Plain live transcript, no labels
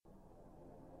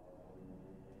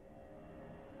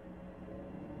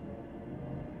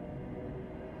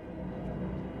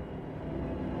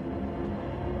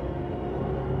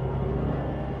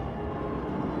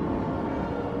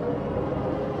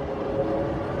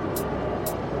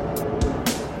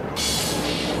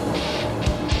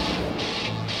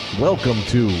Welcome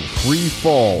to Free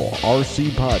Fall RC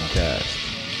Podcast.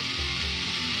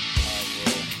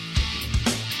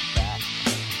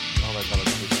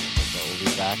 We'll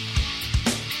be back.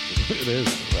 It is.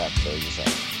 Wrap 30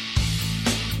 seconds.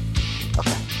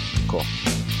 Okay, cool.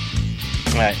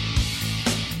 Alright.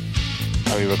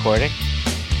 Are we recording?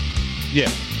 Yeah.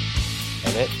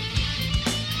 Edit.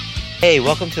 Hey,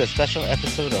 welcome to a special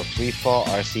episode of Free Fall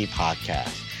RC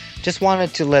Podcast. Just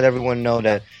wanted to let everyone know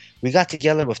that we got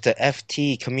together with the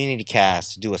FT Community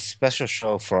Cast to do a special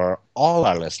show for all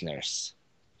our listeners.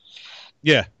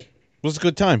 Yeah. It was a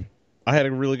good time. I had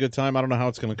a really good time. I don't know how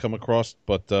it's going to come across,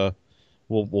 but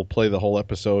we'll play the whole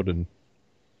episode, and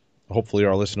hopefully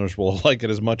our listeners will like it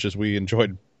as much as we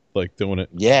enjoyed doing it.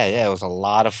 Yeah, it was a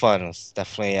lot of fun. It was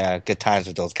definitely good times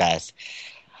with those guys.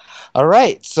 All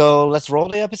right, so let's roll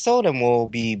the episode, and we'll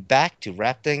be back to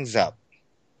wrap things up.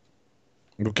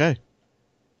 Okay.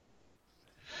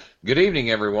 Good evening,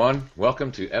 everyone.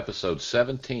 Welcome to episode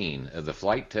 17 of the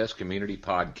Flight Test Community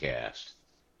Podcast.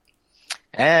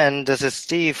 And this is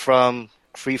Steve from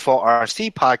Freefall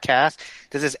RC Podcast.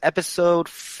 This is episode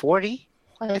 40,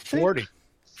 I think.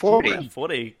 40.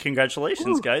 40.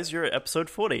 Congratulations, guys. You're at episode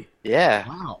 40. Yeah.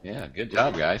 Wow. Yeah, good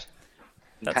job, guys.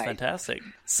 That's Nice. fantastic.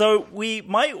 So we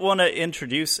might want to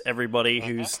introduce everybody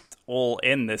who's all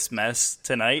in this mess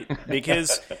tonight,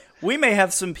 because we may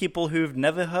have some people who've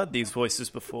never heard these voices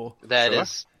before. That Sure.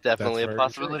 is definitely That's a very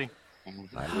possibility.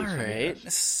 All right.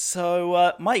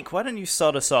 So, Mike, why don't you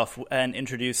start us off and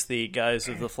introduce the guys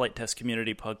of the Flight Test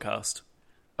Community Podcast?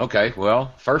 Okay,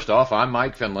 well, first off, I'm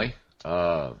Mike Finley.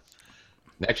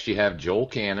 Next, you have Joel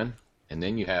Cannon, and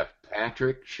then you have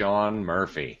Patrick Sean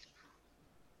Murphy.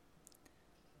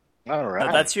 All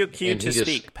right. That's your cue And to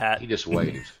speak, Pat. He just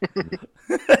waves.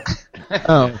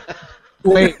 Oh,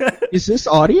 wait, is this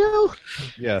audio?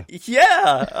 Yeah.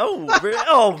 Yeah. Oh.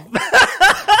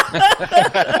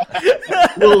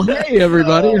 Well, hey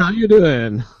everybody, how you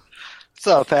doing? What's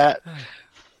up, Pat?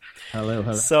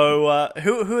 Hello. So,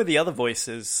 who are the other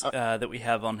voices that we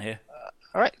have on here?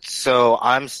 All right, so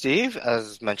I'm Steve,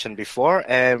 as mentioned before,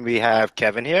 and we have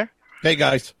Kevin here, Hey,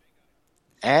 guys.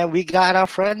 and we got our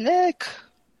friend Nick.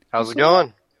 How's it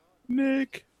going?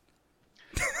 Nick.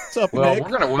 What's up, Well, Nick? we're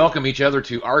going to welcome each other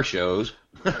to our shows.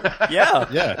 Yeah.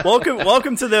 Yeah.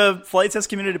 Welcome to the Flight Test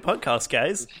Community Podcast,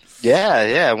 guys.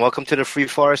 Yeah, and welcome to the Free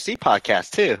Fall RC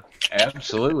Podcast, too.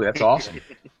 Absolutely, that's awesome.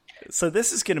 So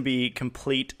this is going to be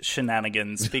complete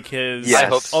shenanigans because Yes. I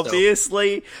hope so.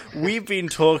 obviously we've been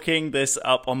talking this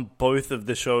up on both of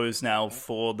the shows now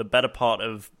for the better part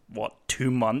of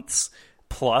 2 months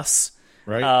plus.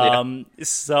 Right.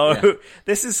 So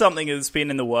this is something that's been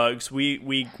in the works.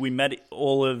 We met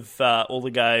all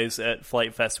the guys at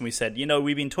Flight Fest, and we said,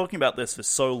 we've been talking about this for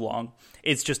so long.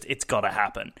 It's got to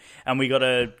happen, and we got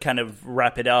to kind of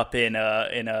wrap it up in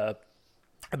a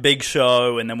big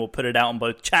show, and then we'll put it out on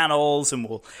both channels, and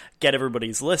we'll get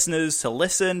everybody's listeners to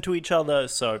listen to each other.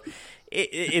 So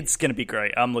it's going to be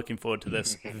great. I'm looking forward to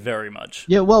this very much.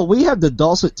 Yeah, well, we have the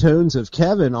dulcet tones of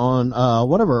Kevin on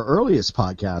one of our earliest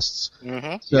podcasts.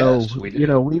 Mm-hmm. So Yes, we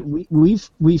do.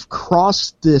 we've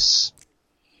crossed this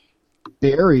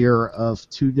barrier of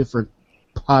two different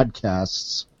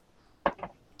podcasts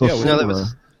before. No,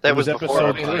 that was was before.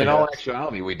 episode In three. all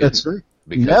actuality, we didn't. That's right.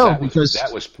 Because No, that was, because-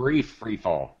 that was pre-free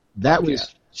fall. That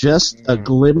was just a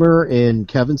glimmer in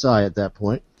Kevin's eye at that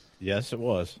point. Yes, it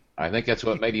was. I think that's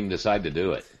what made him decide to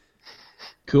do it.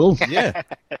 Cool. Yeah.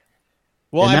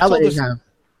 Well, And I've now told they this. have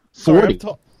Sorry,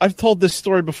 40. I've told this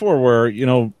story before where,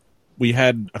 we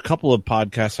had a couple of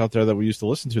podcasts out there that we used to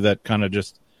listen to that kind of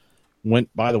just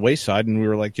went by the wayside, and we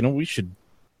were like, we should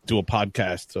do a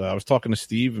podcast. I was talking to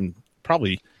Steve, and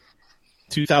probably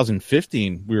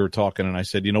 2015 we were talking, and I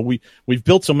said, we've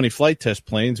built so many flight test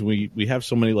planes, we have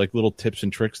so many little tips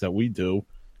and tricks that we do,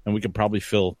 and we could probably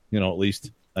fill, at least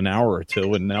an hour or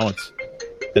two, and now it's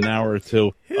an hour or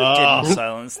two. Who didn't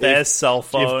silence their cell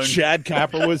phone? If Chad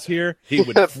Capper was here, he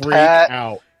would freak Pat.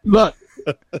 out. Look,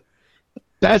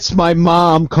 that's my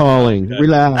mom calling.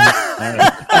 Relax.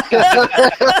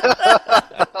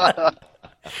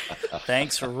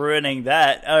 Thanks for ruining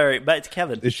that. All right, back to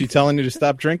Kevin. Is she telling you to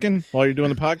stop drinking while you're doing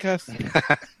the podcast?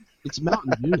 It's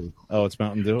Mountain Dew, Oh, it's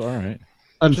Mountain Dew. All right.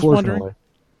 unfortunately.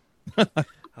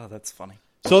 Oh, that's funny.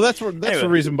 So that's Anyway. the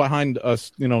reason behind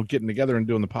us, getting together and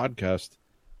doing the podcast,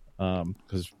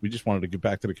 because we just wanted to get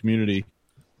back to the community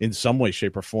in some way,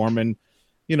 shape, or form. And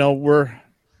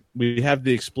we have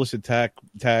the explicit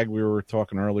tag. We were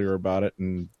talking earlier about it,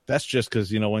 and that's just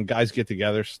because when guys get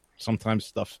together, sometimes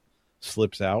stuff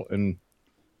slips out, and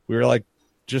we were like,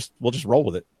 we'll just roll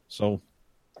with it. So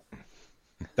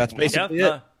that's basically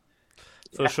it.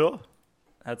 For sure.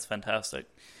 That's fantastic.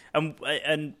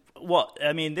 And what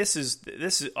I mean, this is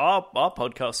our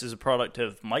podcast is a product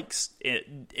of Mike's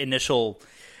initial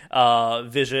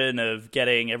vision of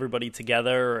getting everybody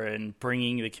together and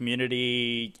bringing the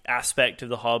community aspect of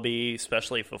the hobby,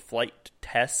 especially for flight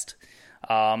test.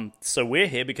 So we're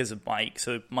here because of Mike.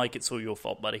 So Mike, it's all your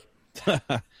fault, buddy.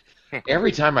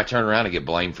 Every time I turn around, I get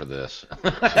blamed for this.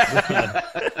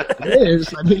 It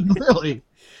is. I mean, really.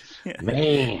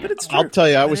 Man. But it's true. I'll tell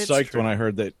you, I But was it's psyched true. when I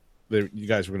heard that you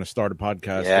guys were going to start a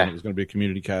podcast Yeah. and it was going to be a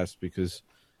community cast because,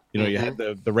 you had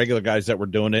the regular guys that were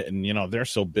doing it and, they're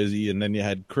so busy. And then you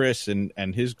had Chris and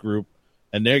his group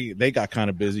and they got kind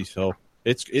of busy. So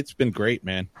it's been great,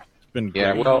 man. It's been great.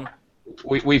 Yeah, well,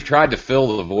 we've tried to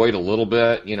fill the void a little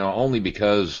bit, only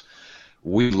because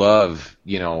we love,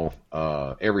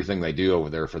 everything they do over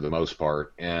there for the most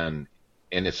part. And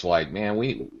it's like, man,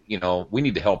 we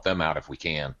need to help them out if we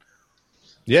can.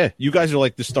 Yeah, you guys are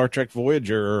like the Star Trek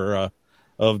Voyager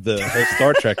of the whole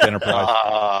Star Trek Enterprise.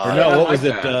 Or no, what was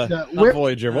it? Not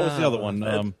Voyager. What was the other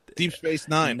one? Deep Space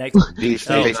Nine. Deep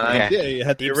Space Nine. Yeah, you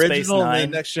had the Deep Space original and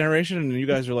Nine. the Next Generation, and you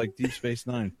guys are like Deep Space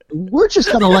Nine. We're just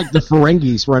kind of like the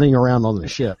Ferengis running around on the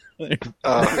ship.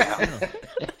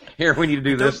 Here, we need to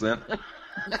do this then.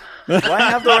 Do I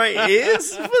have the right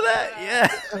ears for that? Yeah,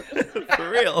 for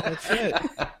real. That's it.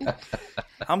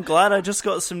 I'm glad I just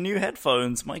got some new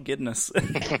headphones. My goodness.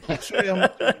 Show you how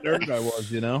much of a nerd I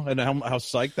was, and how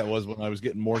psyched I was when I was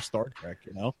getting more Star Trek,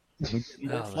 More flight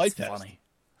that's test. funny.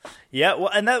 Yeah, well,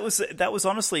 and that was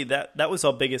honestly that was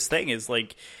our biggest thing is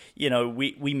like,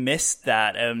 we missed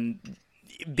that, and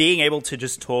being able to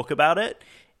just talk about it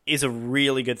is a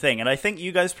really good thing. And I think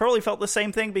you guys probably felt the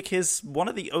same thing because one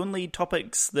of the only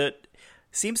topics that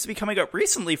seems to be coming up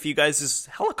recently for you guys is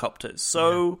helicopters.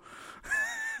 So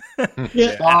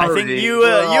Yeah. I think you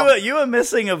were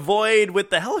missing a void with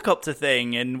the helicopter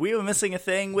thing, and we were missing a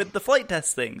thing with the flight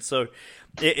test thing. So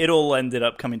it all ended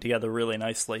up coming together really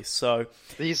nicely. So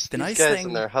These nice guys thing-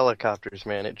 and their helicopters,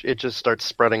 man, it just starts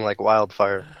spreading like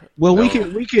wildfire. Well, we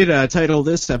could title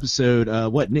this episode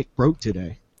 "What Nick Broke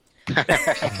Today."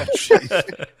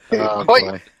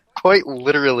 Quite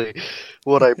literally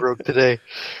what I broke today.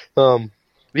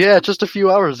 Yeah, just a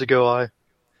few hours ago I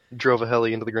drove a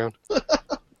heli into the ground.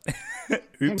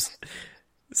 oops.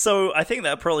 So I think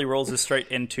that probably rolls us straight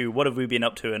into what have we been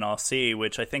up to in RC,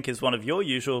 which I think is one of your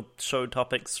usual show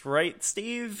topics, right,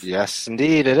 Steve? Yes,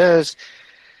 indeed, it is.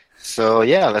 So,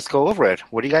 yeah, let's go over it.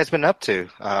 What have you guys been up to?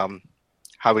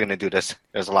 How are we going to do this?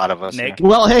 There's a lot of us. Nick?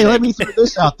 Well, hey, let me throw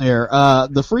this out there.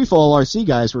 The Freefall RC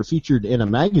guys were featured in a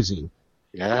magazine.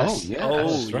 Yes. yeah. Oh,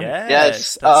 That's right. yes,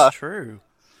 Yes, that's true.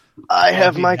 I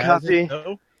have my Has copy. it,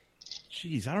 though?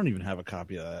 Jeez, I don't even have a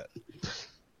copy of that.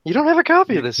 You don't have a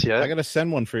copy of this I yet? got to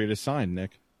send one for you to sign,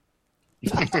 Nick.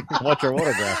 I want your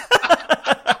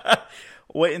autograph.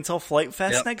 Wait until Flight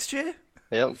Fest Yep. next year?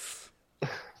 Yep.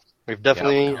 We've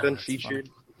definitely Yeah. been That's featured.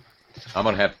 I'm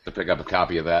going to have to pick up a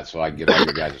copy of that so I can get all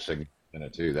your guys' signature in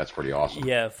it, too. That's pretty awesome.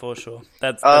 Yeah, for sure.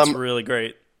 That's Um, really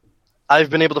great. I've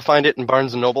been able to find it in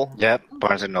Barnes & Noble. Yep,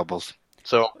 Barnes & Nobles.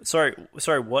 So Sorry,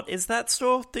 what is that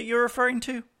store that you're referring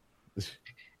to?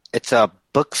 It's a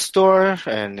bookstore,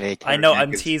 and they I know,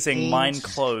 I'm magazines. teasing. Mine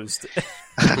closed.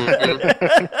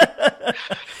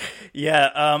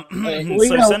 Yeah. We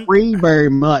So don't read very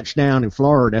much down in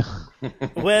Florida.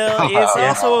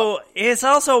 well, it's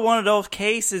also one of those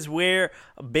cases where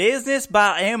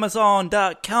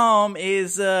businessbyamazon.com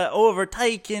is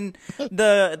overtaking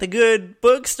the good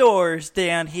bookstores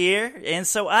down here, and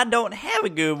so I don't have a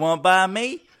good one by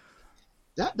me.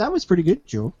 That was pretty good,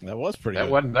 Joe. That was pretty That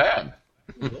good. wasn't bad.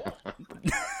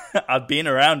 I've been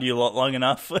around you long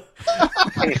enough.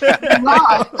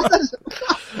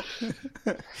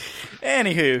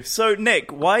 Anywho, so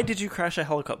Nick, why did you crash a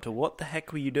helicopter? What the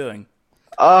heck were you doing?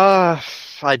 I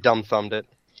dumb-thumbed it.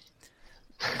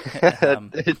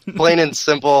 Plain and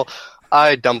simple,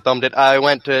 I dumb-thumbed it. I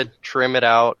went to trim it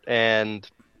out and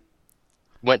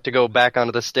went to go back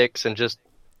onto the sticks and just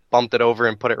bumped it over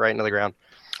and put it right into the ground.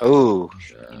 Ooh,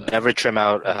 never trim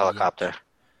out a helicopter.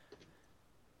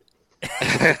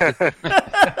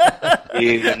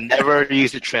 You never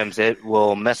use the trims. It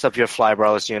will mess up your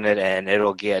flybarless unit, and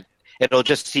it'll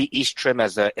just see each trim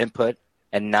as an input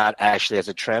and not actually as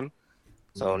a trim.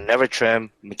 So never trim.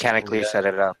 Mechanically set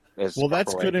it up. Well,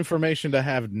 that's good information to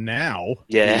have now.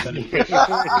 Yeah. Thanks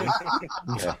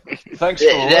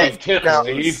for the that- tip, now-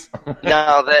 Steve.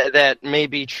 Now, that may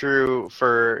be true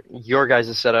for your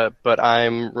guys' setup, but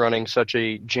I'm running such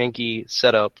a janky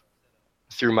setup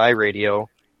through my radio.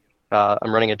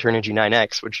 I'm running a Turnigy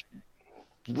 9X, which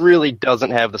really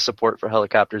doesn't have the support for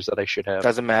helicopters that I should have.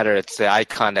 Doesn't matter. It's the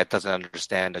icon that doesn't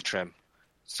understand the trim.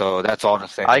 So that's all the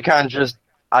same. Icon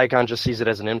just sees it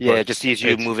as an input. Yeah, it just sees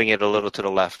you It's- moving it a little to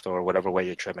the left or whatever way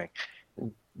you're trimming.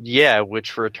 Yeah,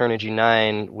 which for a Turn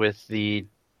G9 with the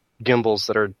gimbals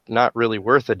that are not really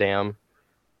worth a damn,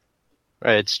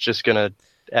 right, it's just going to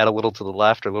add a little to the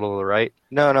left or a little to the right.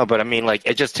 No, but I mean, like,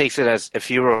 it just takes it as if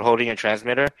you were holding a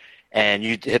transmitter and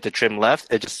you hit the trim left,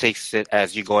 it just takes it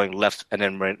as you going left and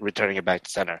then returning it back to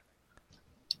center.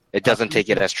 It doesn't take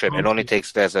it as trim. It only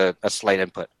takes it as a slight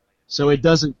input. So it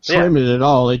doesn't trim it at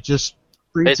all. It just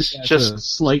treats It's it as just- a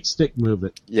slight stick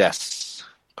movement. Yes,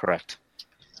 correct.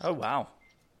 Oh wow.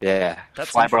 Yeah,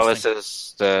 That's Flybrolis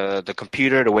is the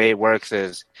computer. The way it works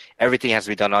is everything has to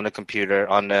be done on the computer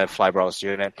on the Flybrolis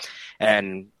unit,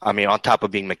 and I mean on top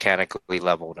of being mechanically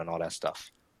leveled and all that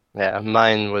stuff. Yeah,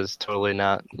 mine was totally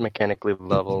not mechanically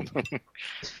leveled.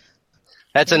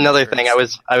 That's another thing. I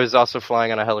was also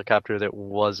flying on a helicopter that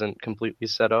wasn't completely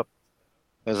set up.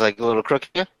 It was like a little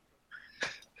crooked.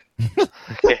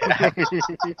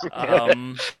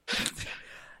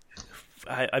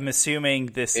 I'm assuming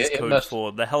this is It code must-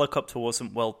 for the helicopter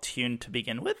wasn't well tuned to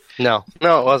begin with. No, it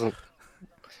wasn't.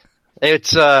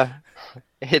 It's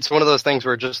one of those things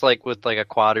where just like with like a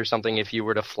quad or something, if you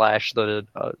were to flash the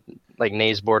like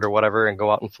Naze board or whatever and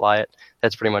go out and fly it,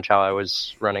 that's pretty much how I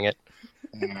was running it.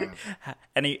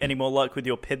 Any more luck with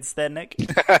your PIDs there, Nick?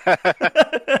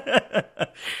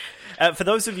 For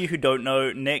those of you who don't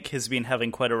know, Nick has been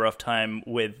having quite a rough time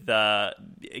with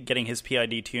getting his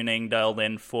PID tuning dialed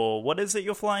in for, what is it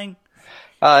you're flying?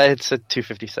 It's a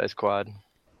 250 size quad.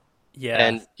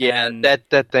 Yeah. And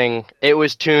that thing, it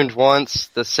was tuned once,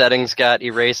 the settings got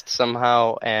erased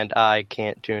somehow, and I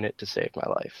can't tune it to save my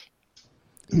life.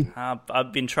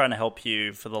 I've been trying to help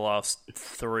you for the last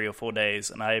 3 or 4 days,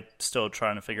 and I'm still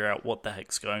trying to figure out what the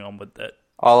heck's going on with it.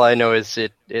 All I know is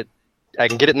I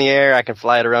can get it in the air, I can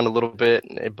fly it around a little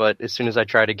bit, but as soon as I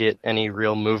try to get any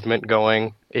real movement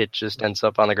going, it just ends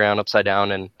up on the ground upside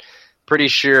down, and pretty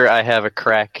sure I have a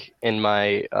crack in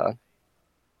my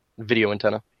video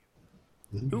antenna.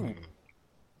 Ooh.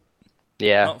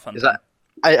 Yeah, Not fun. 'cause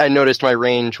I noticed my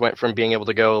range went from being able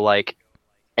to go like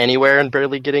anywhere and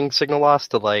barely getting signal loss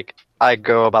to like I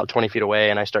go about 20 feet away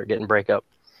and I start getting breakup.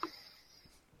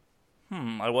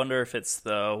 I wonder if it's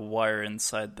the wire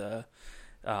inside the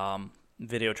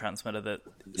video transmitter that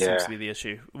seems to be the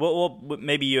issue. Well,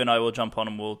 maybe you and I will jump on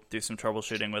and we'll do some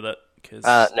troubleshooting with it. Cause,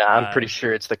 No, I'm pretty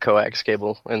sure it's the coax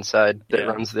cable inside that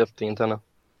runs the antenna.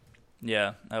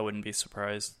 Yeah, I wouldn't be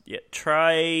surprised. Yeah,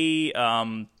 try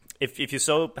if you're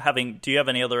still having. Do you have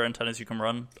any other antennas you can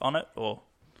run on it, or?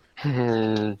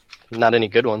 Not any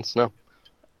good ones, no.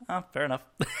 Oh, fair enough.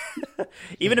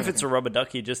 Even if it's a rubber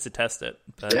ducky, just to test it.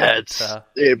 But, Yeah, it's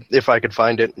if I could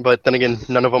find it, but then again,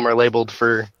 none of them are labeled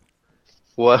for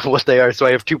what they are. So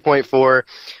I have 2.4,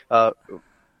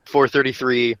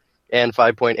 433, and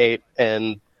 5.8,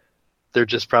 and they're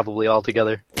just probably all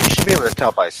together. You should be able to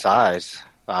tell by size.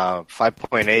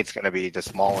 5.8 is going to be the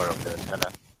smaller of the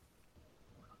antenna.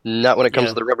 Not when it comes Yeah.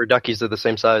 to the rubber duckies; they're the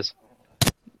same size.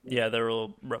 yeah, they're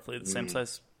all roughly the same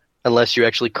size. Unless you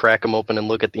actually crack them open and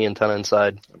look at the antenna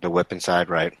inside. The whip inside,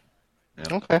 right?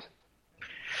 Yeah. Okay.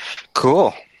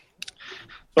 Cool.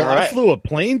 So All I right. flew a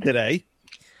plane today.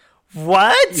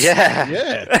 What? Yeah.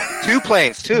 Yeah. 2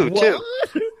 planes, too. What?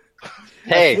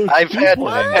 Hey, flew I've two had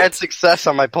planes. success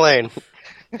on my plane.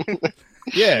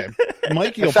 Yeah.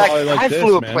 Mikey will In fact, probably like I this,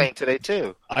 flew a man. plane today,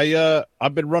 too.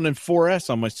 I've been running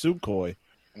 4S on my Sukhoi,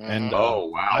 and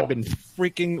Oh, wow. I've been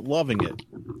freaking loving it.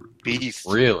 Beast.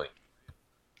 Really?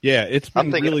 Yeah, it's I'm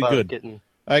been thinking really about good. getting.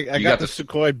 I You got got the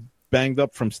Sukhoi banged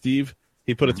up from Steve.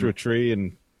 He put it through a tree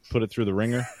and put it through the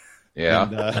ringer. Yeah.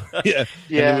 And, yeah.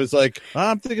 Yeah. And it was like,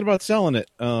 I'm thinking about selling it.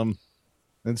 And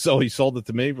so he sold it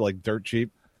to me for like dirt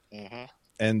cheap. Mhm.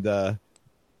 And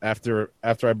after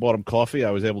I bought him coffee, I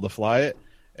was able to fly it.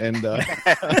 And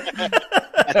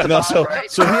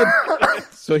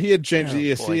so he had changed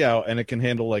the ESC out, and it can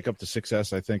handle like up to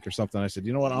 6S, I think, or something. I said,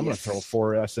 you know what, I'm going to throw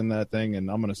 4S in that thing, and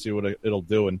I'm going to see what it'll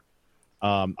do. And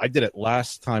I did it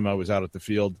last time I was out at the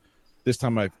field. This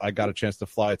time I got a chance to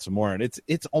fly it some more, and it's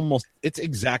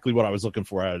exactly what I was looking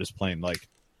for out of this plane. Like,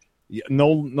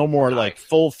 no more like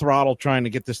full throttle trying to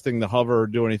get this thing to hover or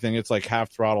do anything. It's like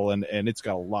half throttle, and it's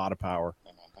got a lot of power.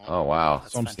 Oh, wow.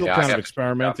 So I'm still Yeah, I kind of have to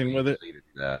experimenting with it.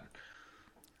 That.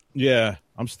 Yeah,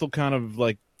 I'm still kind of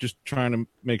like just trying to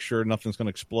make sure nothing's going to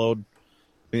explode.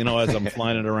 You know, as I'm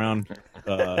flying it around,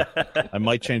 I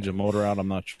might change the motor out. I'm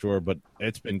not sure, but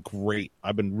it's been great.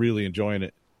 I've been really enjoying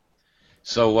it.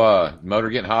 So, motor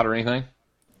getting hot or anything?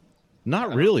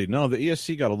 Not really. No, the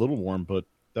ESC got a little warm, but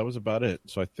that was about it.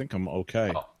 So I think I'm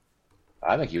okay. Oh.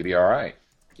 I think you'd be all right.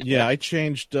 Yeah, I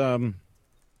changed.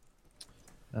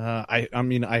 I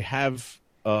mean, I have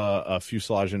a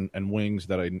fuselage and wings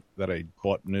that I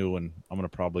bought new, and I'm going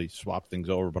to probably swap things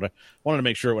over. But I wanted to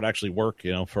make sure it would actually work,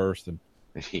 first, and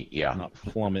Yeah. not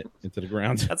plummet into the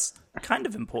ground. That's kind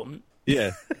of important.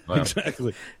 Yeah, Wow.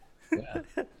 exactly.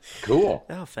 Cool.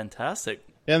 Oh, fantastic.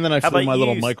 And then I How flew about my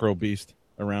little you? micro beast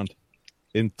around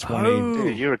in 20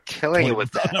 Dude, you were killing it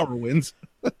with that. hour winds.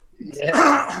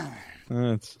 Yeah.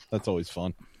 That's always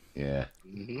fun. Yeah.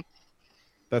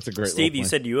 That's a great. Steve, little you plane.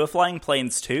 said you were flying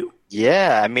planes too?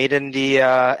 Yeah, I made in the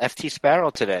FT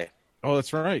Sparrow today. Oh,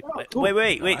 that's right.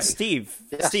 Wait, Nice. Steve.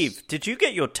 Yes. Steve, did you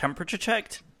get your temperature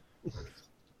checked?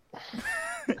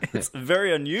 It's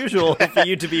very unusual for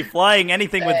you to be flying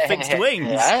anything with fixed wings.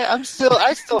 I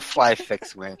still fly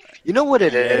fixed wing. You know what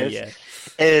it is? Yeah.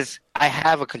 Is I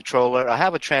have a controller. I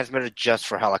have a transmitter just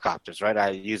for helicopters, right?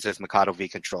 I use this Mikado V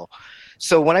control.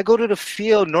 So when I go to the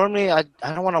field, normally I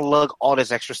don't want to lug all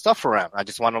this extra stuff around. I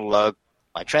just want to lug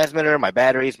my transmitter, my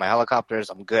batteries, my helicopters.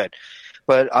 I'm good.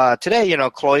 But today,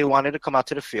 Chloe wanted to come out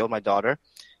to the field, my daughter.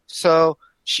 So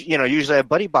she, usually I have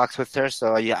buddy box with her.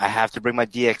 So I have to bring my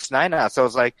DX9 out. So I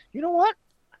was like, you know what?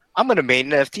 I'm going to main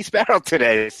the FT Sparrow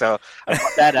today. So I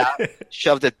brought that out,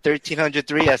 shoved a 1300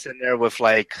 3S in there with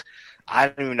I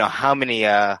don't even know how many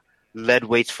lead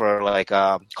weights for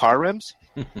car rims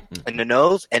in the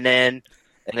nose, and then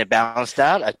it balanced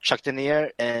out. I chucked in the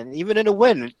air, and even in the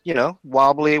wind,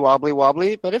 wobbly,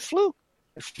 but it flew.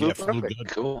 It flew Yeah, flew perfect. good.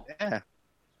 Cool. Yeah.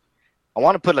 I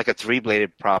want to put a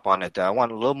 3-bladed prop on it, though. I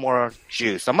want a little more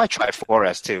juice. I might try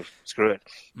 4S too. Screw it.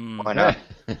 Why not?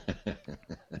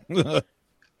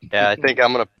 Yeah, I think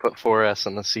I'm gonna put 4S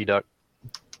on the Sea Duck.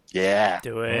 Yeah.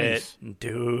 Do it. Nice.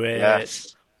 Do it.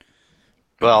 Yes.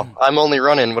 Well, I'm only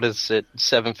running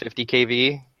 750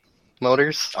 kV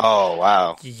motors. Oh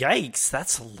wow. Yikes,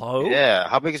 that's low. Yeah.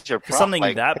 How big is your prop? something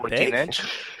Like that 14 big? inch?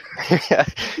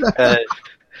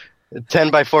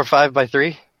 10 by 4, 5 by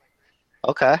 3.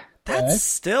 Okay. That's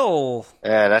still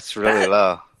Yeah, that's really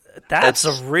low. that's a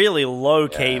That's- really low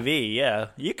KV. Yeah,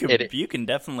 you It- can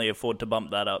definitely afford to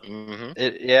bump that up.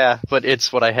 Mm-hmm. Yeah, but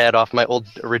it's what I had off my old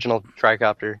original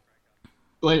tricopter.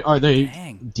 Wait, are they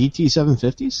Dang.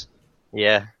 DT750s?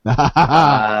 Yeah.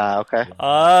 Okay.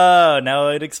 Oh, now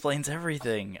it explains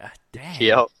everything. Dang.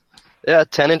 Yep. Yeah,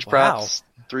 10-inch Wow. props,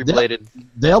 3-bladed.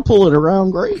 They'll pull it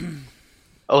around great.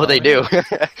 Oh, they do.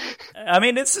 I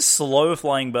mean, it's a slow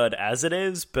flying bird as it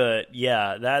is, but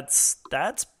yeah, that's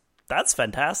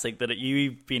fantastic that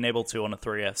you've been able to on a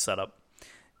 3S setup.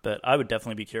 But I would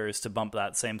definitely be curious to bump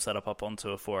that same setup up onto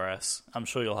a 4S. I'm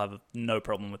sure you'll have no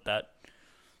problem with that.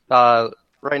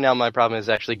 Right now, my problem is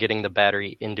actually getting the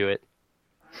battery into it.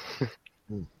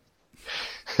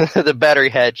 The battery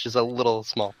hatch is a little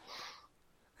small.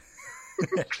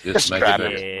 Just make Strap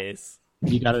it. it. Yes.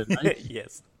 You got it.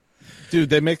 Yes. Dude,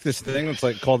 they make this thing that's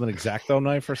called an X-Acto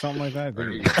knife or something like that.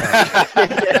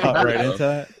 Cut right into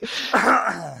that.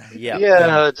 Yeah.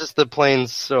 Yeah, just the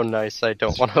plane's so nice. I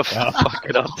don't want to fuck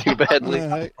it up too badly.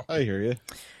 Yeah, I hear you.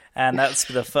 And that's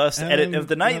the first edit of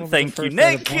the night. that'll be Thank the you, first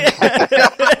Nick.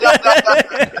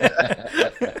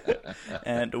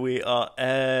 And we are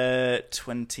at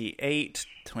 28,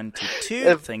 22.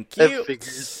 If- Thank if you.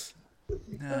 figures.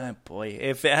 Oh, boy.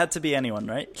 If it had to be anyone,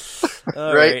 right?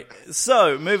 All Right. right.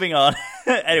 So, moving on.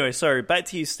 Anyway, sorry. Back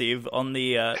to you, Steve, on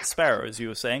the Sparrow, as you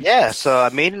were saying. Yeah, so I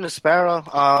made in the Sparrow.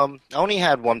 I only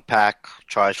had one pack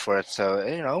charged for it, so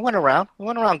it went around. It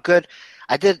went around good.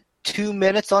 I did 2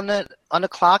 minutes on the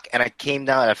clock, and I came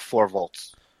down at 4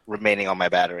 volts remaining on my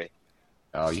battery.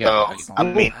 Oh, yeah. So, nice. I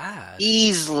mean, Bad.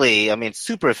 easily,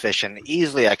 super efficient.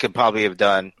 Easily, I could probably have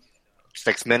done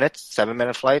 6 minutes,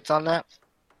 7-minute flights on that,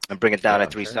 and bring it down Yeah,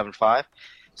 at 375.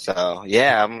 So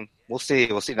yeah, we'll see.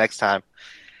 We'll see next time.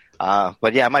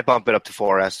 But yeah, I might bump it up to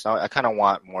 4S. I kind of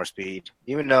want more speed,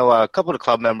 even though a couple of the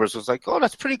club members was like, "Oh,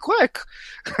 that's pretty quick."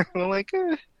 I'm like,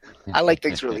 I like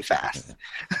things really fast.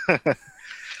 Yeah,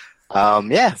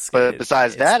 That's but good.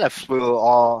 besides It's- that, I flew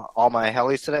all my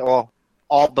helis today. Well,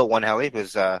 all but one heli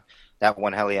because that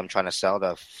one heli I'm trying to sell,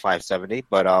 the 570.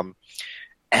 But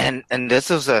and this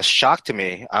was a shock to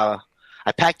me.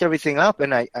 I packed everything up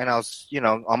and I was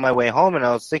on my way home and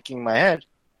I was thinking in my head,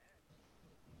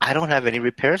 I don't have any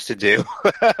repairs to do.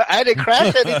 I didn't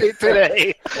crash anything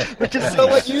today, which is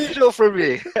so unusual for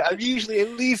me. I'm usually at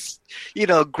least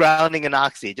grounding an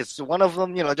oxy, just one of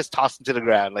them, just toss it to the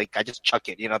ground, like I just chuck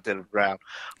it, to the ground.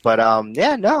 But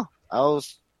yeah, no,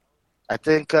 I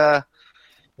think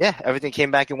everything came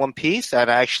back in one piece, and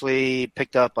I actually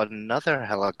picked up another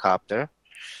helicopter.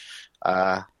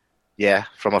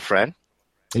 From a friend.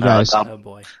 Hey guys, Oh,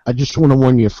 boy. I just want to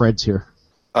warn you, Fred's here.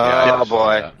 Oh,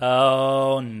 boy. that.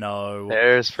 Oh no!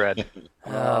 There's Fred.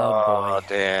 Oh boy!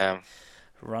 damn.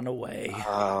 Run away!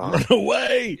 Oh,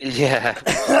 Away. yeah.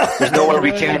 There's nowhere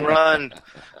we can run.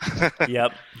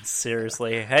 Yep,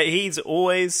 seriously. Hey, he's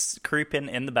always creeping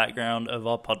in the background of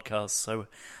our podcast. So,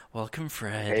 welcome,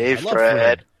 Fred. Hey, love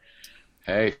Fred.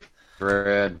 Hey,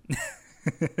 Fred.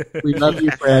 We love you,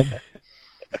 Fred.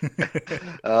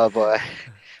 Oh boy.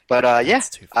 But yeah, That's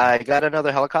too funny. I got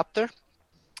another helicopter.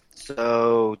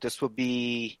 So this will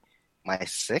be my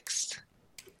 6th,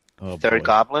 Oh, third boy.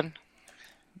 Goblin.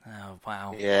 Oh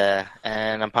wow! Yeah,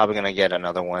 and I'm probably gonna get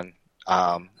another one.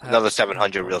 Another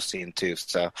 700 real soon too.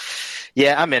 So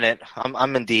yeah, I'm in it.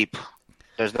 I'm in deep.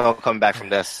 There's no coming back from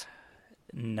this.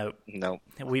 Nope, No.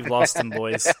 we've lost him,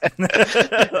 boys. No,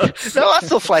 I'll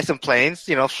still fly some planes.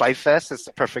 Flight Fest is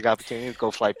the perfect opportunity to go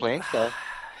fly planes. So,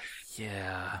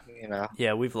 Yeah, you know.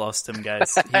 yeah, we've lost him,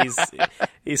 guys.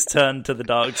 He's turned to the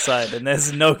dark side, and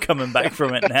there's no coming back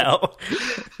from it now.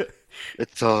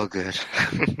 It's all good.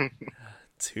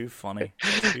 Too funny.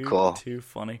 Cool. Too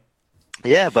funny.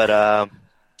 Yeah, but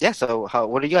yeah. So,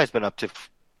 what have you guys been up to?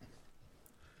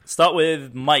 Start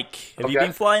with Mike. Have you Okay.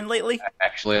 been flying lately?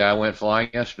 Actually, I went flying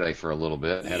yesterday for a little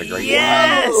bit. Had a great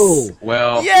Yes! Oh,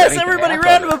 Well, Yes, that ain't the everybody, half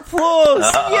round of of it.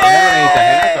 applause! That ain't the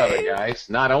half of Yay! it, guys.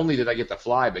 Not only did I get to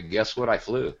fly, but guess what I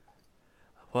flew?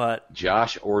 What?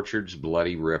 Josh Orchard's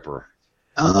Bloody Ripper.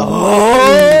 Oh!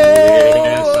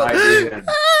 Yes, I did.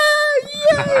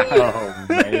 Oh,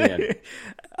 man. did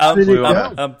it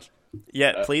go?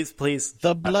 Yeah, please. The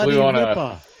I bloody flew on a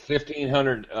ripper.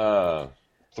 1500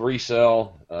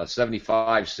 3-cell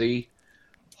 75C.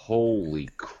 Holy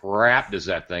crap, does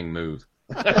that thing move?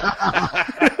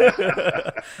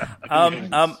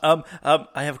 I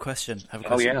have a question.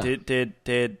 Oh, yeah. Did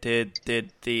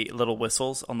the little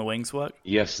whistles on the wings work?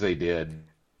 Yes, they did.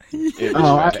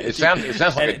 Oh, It sounds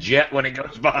like a jet when it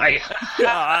goes by.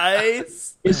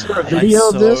 Nice. is there a video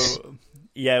of this?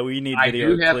 Yeah, we need I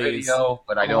video. do have please. video,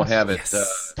 but I don't have it.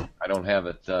 Yes. I don't have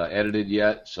it edited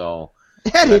yet, so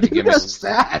Edit, who give me does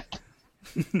that?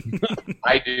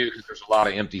 I do because there's a lot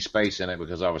of empty space in it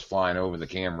because I was flying over the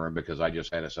camera because I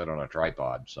just had it set on a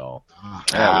tripod. So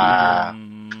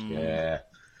yeah.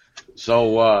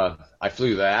 So I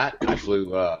flew that. I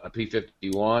flew a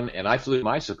P-51, and I flew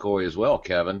my Sequoia as well,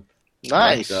 Kevin.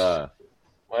 Nice. But,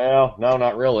 well, no,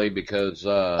 not really, because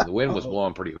the wind was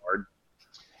blowing pretty hard,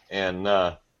 and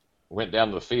went down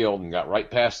to the field and got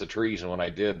right past the trees. And when I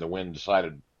did, the wind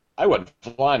decided I wasn't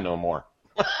flying no more.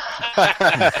 So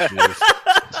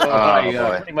I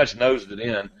boy. pretty much nosed it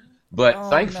in. But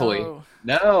thankfully,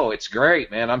 no, it's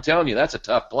great, man. I'm telling you, that's a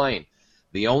tough plane.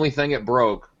 The only thing it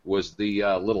broke was the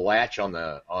little latch on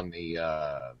the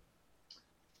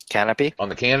Canopy.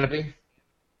 canopy.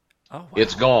 Oh, wow.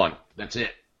 It's gone. That's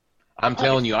it. I'm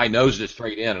telling you, I nosed it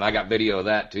straight in, and I got video of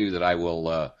that too that I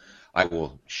will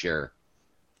share.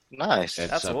 Nice.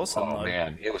 That's awesome, Oh though.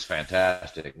 man, it was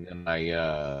fantastic. And then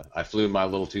I flew my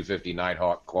little 250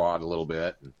 Nighthawk quad a little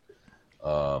bit. And,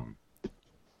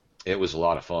 it was a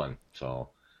lot of fun. So,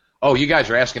 oh, you guys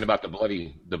are asking about the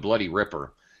Bloody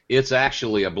Ripper. It's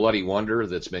actually a Bloody Wonder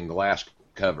that's been glass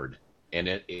covered, and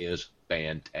it is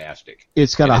fantastic.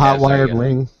 It's got And a it hot has wired a,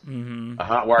 wing. A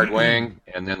hot wired wing,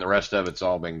 and then the rest of it's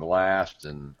all been glassed.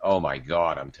 And oh my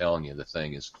God, I'm telling you, the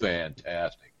thing is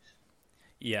fantastic.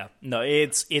 Yeah, no,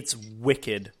 it's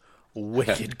wicked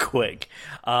quick.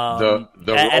 The and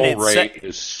roll it's rate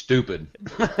is stupid.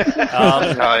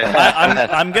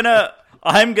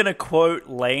 I'm gonna quote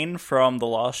Lane from the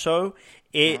last show.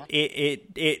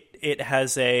 It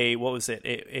has a, what was it?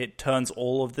 It turns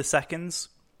all of the seconds.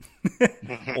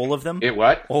 All of them. It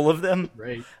what? All of them.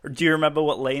 Right. Do you remember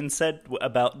what Lane said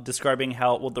about describing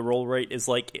what the roll rate is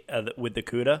like with the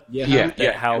CUDA?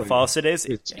 Yeah. How fast it is?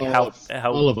 It's how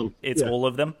all of them. It's Yeah. all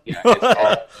of them. Yeah, it's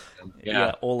all,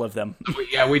 Yeah, all of them.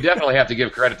 Yeah, we definitely have to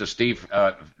give credit to Steve,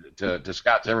 to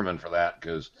Scott Zimmerman for that,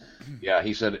 because, yeah,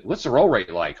 he said, what's the roll rate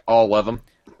like? All of them.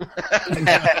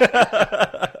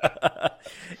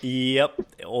 Yep,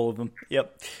 all of them.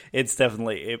 Yep, it's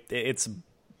definitely it's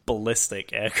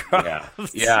ballistic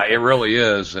aircraft. Yeah, it really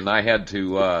is. And I had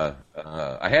to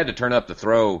turn up the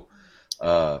throw,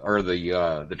 or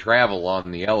the travel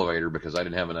on the elevator because I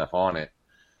didn't have enough on it.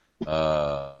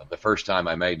 The first time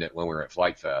I made it when we were at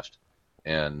Flight Fest,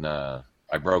 and I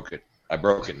broke it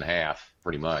in half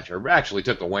pretty much, or actually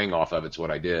took the wing off of it's what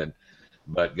I did,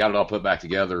 but got it all put back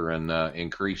together and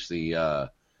increased the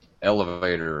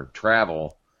elevator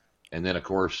travel. And then, of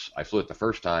course, I flew it the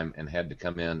first time and had to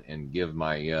come in and give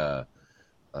my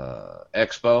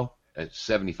expo at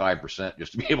 75%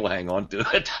 just to be able to hang on to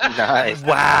it. Nice.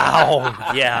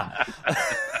 Wow. Yeah.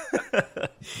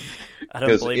 I don't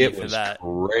because blame you it for was that.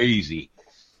 crazy.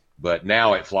 But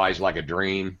now it flies like a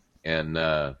dream, and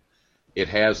it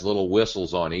has little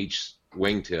whistles on each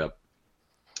wingtip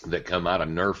that come out of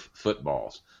Nerf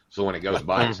footballs. So when it goes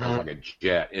by, it sounds like a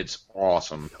jet. It's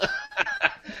awesome.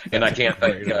 And I can't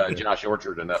thank Josh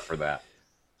Orchard enough for that.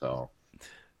 So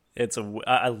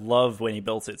I love when he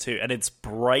built it too, and it's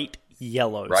bright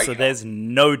yellow, Bright so yellow. there's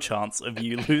no chance of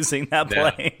you losing that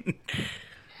No. plane.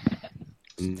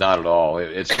 not at all.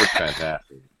 It's pretty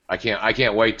fantastic. I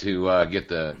can't wait to get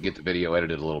the video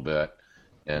edited a little bit,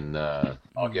 and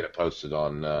I'll get it posted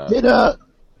on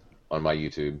my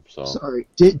YouTube. So Sorry,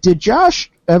 did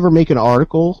Josh ever make an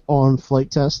article on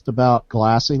Flight Test about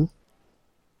glassing?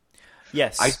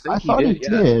 Yes, I think I thought he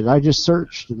did. I just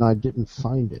searched and I didn't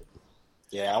find it.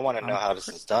 Yeah, I want to know how this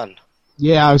is done.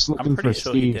 Yeah, I was I'm looking pretty for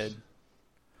sure he Steve. did.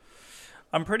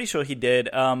 I'm pretty sure he did.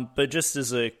 But just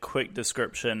as a quick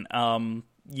description,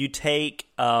 you take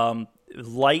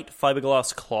light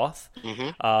fiberglass cloth.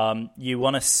 You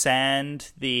want to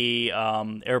sand the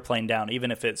airplane down,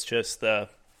 even if it's just the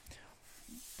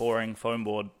boring foam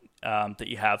board that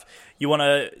you have. You want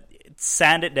to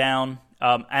sand it down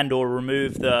and or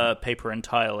remove the paper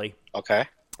entirely. Okay.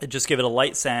 Just give it a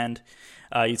light sand.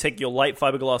 You take your light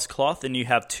fiberglass cloth, and you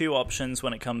have two options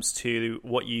when it comes to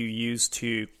what you use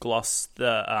to gloss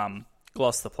the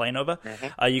plane over.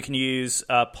 You can use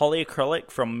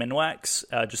polyacrylic from Minwax,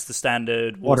 just the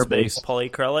standard water-based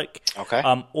polyacrylic. Okay.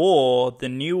 Or the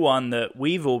new one that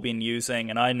we've all been using,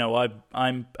 and I know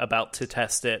I'm about to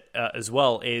test it as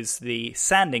well, is the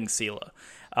sanding sealer.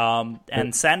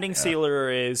 And sanding sealer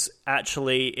is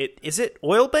actually is it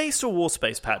oil based or water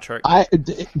based, Patrick?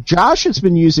 Josh has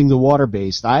been using the water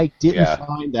based. I didn't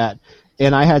find that,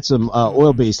 and I had some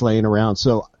oil based laying around.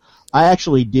 So I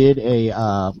actually did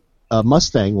a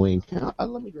Mustang wing.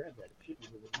 Let me grab that.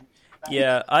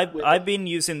 Yeah, I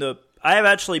have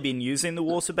actually been using the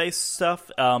water based stuff.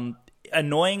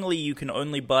 Annoyingly, you can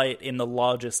only buy it in the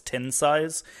largest tin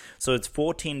size, so it's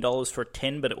 $14 for a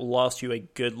tin, but it will last you a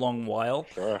good long while.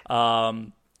 Sure.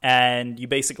 And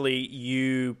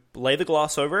you lay the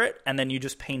glass over it, and then you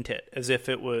just paint it as if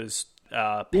it was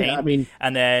paint. Yeah, I mean,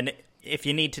 and then if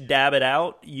you need to dab it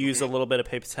out, use a little bit of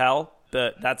paper towel.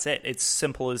 But that's it. It's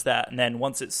simple as that. And then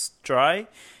once it's dry,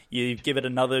 you give it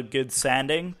another good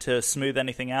sanding to smooth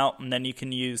anything out, and then you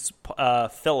can use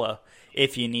filler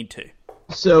if you need to.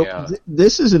 So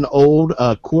this is an old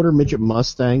quarter midget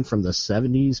Mustang from the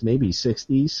 70s, maybe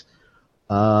 60s,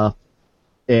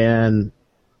 and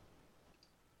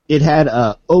it had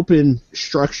a open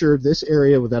structure. This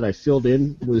area that I filled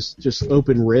in was just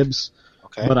open ribs,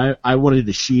 but I wanted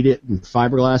to sheet it and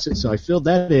fiberglass it, so I filled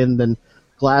that in, then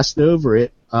glassed over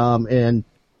it, and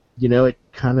it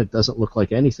kind of doesn't look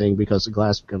like anything because the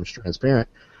glass becomes transparent.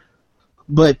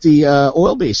 But the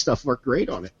oil-based stuff worked great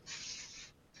on it.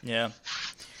 Yeah.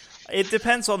 It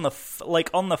depends on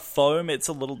on the foam, it's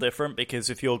a little different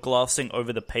because if you're glassing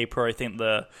over the paper, I think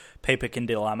the paper can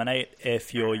delaminate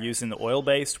if you're using the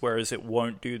oil-based, whereas it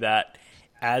won't do that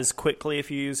as quickly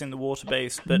if you're using the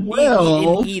water-based. But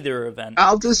in either event,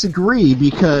 I'll disagree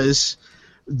because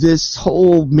this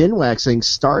whole Minwax thing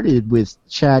started with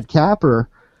Chad Capper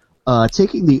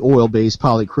taking the oil-based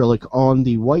polyacrylic on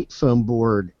the white foam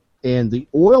board, and the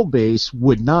oil-based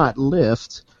would not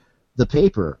lift the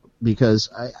paper because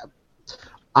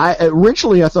I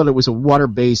originally I thought it was a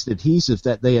water-based adhesive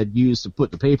that they had used to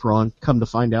put the paper on. Come to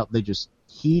find out, they just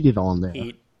heated on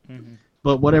there.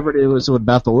 But whatever it was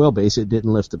about the oil-based, it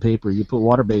didn't lift the paper. You put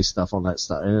water-based stuff on that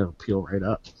stuff, and it'll peel right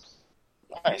up.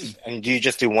 Nice. And do you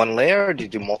just do one layer, or do you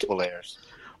do multiple layers?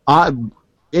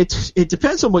 It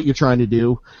depends on what you're trying to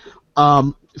do.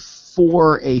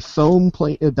 For a foam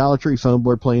plane, a Dollar Tree foam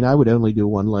board plane, I would only do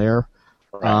one layer.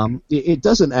 Right. It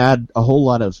doesn't add a whole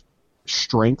lot of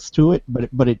strength to it,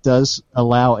 but it does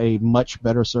allow a much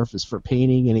better surface for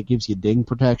painting, and it gives you ding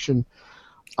protection.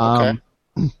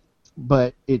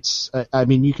 But it's,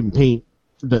 you can paint,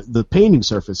 the painting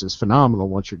surface is phenomenal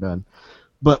once you're done.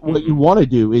 But what you want to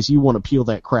do is you want to peel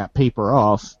that crap paper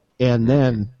off and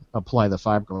then apply the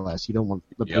fiberglass. You don't want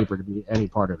the paper to be any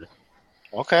part of it.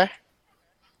 Okay.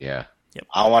 Yeah. Yep.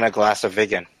 I want a glass of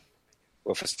vegan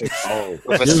with a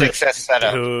 6S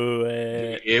setup.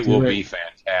 It will be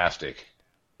fantastic.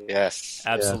 Yes.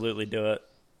 Absolutely do it.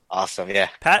 Awesome, yeah.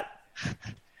 Pat?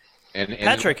 And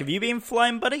Patrick, have you been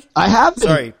flying, buddy? I have been.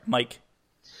 Sorry, Mike.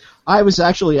 I was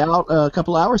actually out a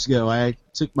couple hours ago. I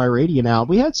took my Radiant out.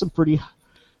 We had some pretty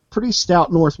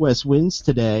stout northwest winds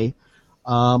today,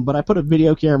 but I put a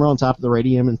video camera on top of the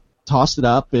Radiant and tossed it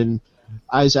up, and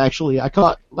I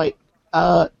caught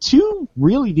Two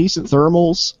really decent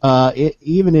thermals,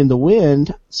 even in the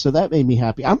wind, so that made me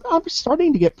happy. I'm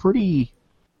starting to get pretty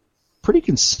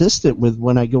consistent with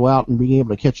when I go out and being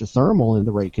able to catch a thermal in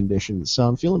the right conditions, so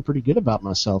I'm feeling pretty good about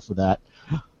myself with that.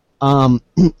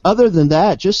 Other than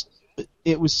that,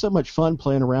 it was so much fun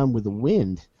playing around with the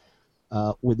wind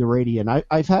with the Radian.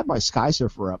 I've had my Sky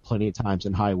Surfer up plenty of times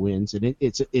in high winds, and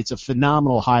it's a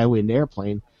phenomenal high wind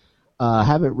airplane.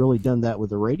 Haven't really done that with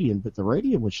the Radian, but the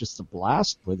Radian was just a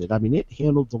blast with it. I mean, it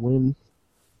handled the wind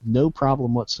no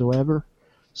problem whatsoever.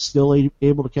 Still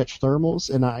able to catch thermals,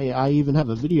 and I even have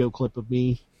a video clip of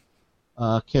me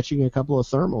catching a couple of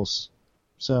thermals.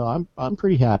 So I'm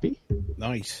pretty happy.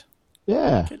 Nice.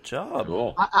 Yeah. Good job.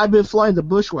 Cool. I've been flying the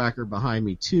Bushwhacker behind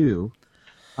me too.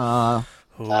 Nice.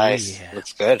 Yeah.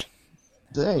 Looks good.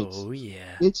 Thanks. Oh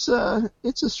yeah. It's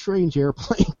a strange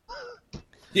airplane.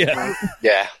 Yeah.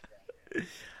 Yeah.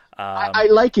 I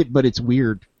like it, but it's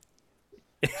weird.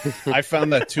 I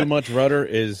found that too much rudder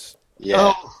is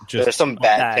Yeah. just There's some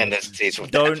bad Nice. tendencies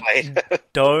with Don't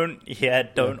that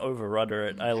plane. don't over rudder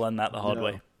it. I learned that the hard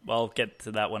way. Well, I'll get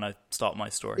to that when I start my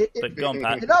story. But go on,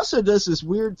 Pat. It also does this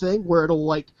weird thing where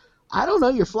it'll I don't know,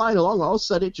 you're flying along, all of a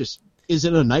sudden it just is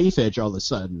in a knife edge all of a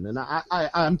sudden, and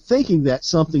I'm thinking that's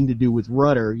something to do with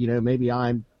rudder. Maybe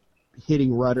I'm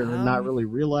hitting rudder and not really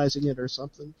realizing it or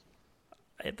something.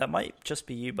 That might just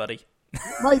be you, buddy.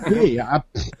 Might be. I'm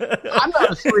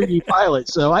not a 3D pilot,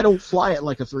 so I don't fly it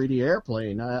like a 3D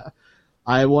airplane.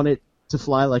 I want it to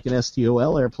fly like an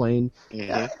STOL airplane.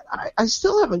 Mhm. I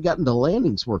still haven't gotten the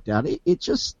landings worked out.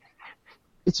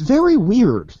 It's very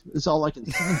weird. Is all I can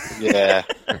say. Yeah.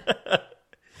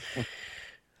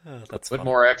 That's Put fun.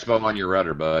 more expo on your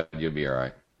rudder, bud. You'll be all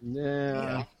right.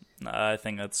 Yeah. No, I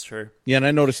think that's true. Yeah, and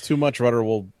I noticed too much rudder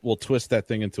will twist that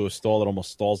thing into a stall. It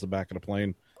almost stalls the back of the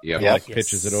plane. Yeah. Yeah. Like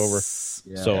pitches it over.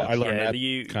 Yeah. So I learned Yeah, that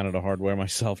you- kind of the hard way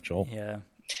myself, Joel.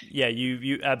 Yeah,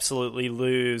 you absolutely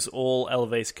lose all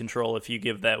elevation control if you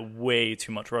give that way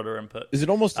too much rudder input. Is it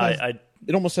almost I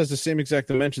it almost has the same exact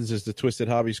dimensions as the Twisted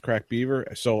Hobbies Crack Beaver.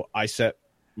 So I set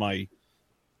my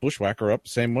Bushwhacker up the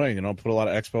same way, put a lot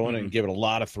of expo in it and give it a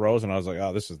lot of throws, and I was like,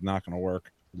 oh, this is not going to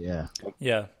work. Yeah.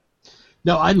 yeah.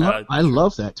 No, I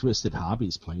love that Twisted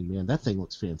Hobbies plane, man. That thing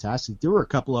looks fantastic. There were a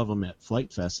couple of them at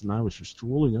Flight Fest, and I was just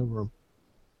drooling over them.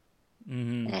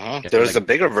 Mhm. There was a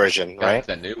bigger version, right?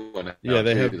 That new one. Yeah,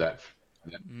 they have that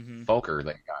Fokker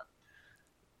they got.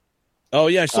 Oh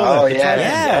yeah, I saw Oh, that. yeah.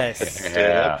 Yes.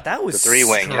 Yeah. That was The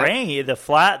three-wing, yeah. strange. The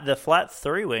flat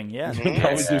 3-wing, yeah.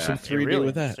 Probably do some A 3D really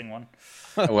with that. interesting one.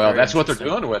 Well, that's what they're interesting.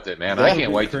 doing with it, man. Yeah, I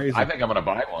can't wait. crazy. I think I'm going to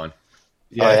buy one. Oh,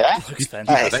 yeah? Looks I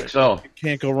fantastic. think so.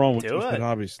 Can't go wrong with Do Twisted it.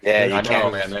 Hobbies. Yeah, you I know,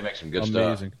 can. man. They make some good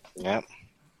Amazing. Yeah.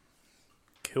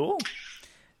 Cool.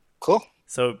 Cool.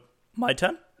 So, my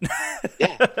turn?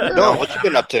 Yeah. No, what you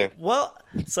been up to? Well,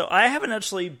 so I haven't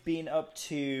actually been up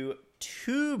to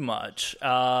too much.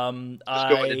 going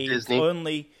to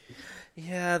Disney.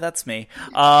 Yeah, that's me.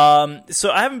 So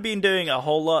I haven't been doing a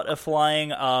whole lot of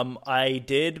flying. I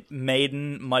did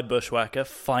maiden my Bushwhacker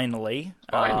finally.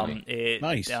 Finally.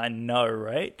 Nice. I know,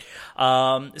 right?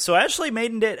 So I actually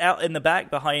maidened it out in the back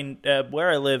behind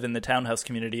where I live in the townhouse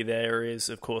community. There is,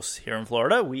 of course, here in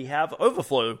Florida, we have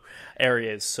overflow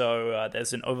areas. So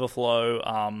there's an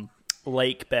overflow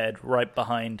lake bed right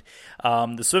behind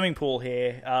the swimming pool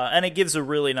here, and it gives a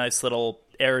really nice little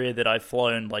area that I've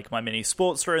flown like my mini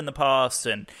Sportster in the past,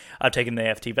 and I've taken the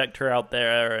FT Vector out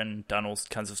there and done all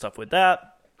kinds of stuff with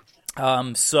that.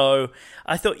 So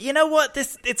I thought, you know what,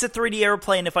 it's a 3D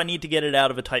airplane. If I need to get it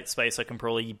out of a tight space, I can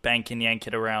probably bank and yank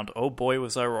it around. Oh boy,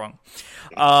 was I wrong.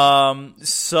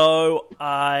 So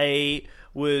I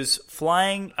was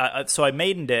flying, so I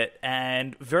maidened it,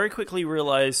 and very quickly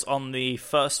realized on the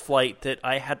first flight that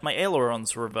I had my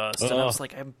ailerons reversed, and I was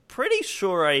like, I'm pretty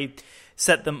sure I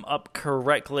set them up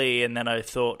correctly, and then I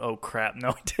thought, oh crap, no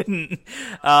I didn't.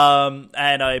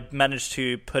 And I managed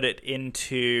to put it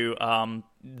into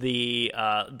the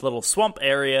little swamp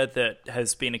area that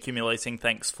has been accumulating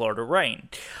thanks Florida rain.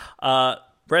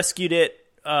 Rescued it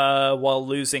while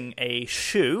losing a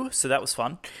shoe, so that was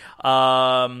fun.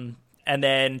 And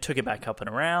then took it back up and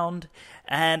around.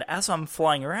 And as I'm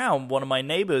flying around, one of my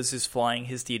neighbors is flying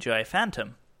his DJI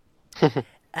Phantom.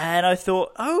 And I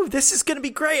thought, oh, this is going to be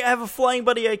great. I have a flying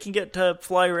buddy I can get to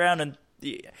fly around. And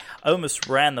I almost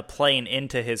ran the plane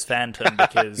into his Phantom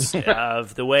because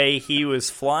of the way he was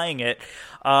flying it.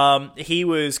 He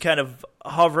was kind of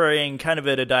hovering kind of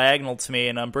at a diagonal to me,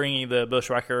 and I'm bringing the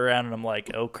Bushwhacker around, and I'm like,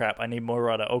 oh crap, I need more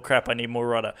rudder. Oh crap, I need more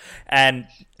rudder. And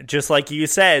just like you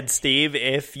said, Steve,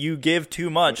 if you give too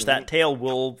much, that tail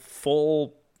will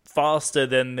fall faster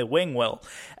than the wing will.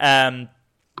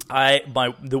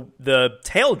 the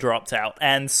tail dropped out,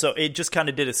 and so it just kind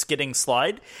of did a skidding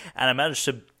slide, and I managed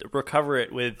to recover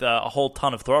it with a whole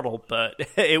ton of throttle. But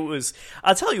it was,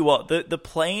 I'll tell you what, the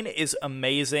plane is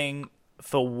amazing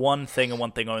for one thing and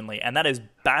one thing only, and that is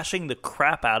bashing the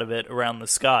crap out of it around the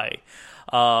sky.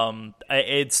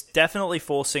 It's definitely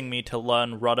forcing me to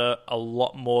learn rudder a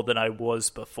lot more than I was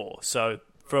before. So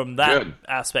from that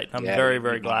aspect, I'm very,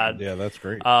 very glad. Yeah, that's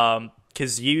great.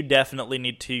 Because you definitely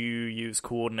need to use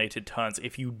coordinated turns.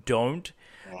 If you don't,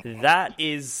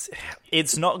 it's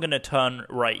not going to turn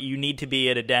right. You need to be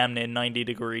at a damn near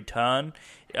 90-degree turn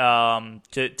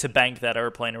to bank that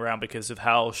airplane around because of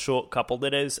how short coupled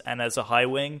it is, and as a high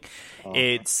wing,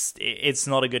 it's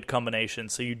not a good combination.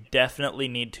 So you definitely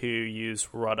need to use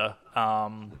rudder.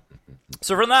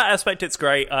 So from that aspect, it's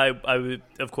great. I would,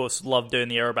 of course, love doing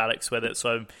the aerobatics with it. So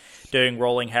I'm doing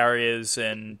rolling harriers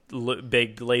and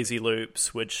big lazy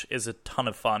loops, which is a ton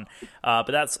of fun. But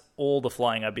that's all the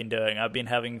flying I've been doing. I've been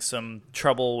having some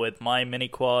trouble with my mini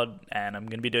quad, and I'm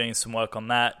going to be doing some work on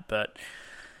that. But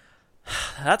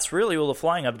that's really all the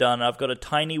flying I've done. I've got a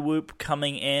tiny whoop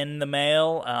coming in the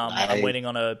mail. I'm waiting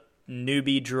on a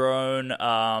newbie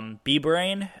drone,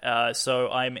 B-Brain. So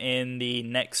I'm in the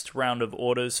next round of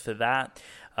orders for that.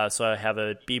 So I have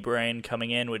a B-Brain coming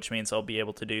in, which means I'll be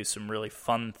able to do some really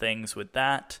fun things with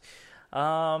that.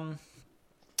 And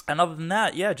other than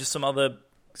that, yeah, just some other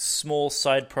small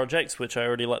side projects, which I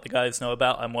already let the guys know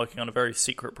about. I'm working on a very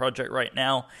secret project right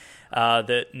now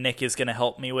that Nick is going to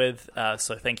help me with.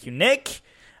 So thank you, Nick.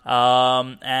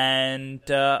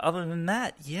 And other than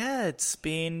that, yeah, it's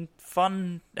been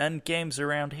fun and games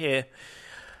around here.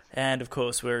 And of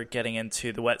course, we're getting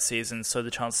into the wet season, so the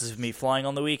chances of me flying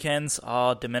on the weekends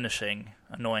are diminishing,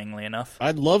 annoyingly enough.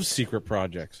 I love secret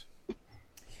projects.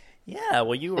 Yeah,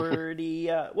 well, you already...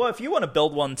 well, if you want to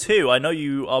build one too, I know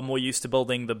you are more used to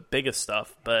building the bigger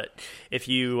stuff, but if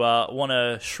you want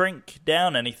to shrink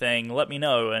down anything, let me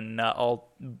know, and I'll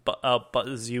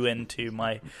buzz you into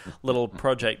my little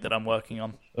project that I'm working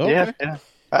on. Okay. Yeah.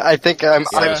 I think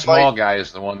the small guy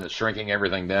is the one that's shrinking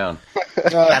everything down.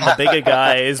 And the bigger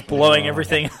guy is blowing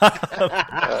everything up.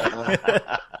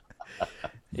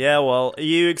 Yeah, well,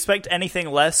 you expect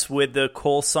anything less with the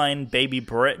call sign Baby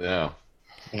Brit? Yeah.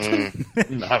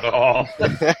 Not at all.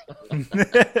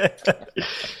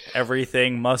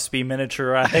 Everything must be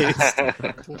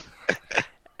miniaturized.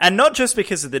 And not just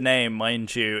because of the name,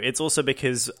 mind you. It's also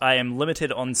because I am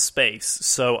limited on space,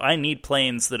 so I need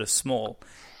planes that are small.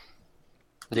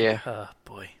 Yeah. Oh,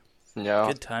 boy. No.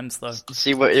 Good times, though.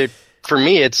 See, for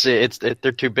me, it's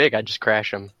they're too big. I just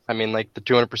crash them. I mean, like the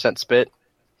 200% spit.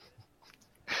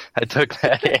 I took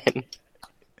that in.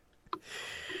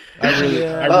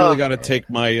 I really got to take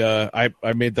my.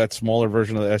 I made that smaller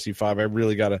version of the SE5. I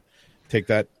really got to take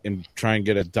that and try and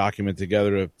get a document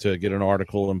together to get an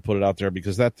article and put it out there,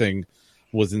 because that thing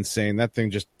was insane. That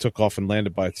thing just took off and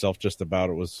landed by itself. Just about.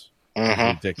 It was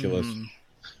ridiculous,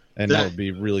 and that would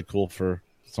be really cool for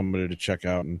somebody to check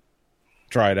out and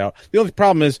try it out. The only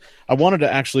problem is I wanted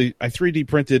to I 3D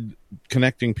printed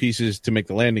connecting pieces to make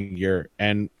the landing gear,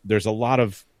 and there's a lot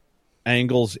of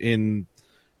angles in.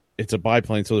 It's a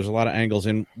biplane, so there's a lot of angles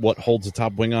in what holds the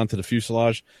top wing onto the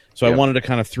fuselage. So I wanted to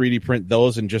kind of 3D print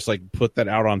those and just like put that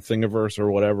out on Thingiverse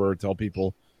or whatever, or tell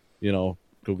people, go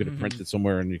get it printed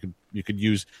somewhere, and you could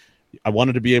use. I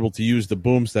wanted to be able to use the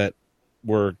booms that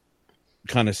were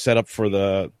kind of set up for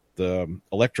the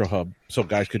Electro Hub, so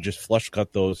guys could just flush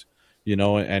cut those,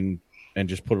 and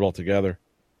just put it all together.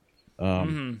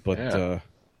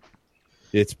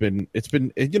 It's been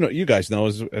you guys know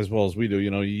as well as we do,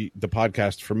 the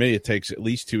podcast for me, it takes at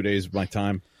least 2 days of my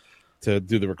time to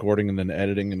do the recording and then the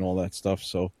editing and all that stuff.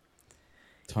 So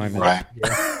time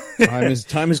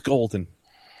is golden.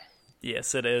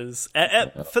 Yes, it is.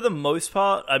 For the most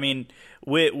part, I mean,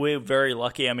 we're very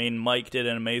lucky. I mean, Mike did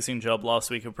an amazing job last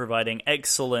week of providing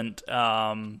excellent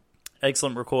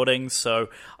recordings. So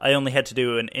I only had to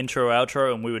do an intro,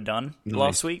 outro, and we were done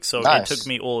last week. So it took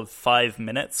me all of 5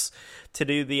 minutes to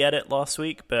do the edit last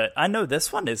week. But I know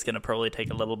this one is going to probably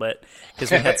take a little bit, because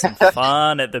we had some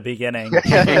fun at the beginning. We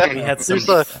had some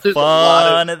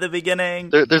fun at the beginning.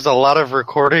 There's a lot of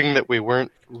recording that we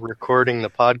weren't recording the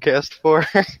podcast for.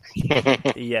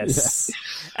 Yes.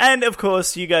 And of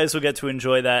course, you guys will get to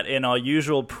enjoy that in our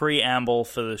usual preamble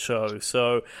for the show.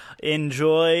 So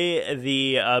enjoy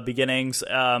the beginnings.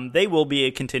 They will be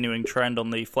a continuing trend on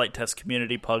the Flight Test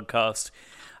Community podcast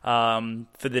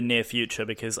for the near future,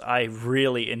 because I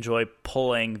really enjoy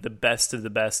pulling the best of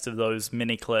those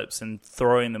mini clips and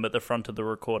throwing them at the front of the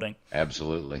recording.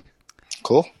 Absolutely.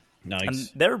 Cool. Nice. And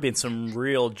there have been some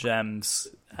real gems,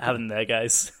 haven't there,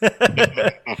 guys?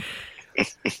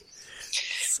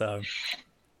 So,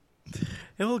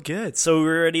 all good. So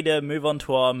we're ready to move on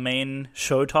to our main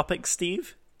show topic,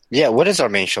 Steve? Yeah, what is our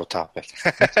main show topic?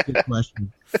 Good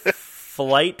question.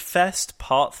 Flight Fest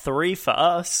Part 3 for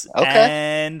us. Okay.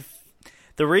 And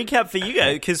the recap for you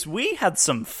guys, because we had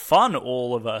some fun,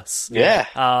 all of us. Yeah.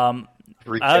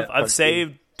 I've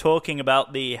saved talking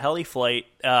about the heli flight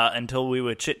until we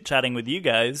were chit-chatting with you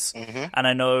guys. Mm-hmm. And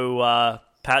I know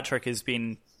Patrick has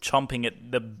been chomping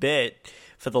at the bit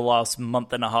for the last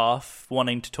month and a half,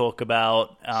 wanting to talk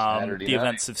about Saturday the night.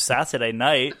 events of Saturday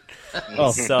night.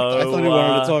 Oh, So, I thought you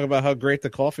wanted to talk about how great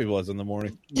the coffee was in the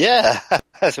morning. Yeah.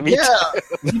 Me Yeah,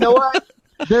 you know what?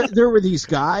 There were these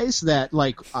guys that,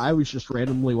 like, I was just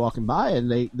randomly walking by,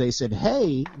 and they said,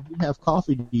 "Hey, we have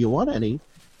coffee. Do you want any?"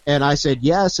 And I said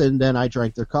yes, and then I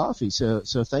drank their coffee. So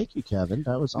thank you, Kevin.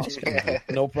 That was awesome.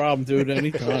 No problem, dude.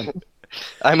 Anytime.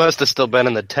 I must have still been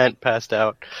in the tent, passed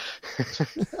out.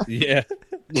 Yeah.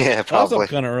 Yeah, I was probably. up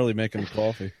kind of early making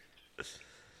coffee.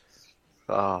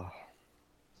 Oh,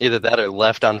 either that or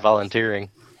left on volunteering.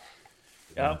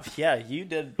 Yeah, you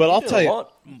did. But you I'll did tell a you-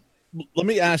 lot. Let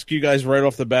me ask you guys right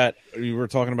off the bat. You were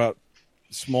talking about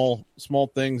small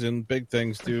things and big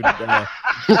things, dude.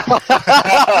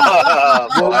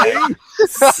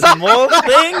 Small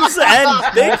things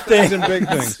and big things. and big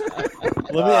things.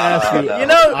 Let me ask you. You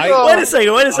know, I- wait a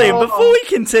second. Before we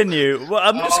continue, well,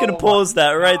 I'm just going to pause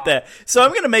that right there. So I'm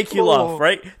going to make you laugh,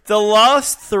 right? The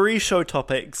last 3 show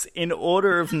topics in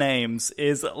order of names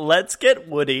is Let's Get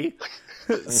Woody,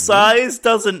 Size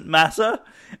Doesn't Matter,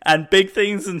 and Big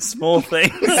Things and Small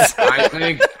Things.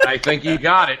 I think you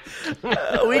got it.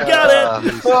 We got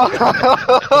it.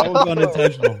 That was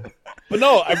unintentional. But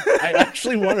no, I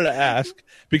actually wanted to ask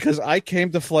because I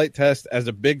came to Flight Test as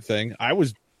a big thing. I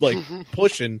was like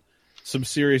pushing some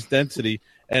serious density,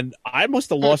 and I must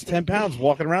have lost 10 pounds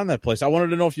walking around that place. I wanted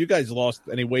to know if you guys lost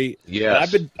any weight.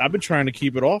 Yes. I've been trying to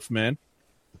keep it off, man.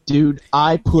 Dude,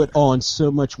 I put on so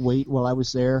much weight while I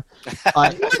was there.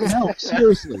 No,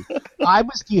 seriously. I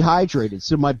was dehydrated,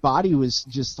 so my body was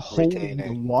just holding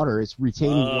the water. It's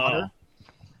retaining water.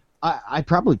 I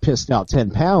probably pissed out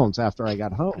 10 pounds after I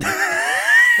got home,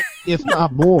 if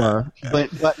not more.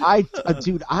 But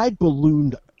dude, I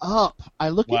ballooned up. I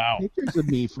look Wow. at pictures of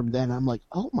me from then. I'm like,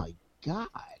 oh my god.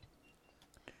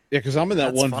 Yeah, because I'm in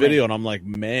that That's one funny. video, and I'm like,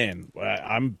 man,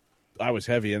 I was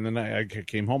heavy, and then I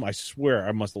came home. I swear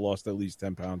I must have lost at least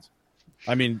 10 pounds.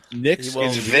 I mean, Nick's Well,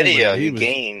 It's in the video. he You was-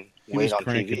 gain he weight was on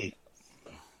cranking. TV.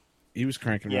 He was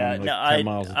cranking Yeah, around like no, 10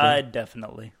 miles a day.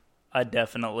 I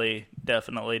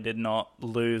definitely did not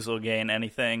lose or gain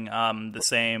anything. The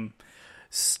same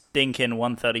stinking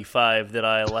 135 that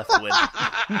I left with.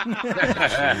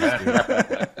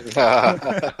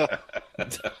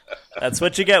 That's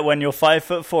what you get when you're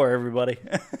 5'4", everybody.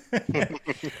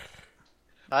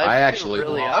 I actually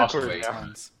really lost awkward weight.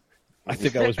 now. I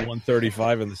think I was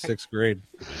 135 in the 6th grade.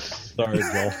 Sorry,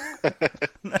 Joel.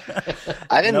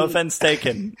 I didn't. No offense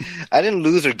taken. I didn't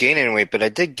lose or gain any weight, but I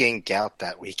did gain gout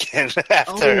that weekend.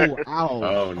 After Oh, ow.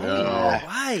 Oh no!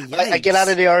 Why? I get out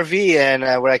of the RV and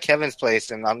we're at Kevin's place,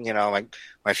 and I'm,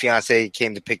 my fiance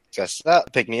came to pick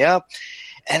me up,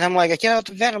 and I'm like, I get out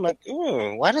the van, I'm like,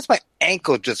 ooh, why does my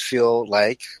ankle just feel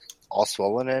like all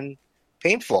swollen and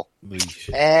painful?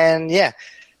 And yeah,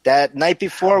 that night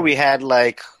before we had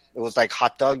it was like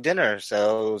hot dog dinner,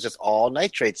 so it was just all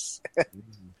nitrates.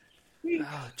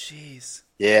 Oh, jeez.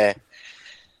 Yeah,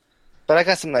 but I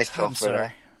got some nice I'm stuff for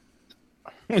sorry.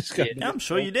 that. Yeah, I'm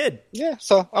sure you did. Yeah,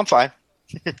 so I'm fine.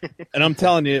 And I'm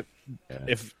telling you,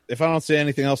 if I don't say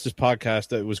anything else this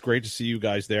podcast, it was great to see you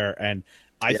guys there. And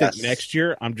I think Yes. next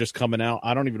year I'm just coming out.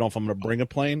 I don't even know if I'm going to bring a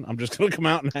plane. I'm just going to come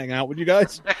out and hang out with you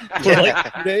guys for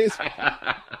like 2 days. Because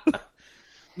I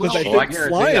Well, I think guarantee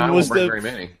flying I was won't bring very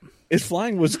many.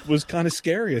 flying was kind of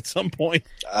scary at some point.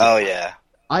 Oh yeah.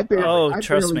 I barely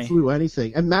trust me. flew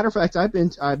anything. And matter of fact, I've been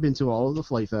to all of the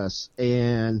Flight Fests,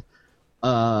 and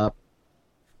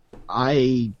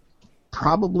I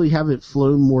probably haven't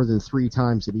flown more than 3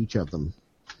 times at each of them.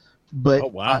 But Oh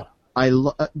wow!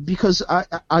 because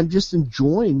I'm just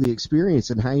enjoying the experience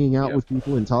and hanging out Yeah. with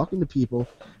people and talking to people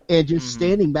and just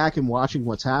standing back and watching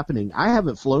what's happening. I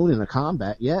haven't flown in a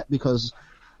combat yet because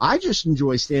I just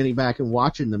enjoy standing back and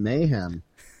watching the mayhem.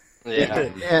 Yeah.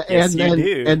 Yes, you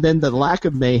do. And then the lack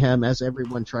of mayhem as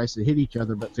everyone tries to hit each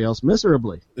other but fails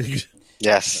miserably.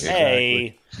 Yes.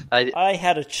 Hey, I, I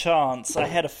had a chance. I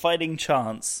had a fighting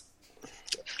chance.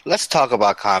 Let's talk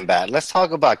about combat. Let's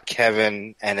talk about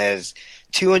Kevin and his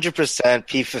 200%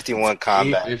 P-51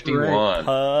 combat. 51.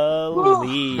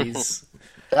 Please.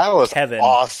 That was Kevin.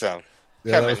 awesome.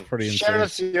 Yeah, that was pretty share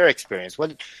insane. us your experience.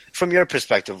 What, from your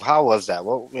perspective, how was that?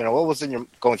 What was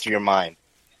going through your mind?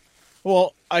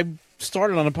 Well, I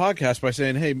started on a podcast by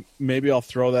saying, "Hey, maybe I'll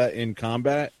throw that in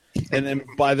combat." And then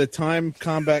by the time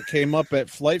combat came up at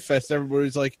Flight Fest, everybody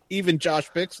was like, even Josh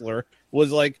Bixler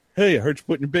was like, "Hey, I heard you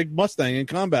putting a big Mustang in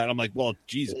combat." I'm like, "Well,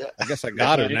 geez, I guess I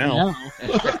got her now."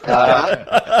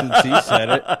 Since he said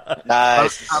it.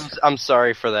 Nice. I'm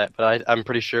sorry for that, but I'm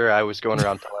pretty sure I was going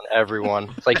around telling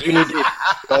everyone. It's like, you need to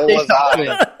So say was something.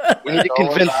 I. We need to So was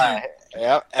convince I.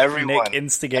 Yeah, everyone. Nick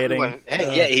instigating. Everyone.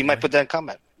 Hey, yeah, he might put that in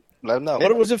comment. Let him know.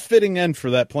 But it was a fitting end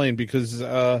for that plane because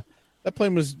that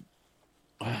plane was,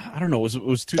 I don't know, it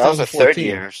was 2014. That was the third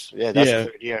year. Yeah, that's Yeah. the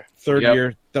third year. Third Yep.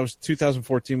 year. That was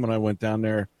 2014 when I went down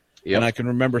there. Yep. And I can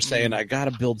remember saying, I got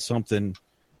to build something,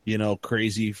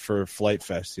 crazy for Flight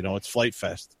Fest. It's Flight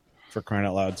Fest, for crying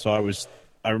out loud. So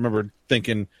I remember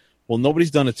thinking, well,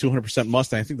 nobody's done a 200%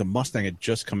 Mustang. I think the Mustang had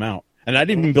just come out. And I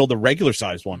didn't even build a regular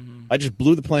size one. I just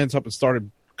blew the plans up and started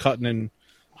cutting and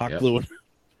hot gluing.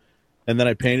 And then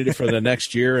I painted it for the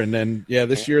next year. And then,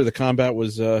 this year the combat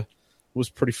was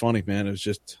pretty funny, man. It was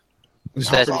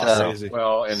That's, pretty crazy.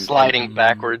 Well, and sliding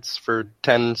backwards for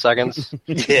 10 seconds.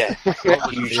 Yeah.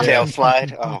 Huge tail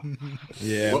slide. Oh.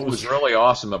 Yeah. what was really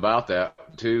awesome about that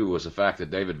too was the fact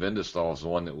that David Vindestall is the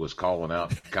one that was calling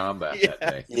out combat that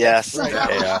day. Yes. That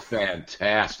Yeah. was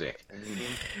fantastic.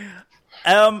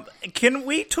 Can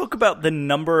we talk about the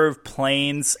number of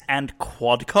planes and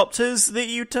quadcopters that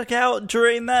you took out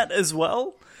during that as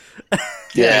well?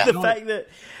 Yeah. The fact that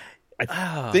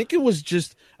I think it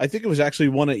was actually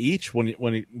one of each when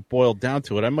it boiled down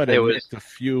to it. I might have missed a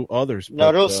few others. No,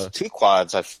 but, there was two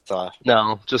quads, I thought.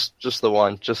 No, just the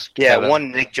one. Just Yeah, Kevin.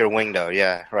 one nicked your wing, though.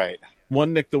 Yeah, right.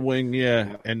 one nicked the wing,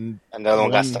 and And the other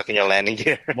one got stuck in your landing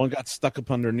gear. one got stuck up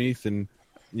underneath, and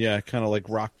kind of like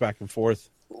rocked back and forth.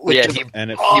 Yeah, Which he, is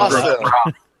And it, awesome.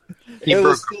 he It broke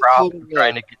was a so prop cool.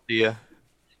 trying to get to you.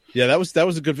 yeah, that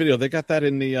was a good video. They got that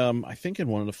in the I think in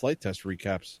one of the flight test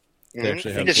recaps. They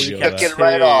actually He had a just video of took that. it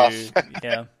right off.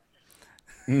 Yeah,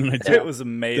 And I did, it was then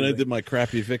I amazing. did my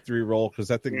crappy victory roll because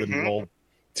that thing didn't roll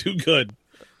too good.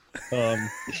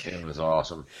 It was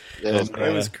awesome. It was It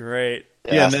great. was great.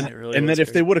 Yeah, and Yes, then, it really and was then if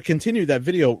great. they would have continued that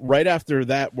video right after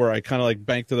that, where I kind of like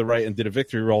banked to the right and did a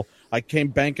victory roll, I came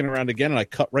banking around again and I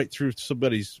cut right through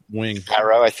somebody's wing.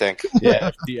 Arrow, I think.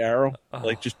 Yeah, the arrow,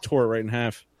 like just tore it right in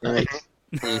half.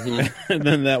 Mhm. And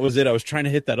then that was it. I was trying to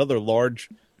hit that other large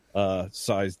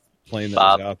sized plane that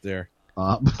Bob. was out there.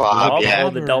 Bob, Bob yeah.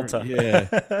 or the Delta.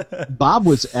 Yeah, Bob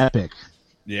was epic.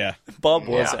 yeah. Bob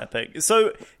was Yeah. epic.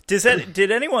 So,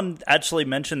 did anyone actually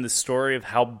mention the story of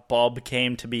how Bob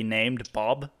came to be named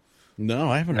Bob? No,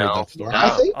 I haven't No. heard that story. I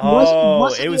think Oh,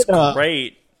 wasn't it was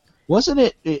great. Wasn't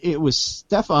it? It was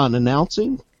Stefan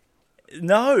announcing.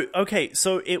 No, okay,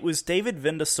 so it was David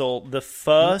Vindesal, the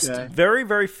first, Okay. very,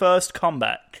 very first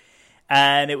combat.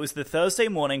 And it was the Thursday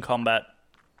morning combat.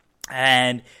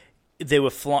 And they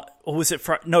were or was it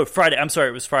Friday? No, Friday. I'm sorry,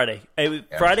 it was Friday. It was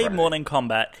Friday Friday. morning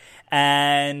combat.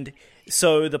 And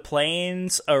so the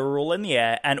planes are all in the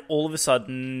air, and all of a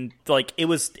sudden, like, it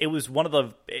was one of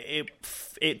the,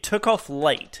 it took off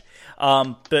late.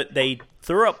 But they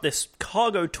threw up this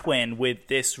cargo twin with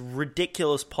this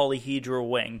ridiculous polyhedral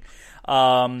wing.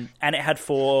 And it had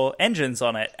 4 engines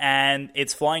on it, and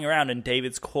it's flying around, and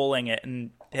David's calling it, and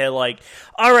they're like,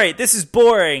 "All right, this is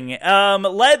boring.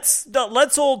 Let's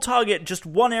all target just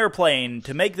one airplane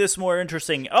to make this more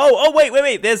interesting. Oh,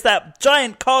 wait, there's that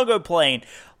giant cargo plane.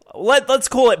 Let's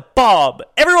call it Bob.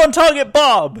 Everyone target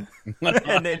Bob."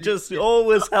 And it just all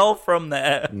was hell from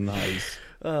there. Nice.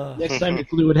 Next time you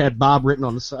flew, it had Bob written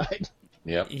on the side.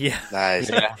 Yep. Yeah,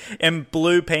 Nice. and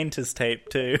blue painter's tape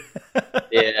too.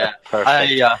 Yeah,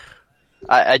 Perfect.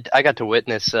 I got to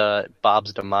witness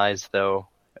Bob's demise though.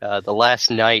 The last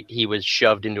night he was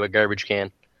shoved into a garbage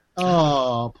can.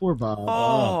 Oh, poor Bob.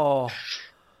 Oh,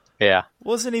 Yeah,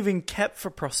 wasn't even kept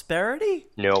for prosperity.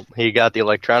 nope. He got the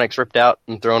electronics ripped out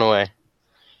and thrown away.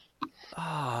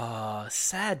 Oh,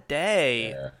 sad day.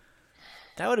 Yeah.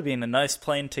 That would have been a nice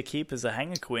plane to keep as a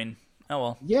hanger queen. Oh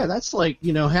well. Yeah, that's like,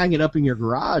 hang it up in your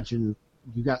garage and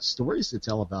you got stories to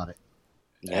tell about it.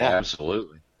 Yeah.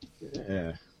 Absolutely.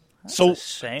 Yeah. So A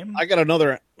shame. I got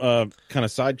another kind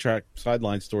of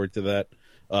sideline story to that.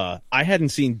 I hadn't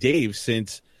seen Dave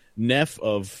since Neff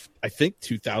of, I think,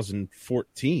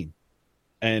 2014.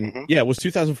 And yeah, it was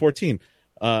 2014.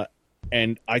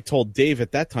 And I told Dave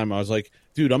at that time, I was like,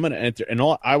 dude, I'm going to enter. And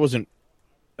I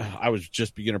was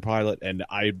just beginner pilot, and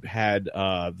I had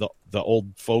the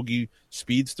old Fogey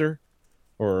Speedster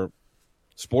or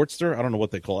Sportster. I don't know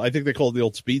what they call it. I think they call it the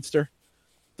old Speedster.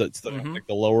 That's like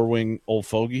the lower wing old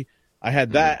Fogey. I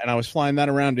had that, and I was flying that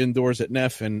around indoors at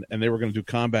NEF, and they were going to do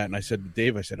combat. And I said to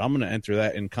Dave, I said, I'm going to enter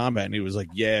that in combat. And he was like,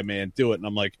 yeah, man, do it. And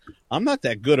I'm like, I'm not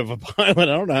that good of a pilot. I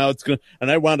don't know how it's going to.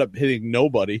 And I wound up hitting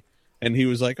nobody. And he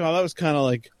was like, oh, that was kind of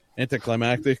like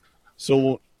anticlimactic.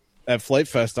 So at Flight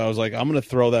Fest, I was like, I'm going to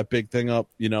throw that big thing up,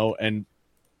 and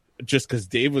just because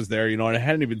Dave was there, and I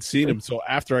hadn't even seen him. So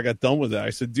after I got done with it, I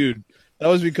said, dude, that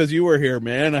was because you were here,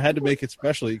 man. I had to make it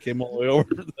special. He came all the way over.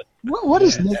 What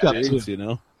is Nick up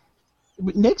to?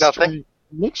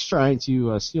 Nick's trying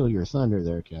to steal your thunder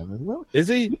there, Kevin. Well, is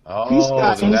he? He's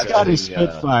got his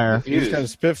Spitfire. He's got a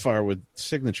Spitfire with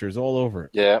signatures all over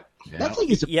it. Yeah. That thing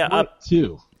is up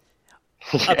too.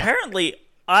 Apparently,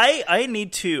 I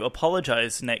need to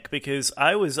apologize, Nick, because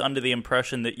I was under the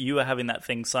impression that you were having that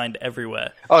thing signed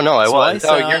everywhere. Oh no, I was.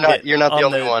 Oh, you're not the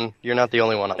only one. You're not the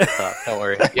only one on the top. Don't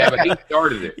worry. Yeah, but he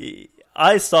started it.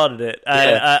 I started it.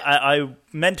 Yeah. I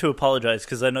meant to apologize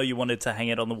because I know you wanted to hang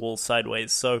it on the wall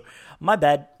sideways. So my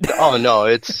bad. Oh no,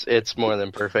 it's more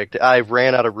than perfect. I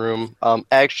ran out of room.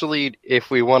 Actually, if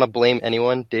we want to blame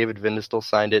anyone, David Vindestal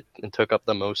signed it and took up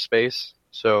the most space.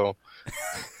 So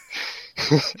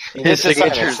his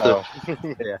signature's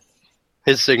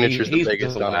his signature's the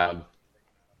biggest on it.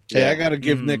 Yeah, I got to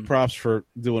give Nick props for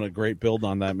doing a great build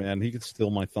on that, man. He could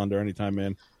steal my thunder anytime,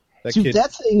 man. Dude,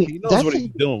 that thing, he knows what he's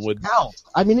doing with.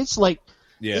 I mean, it's like,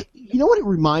 yeah. You know what it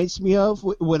reminds me of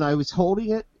when I was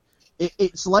holding it?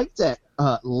 It's like that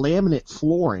laminate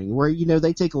flooring where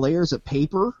they take layers of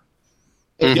paper,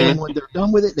 and then when they're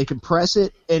done with it, they compress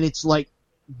it, and it's like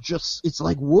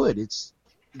wood.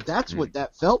 That's what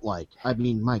that felt like. I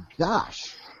mean, my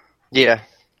gosh. Yeah.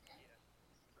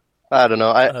 I don't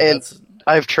know.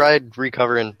 I've tried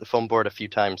recovering the foam board a few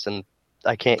times, and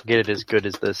I can't get it as good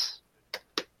as this.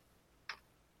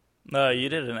 No, you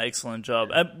did an excellent job.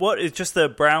 What is just the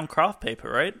brown craft paper,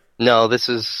 right? No, this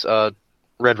is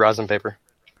red rosin paper.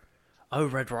 Oh,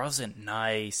 red rosin,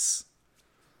 nice.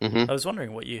 Mm-hmm. I was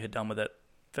wondering what you had done with it.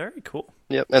 Very cool.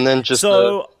 Yep, and then just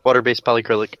the water-based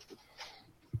polyacrylic.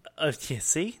 Yeah,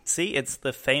 see, it's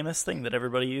the famous thing that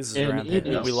everybody uses around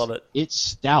here. We love it. It's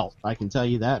stout, I can tell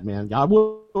you that, man. I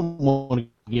wouldn't want to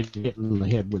get hit in the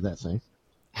head with that thing.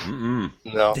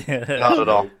 No, not at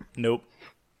all. Nope.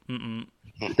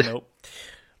 Nope.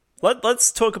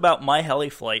 Let's talk about my heli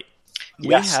flight.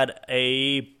 Yes. We had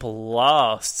a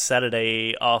blast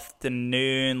Saturday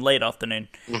afternoon, late afternoon.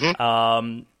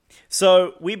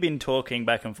 So we've been talking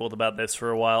back and forth about this for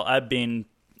a while. I've been,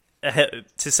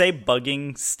 to say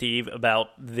bugging Steve about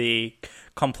the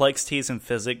complexities and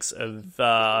physics of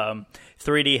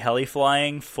 3D heli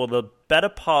flying for the better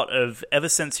part of ever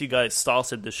since you guys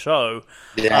started the show.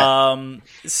 Yeah.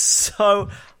 So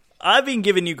I've been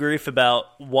giving you grief about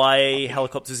why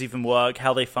helicopters even work,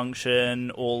 how they function,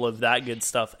 all of that good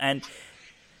stuff. And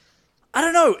I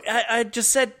don't know, I just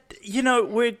said,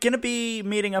 we're going to be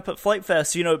meeting up at Flight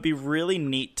Fest. It'd be really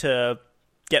neat to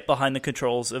get behind the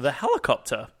controls of a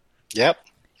helicopter. Yep.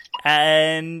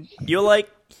 And you're like,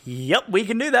 yep, we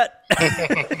can do that.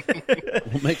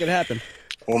 We'll make it happen.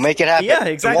 We'll make it happen. Yeah,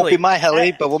 exactly. It won't be my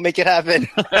heli, but we'll make it happen.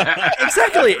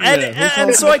 Exactly.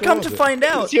 And so I come to find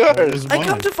out. It's yours. I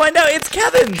come to find out it's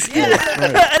Kevin's. Yeah.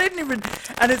 Right. I didn't even.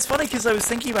 And it's funny because I was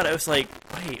thinking about it. I was like,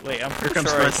 wait, I'm pretty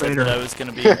sure I said that I was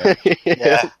going to be.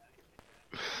 Yeah.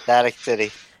 Static City.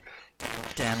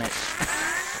 Damn it.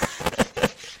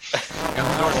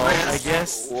 I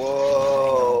guess.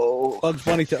 Whoa. Bugs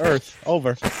Bunny to Earth.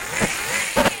 Over.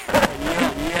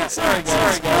 Sorry,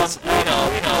 guys.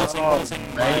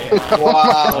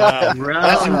 Wow.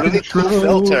 That's a really cool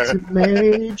filter.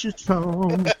 Major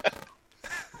Tom.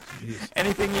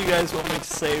 Anything you guys want me to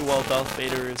say while Darth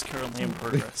Vader is currently in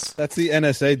progress? That's the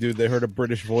NSA dude. They heard a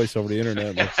British voice over the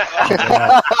internet.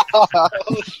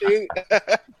 Oh, shoot.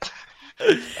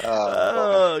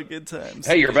 Oh, good times.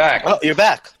 Hey, you're back. Oh, you're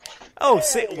back. Oh,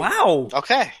 see, wow.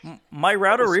 Okay. My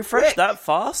router refreshed that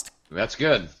fast? That's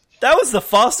good. That was the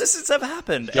fastest it's ever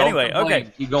happened. Don't Anyway, complain.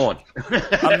 okay. Keep going.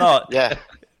 I'm not. Yeah.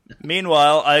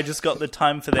 Meanwhile, I just got the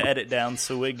time for the edit down,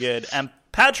 so we're good. And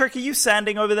Patrick, are you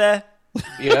sanding over there?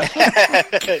 Yeah.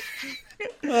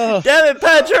 Damn it,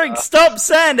 Patrick! Stop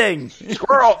sanding!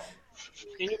 Squirrel.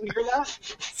 Can you hear that?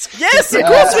 Yes, of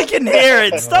course we can hear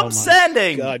it! Stop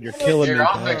sanding! God, you're killing Here, me.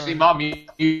 I'll fix him. I'll mute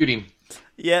him.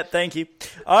 Yeah, thank you.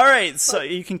 All right, so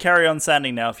you can carry on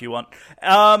sanding now if you want.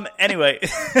 Anyway,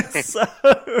 so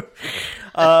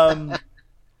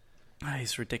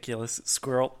he's ridiculous,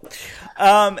 squirrel.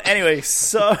 Anyway,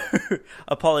 so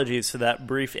apologies for that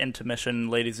brief intermission,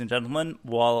 ladies and gentlemen,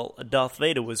 while Darth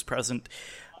Vader was present.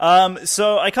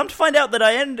 So I come to find out that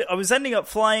I was ending up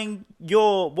flying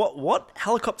your what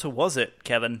helicopter was it,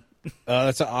 Kevin?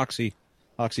 That's an Oxy.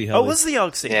 Oxy Oh, Heli. it was the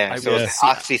Oxy? Yeah, I so it's the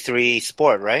Oxy 3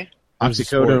 Sport, right? It was a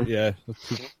Oxycodone. sport, yeah.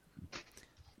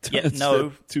 Yeah, It no.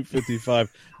 said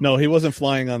 255. No, he wasn't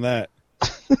flying on that.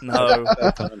 No.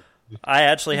 That time. I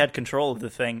actually had control of the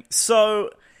thing. So,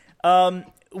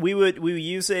 we were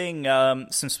using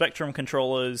some Spectrum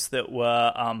controllers that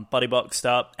were buddy boxed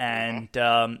up, and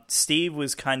Steve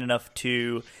was kind enough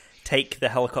to take the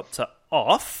helicopter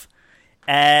off,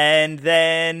 and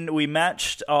then we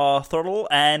matched our throttle,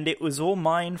 and it was all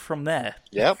mine from there.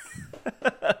 Yep.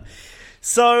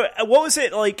 So, what was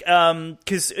it like?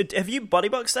 Because have you buddy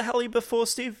boxed a heli before,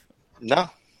 Steve? No,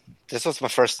 this was my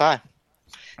first time.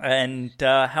 And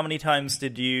how many times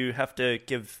did you have to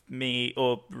give me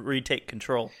or retake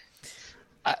control?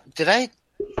 Did I?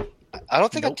 I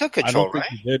don't think I took I control, don't think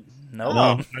right? you did. No,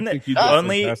 I think you did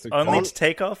only fantastic. to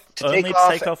take off, To only take to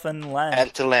off take off and land.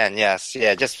 And to land, yes,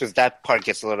 yeah. Just because that part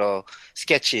gets a little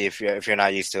sketchy if you're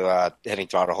not used to hitting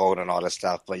throttle hold and all that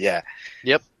stuff. But yeah.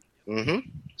 Yep. Mm-hmm.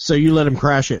 So you let him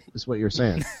crash it, is what you're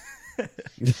saying.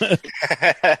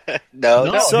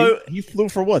 no. So- he flew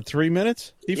for what, 3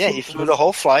 minutes? He flew the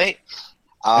whole flight.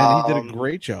 And he did a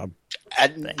great job.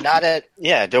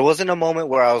 There wasn't a moment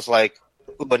where I was like,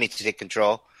 "Ooh, I need to take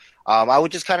control." I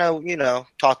would just kind of,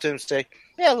 talk to him, say,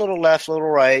 "Yeah, a little left, a little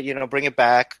right, bring it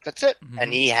back." That's it. Mm-hmm.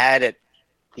 And he had it.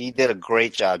 He did a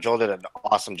great job. Joel did an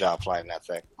awesome job flying that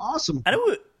thing. Awesome. And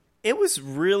it was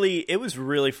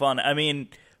really fun. I mean,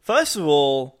 first of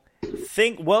all,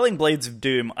 think Whirling Blades of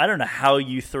Doom. I don't know how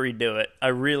you three do it. I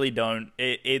really don't.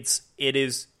 It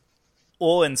is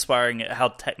awe-inspiring at how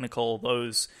technical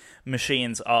those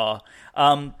machines are.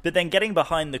 But then getting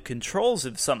behind the controls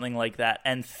of something like that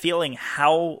and feeling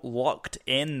how locked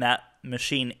in that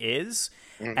machine is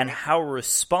and how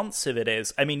responsive it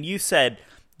is. I mean, you said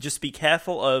just be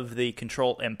careful of the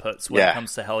control inputs when it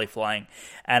comes to heli flying.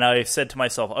 And I said to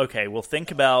myself, okay, well, think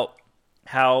about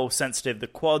how sensitive the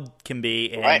quad can be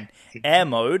in air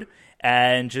mode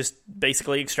and just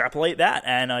basically extrapolate that.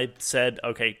 And I said,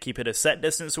 okay, keep it a set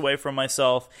distance away from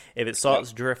myself. If it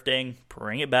starts drifting,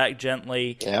 bring it back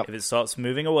gently. Yep. If it starts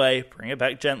moving away, bring it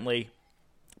back gently.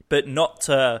 But not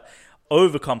to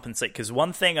overcompensate, because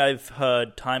one thing I've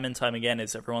heard time and time again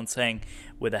is everyone saying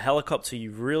with a helicopter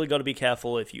you've really got to be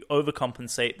careful. If you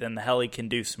overcompensate, then the heli can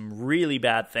do some really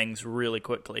bad things really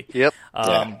quickly. Yep.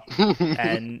 And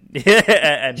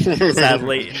and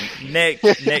sadly Nick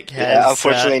has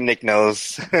unfortunately, Nick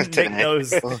knows. Nick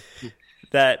knows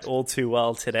that all too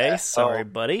well today. Sorry,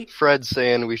 buddy. Fred's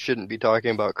saying we shouldn't be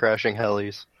talking about crashing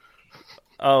helis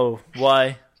Oh,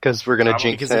 why? because we're gonna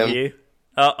jinx Because of him. you?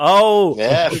 Yeah, Oh,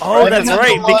 Fred that's is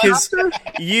right. the Because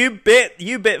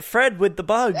you bit Fred with the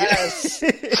bug. Yes.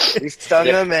 He stung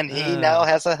him, and he now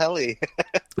has a heli.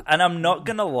 And I'm not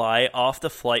gonna lie, after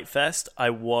Flight Fest, I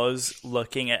was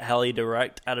looking at Heli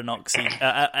Direct at an Oxy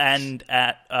and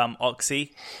at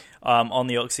Oxy on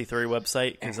the Oxy 3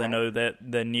 website, because I know that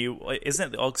the new isn't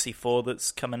it the Oxy 4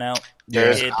 that's coming out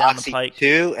There's here an down the Oxy pike.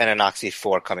 2 and an Oxy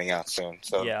 4 coming out soon.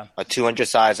 So Yeah. a 200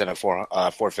 size and a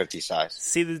 450 size.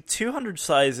 See, the 200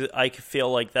 size, I could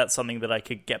feel like that's something that I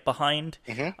could get behind,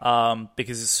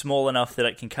 because it's small enough that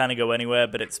it can kind of go anywhere,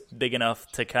 but it's big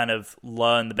enough to kind of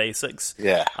learn the basics.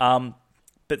 Yeah.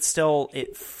 But still,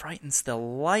 it frightens the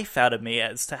life out of me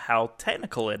as to how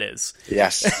technical it is.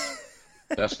 Yes.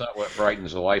 That's not what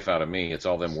frightens the life out of me. It's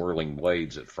all them whirling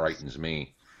blades that frightens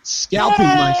me. Scalping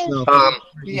myself.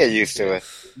 You get used to it.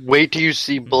 Wait till you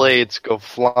see blades go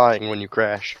flying when you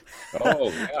crash.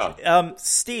 Oh, yeah.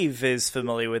 Steve is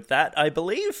familiar with that, I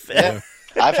believe. Yeah.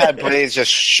 I've had blades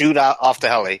just shoot out off the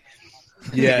heli.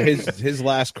 Yeah, his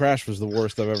last crash was the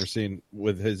worst I've ever seen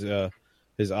with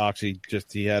his Oxy.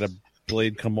 Just he had a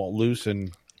blade come all loose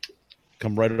and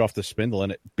come right off the spindle,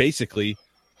 and it basically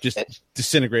just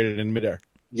disintegrated in midair.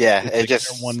 Yeah, It's it like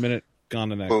just 1 minute gone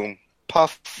the next. boom,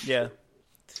 puff. Yeah.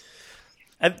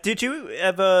 Did you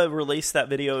ever release that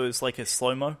video as like a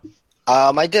slow-mo?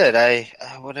 I did.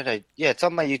 What did I? Yeah, it's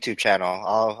on my YouTube channel.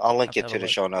 I'll link it to the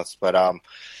show notes. But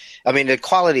I mean, the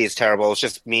quality is terrible. It's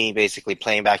just me basically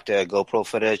playing back the GoPro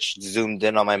footage, zoomed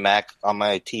in on my Mac on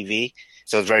my TV,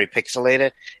 so it's very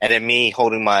pixelated, and then me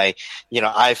holding my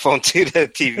iPhone to the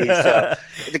TV. So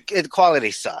the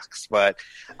quality sucks, but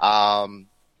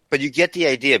you get the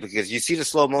idea because you see the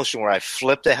slow motion where I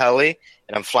flip the heli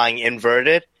and I'm flying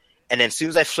inverted, and then as soon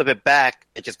as I flip it back,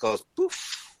 it just goes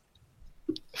poof.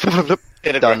 Hit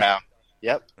the ground.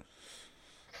 Yep.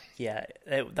 Yeah,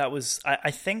 that was.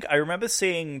 I think I remember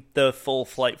seeing the full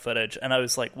flight footage, and I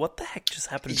was like, "What the heck just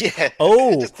happened?" Yeah.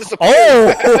 Oh,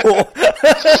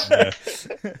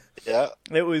 Yeah.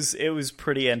 It was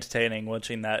pretty entertaining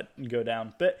watching that go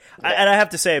down. But and I have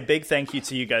to say a big thank you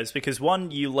to you guys, because one,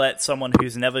 you let someone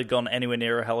who's never gone anywhere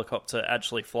near a helicopter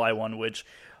actually fly one, which.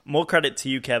 More credit to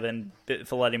you, Kevin,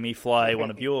 for letting me fly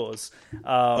one of yours.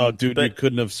 Dude, you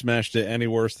couldn't have smashed it any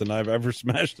worse than I've ever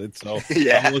smashed it. So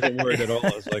Yeah. I wasn't worried at all.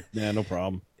 I was like, yeah, no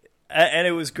problem. And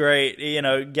it was great,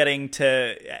 getting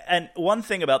to. And one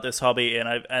thing about this hobby,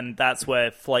 and that's where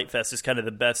Flight Fest is kind of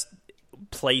the best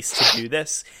place to do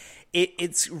this.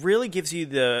 It really gives you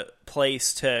the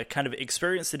place to kind of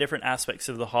experience the different aspects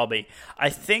of the hobby.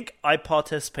 I think I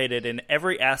participated in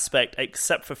every aspect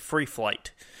except for free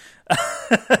flight.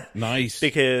 Nice.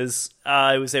 Because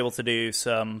I was able to do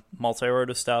some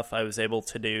multi-rotor stuff. I was able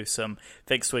to do some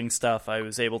fixed-wing stuff. I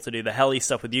was able to do the heli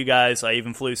stuff with you guys. I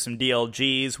even flew some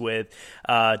DLGs with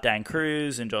Dan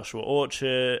Cruz and Joshua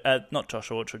Orchard. Not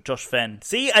Joshua Orchard, Josh Fenn.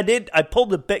 See, I pulled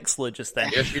the Bixler just then.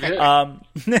 Yes, you did.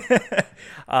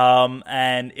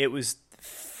 And it was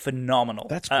phenomenal.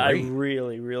 That's I great.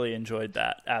 really, really enjoyed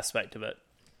that aspect of it.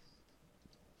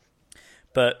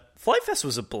 But Flight Fest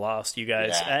was a blast, you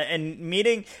guys. Yeah. And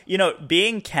meeting,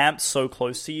 being camped so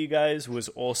close to you guys was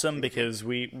awesome, because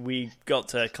we got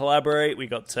to collaborate, we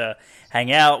got to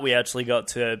hang out, we actually got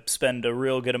to spend a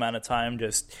real good amount of time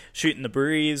just shooting the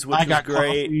breeze, which was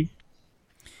great. Coffee.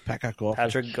 Pat got coffee.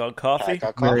 Patrick got coffee.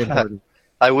 Very important.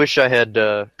 I wish I had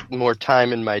more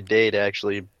time in my day to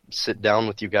actually sit down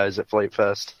with you guys at Flight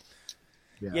Fest.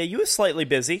 Yeah, you were slightly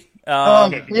busy.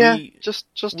 Yeah, just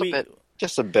a bit.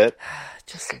 Just a bit.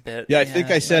 Just a bit. Yeah, I think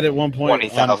I said at one point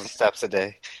 20,000 steps a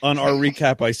day. on our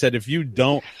recap, I said if you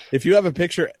have a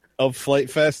picture of Flight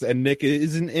Fest and Nick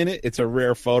isn't in it, it's a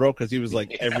rare photo, because he was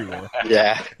like everywhere.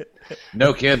 Yeah.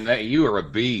 No kidding. You are a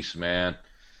beast, man.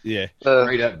 Yeah.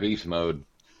 Straight up beast mode.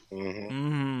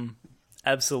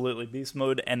 Absolutely. Beast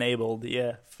mode enabled.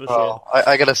 Yeah, for Oh, sure.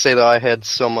 I gotta say though, I had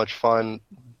so much fun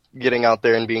getting out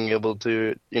there and being able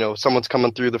to, someone's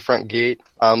coming through the front gate.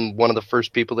 I'm one of the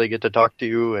first people they get to talk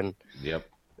to, and Yep.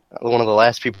 one of the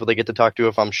last people they get to talk to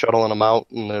if I'm shuttling them out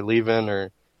and they're leaving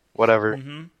or whatever.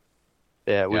 Mm-hmm.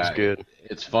 Yeah, it was good.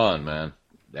 It's fun, man.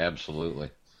 Absolutely.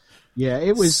 Yeah,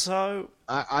 it was. So,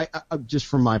 I just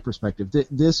from my perspective,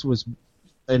 this was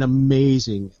an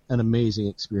amazing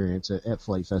experience at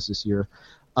Flight Fest this year.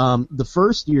 The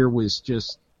first year was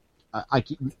just. I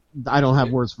don't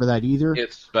have words for that either.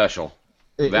 It's special.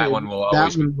 That one will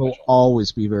always be special.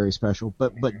 Always be very special.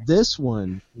 But this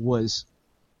one was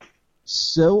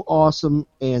so awesome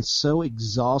and so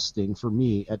exhausting for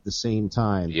me at the same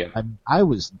time. Yep. I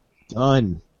was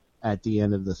done at the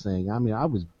end of the thing. I mean, I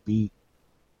was beat.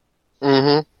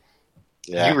 Mm-hmm.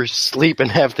 Yeah. You were sleeping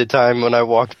half the time when I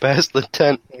walked past the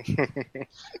tent.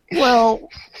 Well,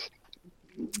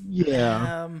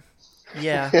 yeah.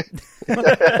 Yeah.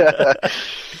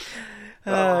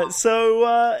 So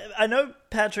I know,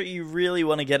 Patrick, you really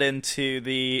want to get into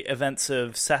the events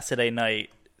of Saturday night.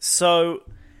 So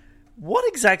what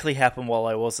exactly happened while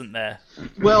I wasn't there?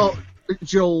 Well,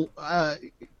 Joel,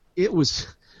 it was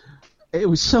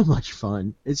so much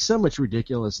fun. It's so much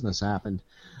ridiculousness happened.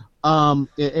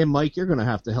 And Mike, you're going to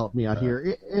have to help me out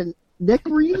here. And Nick,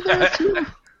 were you there too?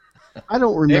 I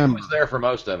don't remember. Nick was there for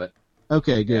most of it.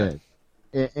 Okay, good.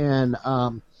 And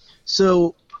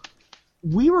so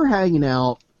we were hanging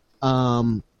out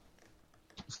for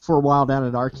a while down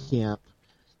at our camp,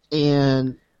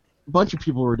 and a bunch of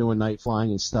people were doing night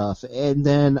flying and stuff. And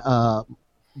then the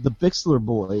Bixler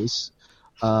boys,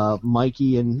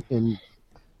 Mikey and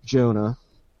Jonah,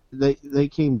 they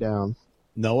came down.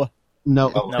 Noah? No.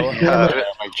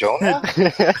 Like Jonah?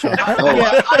 Yeah,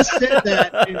 I said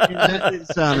that, and that didn't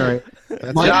sound right.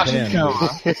 That's Mike Josh and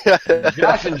bad. Noah.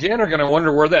 Josh and Jen are going to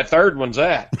wonder where that third one's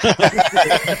at.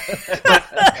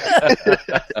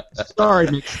 Sorry,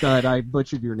 Nick Stud. I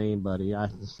butchered your name, buddy.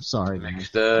 I'm sorry. man. Nick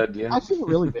Stud, yeah. I feel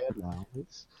really bad now.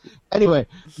 Anyway,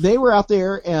 they were out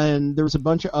there, and there was a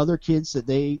bunch of other kids that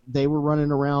they were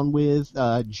running around with.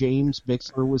 James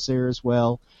Bixler was there as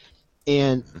well.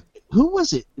 And who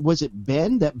was it? Was it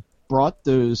Ben that brought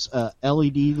those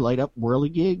LED light up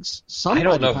whirligigs? I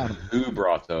don't know had them. who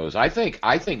brought those. I think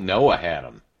Noah had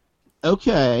them.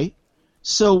 Okay.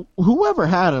 So whoever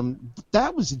had them,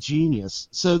 that was a genius.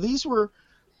 So they were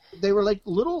like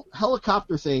little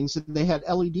helicopter things, and they had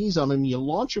LEDs on them. You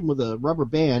launch them with a rubber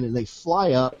band, and they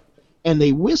fly up, and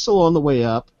they whistle on the way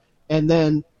up, and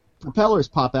then propellers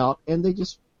pop out, and they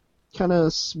just kind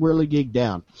of swirligig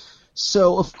down.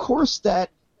 So, of course,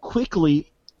 that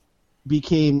quickly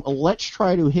became, let's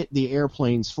try to hit the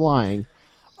airplanes flying.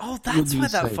 Oh, that's where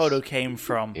these that things. photo came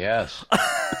from. Yes.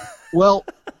 Well,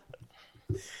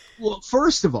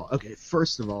 first of all,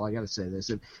 I got to say this,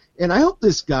 and I hope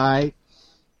this guy,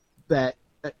 that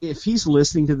if he's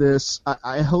listening to this,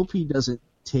 I hope he doesn't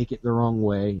take it the wrong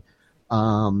way.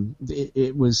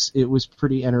 It was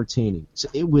pretty entertaining. So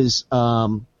it was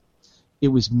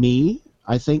me.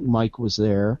 I think Mike was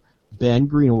there, Ben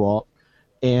Greenwald,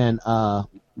 and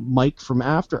Mike from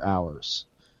After Hours.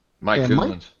 Mike And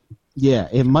Coolins.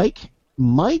 And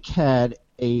Mike had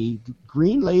a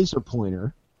green laser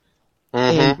pointer.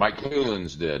 Mhm. Mike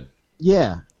Coolins did.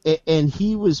 Yeah, and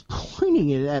he was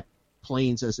pointing it at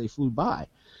planes as they flew by.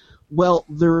 Well,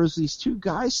 there was these two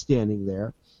guys standing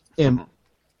there, and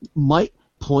Mike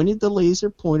pointed the laser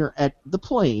pointer at the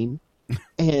plane,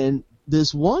 and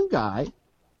this one guy,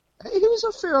 he was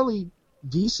a fairly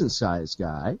decent-sized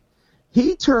guy,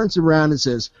 he turns around and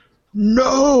says,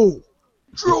 "No,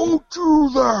 don't do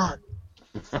that."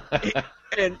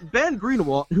 And Ben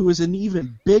Greenwald, who is an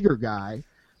even bigger guy,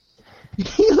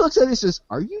 he looks at it and says,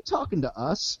 "Are you talking to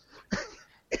us?"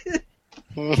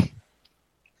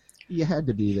 You had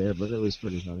to be there, but it was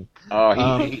pretty funny.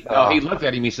 He looked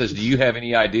at him. He says, "Do you have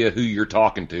any idea who you're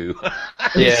talking to?"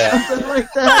 Yeah. Something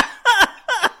like that.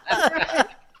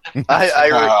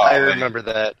 I remember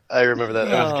that. I remember that.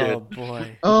 That was Oh good.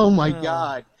 boy. Oh my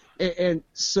God! And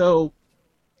so,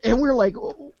 and we're like,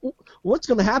 what's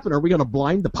going to happen? Are we going to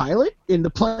blind the pilot in the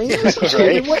plane?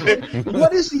 Right.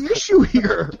 What is the issue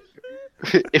here?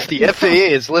 If the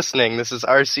FAA is listening, this is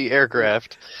RC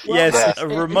aircraft. Yes, a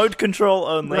remote control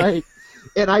only. Right.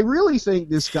 And I really think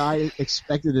this guy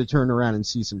expected to turn around and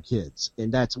see some kids,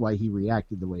 and that's why he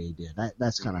reacted the way he did.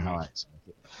 That's kind of how I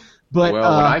expected. But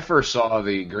Well, when I first saw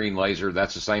the green laser,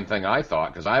 that's the same thing I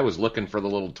thought, because I was looking for the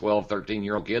little 12,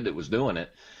 13-year-old kid that was doing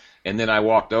it. And then I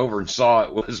walked over and saw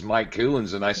it was Mike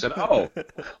Coolins, and I said, "Oh,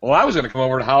 well, I was going to come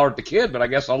over and holler at the kid, but I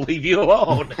guess I'll leave you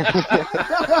alone."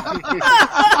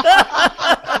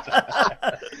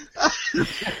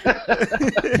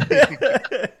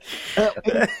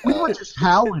 we were just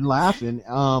howling, laughing.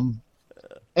 And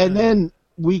then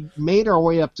we made our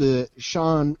way up to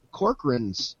Sean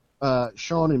Corcoran's,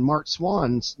 Sean and Mark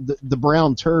Swan's, the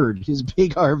brown turd, his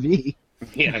big RV.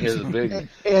 Yeah, his big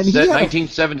And he had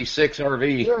 1976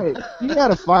 RV. right, he had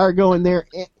a fire going there,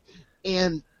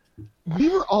 and we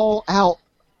were all out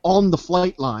on the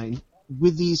flight line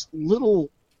with these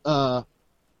little rubber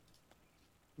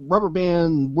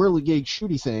band whirligig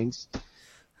shooty things.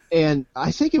 And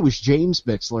I think it was James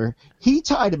Bixler. He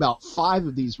tied about 5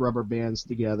 of these rubber bands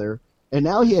together, and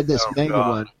now he had this mega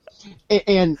one.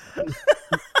 And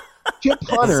Chip I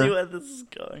see Hunter, where this is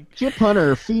going.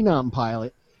 Phenom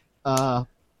pilot,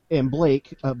 and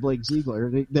Blake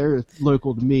Ziegler, they're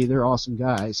local to me. They're awesome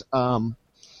guys.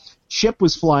 Chip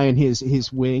was flying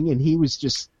his wing, and he was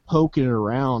just poking it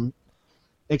around.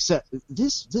 Except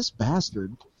this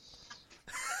bastard.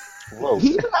 Whoa.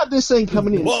 He would have this thing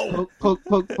coming in,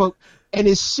 poke, and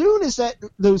as soon as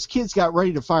those kids got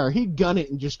ready to fire, he'd gun it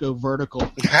and just go vertical,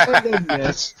 and they'd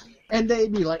miss, and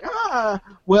they'd be like, ah.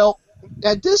 Well,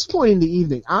 at this point in the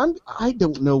evening, I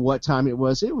don't know what time it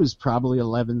was. It was probably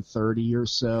 11:30 or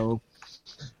so.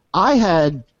 I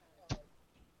had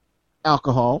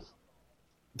alcohol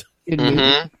in me.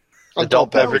 Mm-hmm.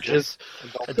 Adult beverages.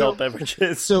 Adult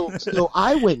beverages. So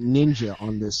I went ninja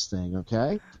on this thing,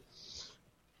 okay?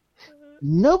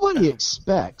 Nobody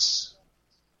expects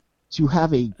to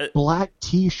have a black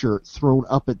T-shirt thrown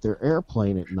up at their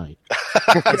airplane at night.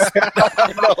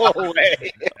 No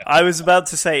way. I was about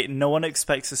to say, no one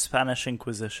expects a Spanish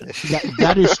Inquisition.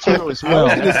 That is true as well.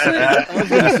 I was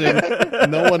gonna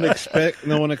say,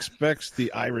 no one expects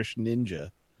the Irish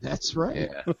ninja. That's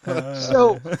right. Yeah.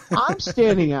 So I'm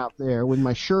standing out there with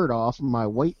my shirt off and my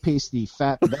white pasty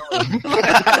fat belly.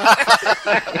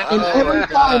 And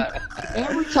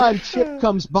every time Chip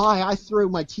comes by, I throw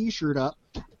my T-shirt up.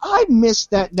 I miss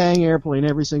that dang airplane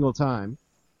every single time.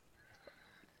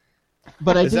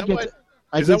 But I Is did that get.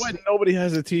 why, is that why nobody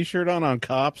has a T-shirt on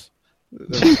Cops?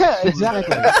 Yeah,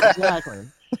 exactly.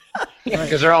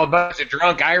 Because they're all a bunch of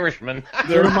drunk Irishmen.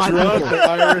 They're my drunk, people. they're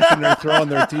Irish, and they're throwing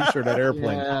their T-shirt at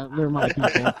airplanes. Yeah, they're my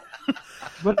people.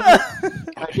 But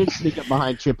I did sneak up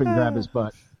behind Chip and grab his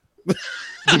butt.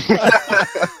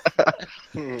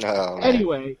 No.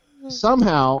 Anyway,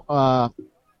 somehow,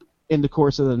 in the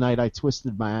course of the night, I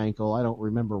twisted my ankle. I don't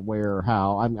remember where or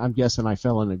how. I'm guessing I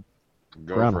fell in a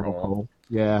Go groundhog for home. hole.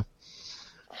 Yeah.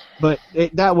 But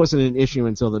that wasn't an issue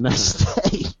until the next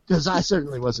day, because I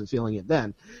certainly wasn't feeling it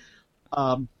then.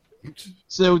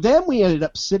 So then we ended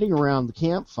up sitting around the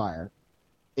campfire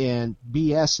and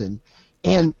BSing,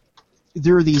 and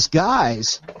there are these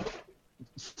guys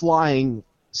flying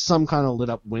some kind of lit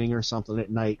up wing or something at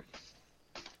night.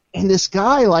 And this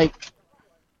guy, like,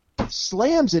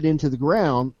 slams it into the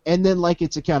ground, and then, like,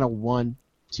 it's a count of 1,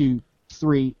 2,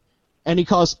 3, and he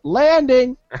calls,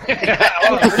 landing! We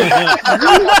all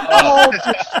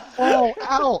just fall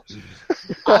out.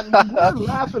 We're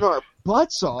laughing our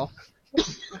butts off.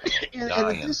 and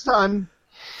at this time,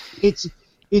 it's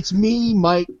me,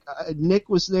 Mike, Nick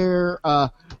was there. I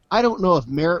don't know if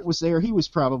Merritt was there. He was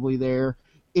probably there.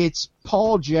 It's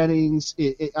Paul Jennings.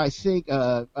 I think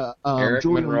Eric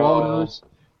Jordan Monroe. Waters,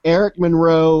 Eric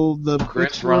Monroe, the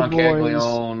Chris Pittsburgh boys,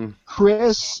 Roncaglione,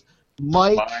 Chris,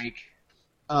 Mike. Mike.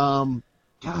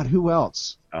 God, who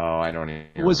else? Oh, I don't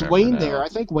even Was remember Wayne now. there? I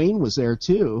think Wayne was there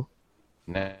too.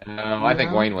 No, I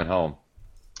think Wayne went home.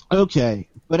 Okay,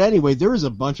 but anyway, there was a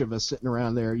bunch of us sitting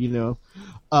around there, you know.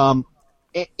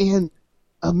 And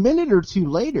a minute or two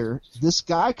later, this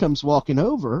guy comes walking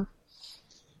over,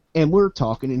 and we're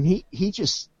talking, and he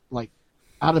just, like,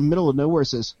 out of the middle of nowhere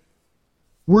says,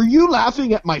 "Were you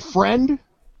laughing at my friend?"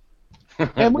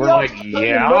 And we We're all like, turned and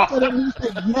yeah. looked at him, and he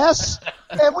said, "Yes."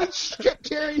 And we kept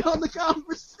carrying on the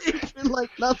conversation like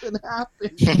nothing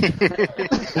happened.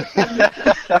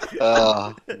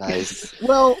 Oh, nice.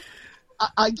 Well,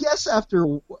 I guess after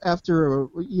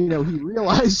you know, he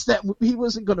realized that he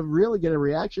wasn't going to really get a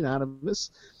reaction out of us,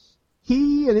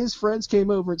 he and his friends came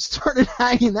over and started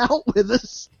hanging out with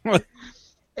us.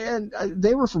 And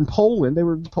they were from Poland. They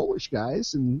were Polish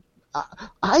guys, and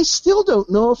I still don't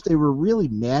know if they were really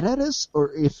mad at us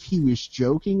or if he was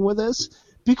joking with us,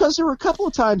 because there were a couple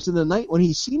of times in the night when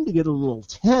he seemed to get a little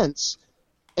tense,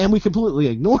 and we completely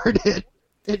ignored it.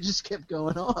 It just kept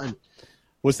going on.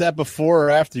 Was that before or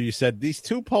after you said these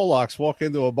two Polacks walk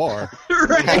into a bar? Was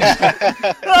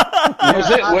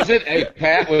it hey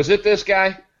Pat, was it this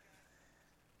guy?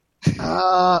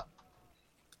 I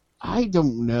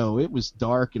don't know. It was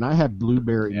dark, and I had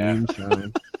blueberry Yeah.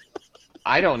 moonshine.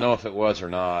 I don't know if it was or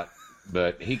not,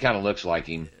 but he kind of looks like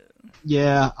him.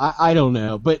 Yeah, I don't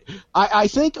know, but I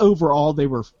think overall they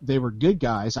were good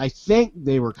guys. I think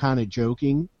they were kind of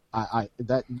joking.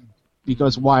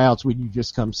 Because why else would you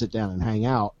just come sit down and hang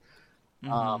out?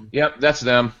 Yep, that's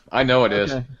them. I know it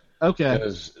is. Okay.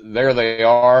 Because there they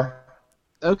are,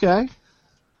 Okay.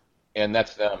 and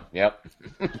that's them. Yep.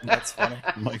 That's funny.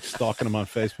 Mike's stalking him on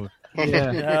Facebook.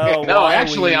 Yeah. No, No, why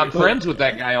actually, we- I'm friends with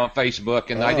that guy on Facebook,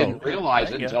 and I Oh. didn't realize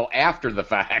There it you until after the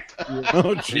fact.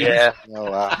 Oh, geez. Yeah. Oh,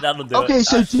 wow. That'll do Okay, it.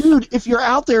 so dude, if you're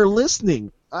out there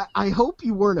listening, I hope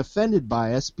you weren't offended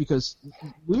by us, because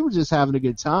we were just having a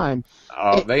good time.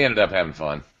 Oh, they ended up having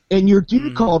fun. And your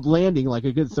dude called landing like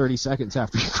a good 30 seconds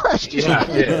after you crashed. Yeah,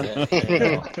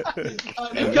 it.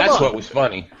 And that's what was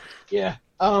funny. Yeah.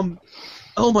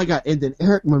 Oh my God! And then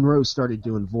Eric Monroe started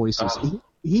doing voices. Oh.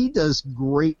 He does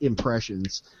great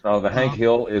impressions. Oh, the Hank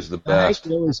Hill is the Hank best.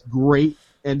 Hill is great.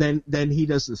 And then he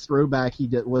does the throwback. He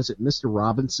did, was it Mr.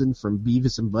 Robinson from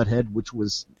Beavis and Butthead, which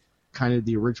was kind of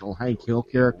the original Hank Hill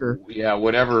character. Yeah,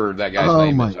 whatever that guy's Oh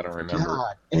name my is, I don't remember.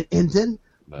 God! And then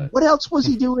But what else was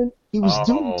he doing? He was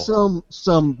doing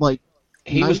some like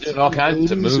he was doing all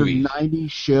kinds of 1980s or movies.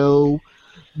 90s show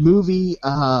movie.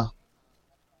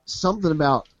 Something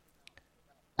about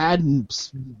adding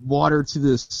water to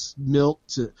this milk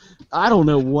to, I don't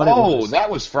know what it Oh, was. that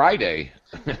was Friday.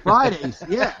 Fridays,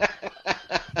 yeah.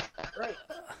 Right.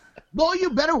 Well, you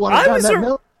better want I to was that a-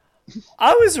 milk.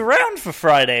 I was around for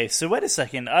Friday, so wait a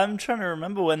second. I'm trying to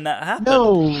remember when that happened.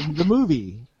 No, the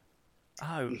movie.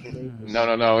 Oh,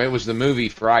 No. It was the movie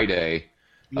Friday.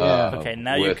 Yeah. okay,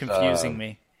 now you're with, confusing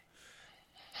me.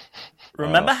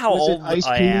 Remember how Was it old Ice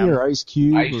I Cube am? or Ice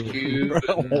Cube? Ice or- Cube.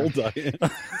 How old I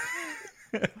am.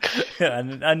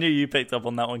 Yeah, I knew you picked up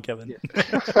on that one, Kevin.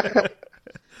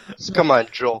 Come on,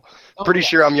 Joel. Oh, Pretty yeah.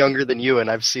 sure I'm younger than you, and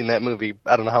I've seen that movie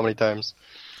I don't know how many times.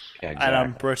 And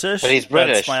I'm British. But he's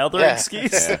British. That's my other Yeah.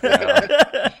 excuse.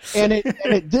 And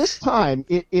at this time,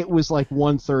 it was like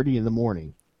 1:30 in the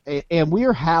morning. And we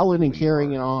were howling and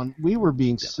carrying on. We were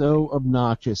being so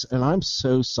obnoxious, and I'm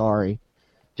so sorry.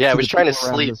 Yeah, I To was the trying to people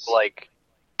around sleep us. like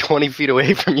 20 feet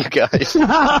away from you guys.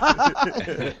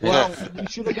 Well, you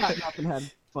should have gotten up and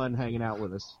had fun hanging out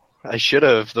with us. I should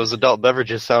have. Those adult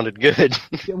beverages sounded good.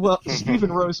 Yeah, well, Stephen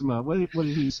Rosema, what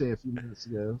did he say a few minutes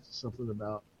ago? Something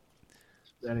about.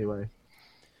 Anyway,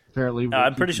 apparently.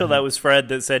 I'm pretty sure that was Fred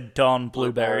that said Don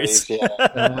Blueberries.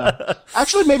 Yeah.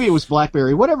 Actually, maybe it was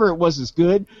Blackberry. Whatever it was is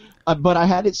good. But I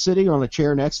had it sitting on a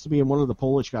chair next to me, and one of the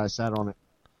Polish guys sat on it.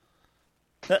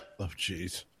 Oh,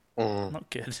 jeez. Not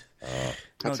good.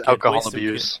 That's Not good. alcohol Wasted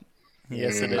abuse. good.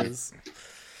 Yes, it is.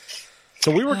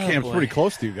 So we were camped boy. pretty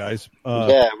close to you guys.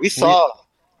 Yeah, we saw.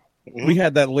 We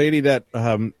had that lady that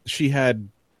she had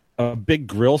a big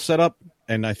grill set up,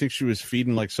 and I think she was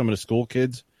feeding like some of the school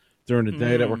kids during the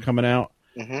day that were coming out.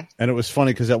 Mm-hmm. And it was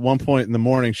funny because at one point in the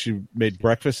morning she made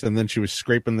breakfast and then she was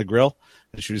scraping the grill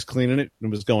and she was cleaning it and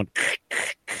it was going.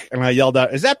 And I yelled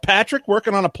out, "Is that Patrick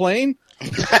working on a plane?"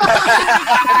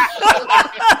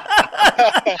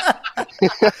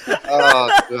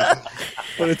 Oh, God.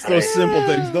 But it's those simple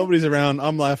things. Nobody's around.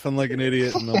 I'm laughing like an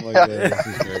idiot, and I'm like, yeah, "This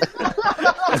is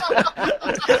great."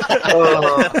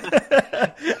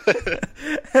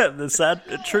 The sad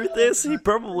truth is, he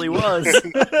probably was.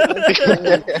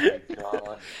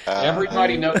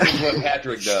 Everybody knows what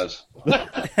Patrick does.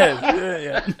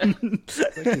 Yeah. It's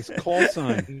like his call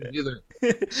sign. Either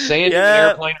sand in an Yeah.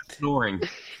 airplane or snoring.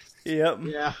 Yep.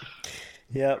 Yeah.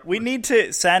 Yeah. We need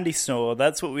to Sandy snore.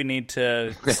 That's what we need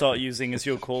to start using as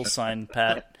your call sign,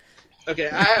 Pat. Okay,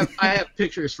 I have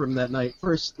pictures from that night.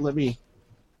 First, let me.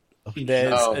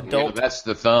 There's Oh, adult. yeah, that's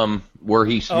the thumb where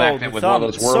he smacked the it with thumb. one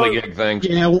of those whirly So- gig things.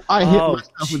 Yeah, I hit Oh,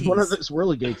 myself with one of those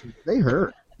whirly gigs. They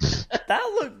hurt. That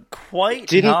looked quite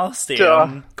Didn't- nasty.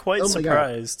 I'm quite Oh my God.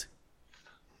 surprised.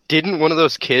 Didn't one of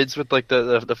those kids with like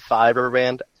the fiber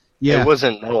band? Yeah. It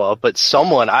wasn't Noah, but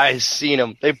someone I seen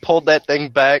him. They pulled that thing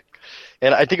back,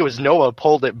 and I think it was Noah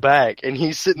pulled it back, and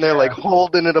he's sitting there like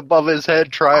holding it above his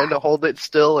head, trying to hold it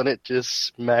still, and it just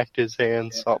smacked his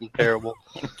hand. Something terrible.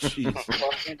 Jeez.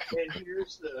 And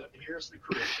here's the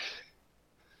crew.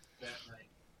 That night.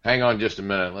 Hang on just a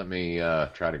minute. Let me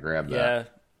try to grab that. Yeah.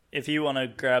 If you want to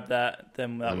grab that,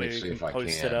 then that Let me way see we if can I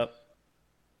post can. it up.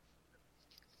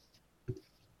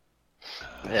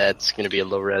 That's gonna be a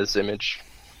low res image.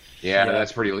 Yeah, Yeah.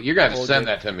 that's pretty. You're gonna have to All send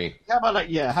good. that to me. How about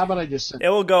I just send It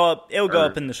will go up. It will go Or-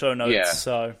 up in the show notes. yeah.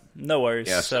 So no worries.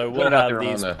 Yeah, so put we'll it out have there on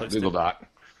these the posted. Google Doc.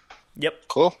 Yep.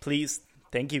 Cool. Please.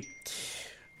 Thank you.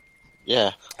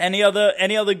 Yeah. Any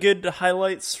other good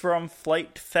highlights from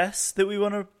Flight Fest that we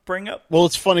want to bring up? Well,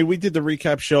 it's funny. We did the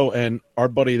recap show, and our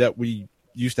buddy that we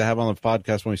used to have on the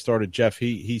podcast when we started, Jeff,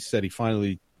 he said he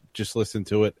finally just listened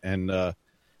to it, and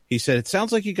he said it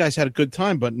sounds like you guys had a good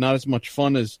time, but not as much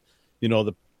fun as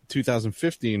the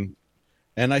 2015.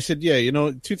 And I said, yeah,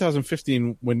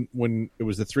 2015 when it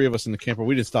was the three of us in the camper,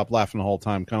 we didn't stop laughing the whole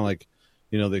time, kind of like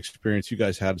the experience you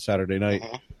guys had Saturday night.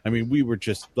 Mhm. I mean, we were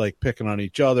just like picking on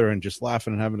each other and just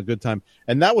laughing and having a good time,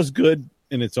 and that was good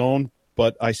in its own.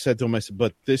 But I said to him,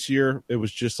 but this year it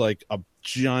was just like a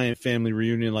giant family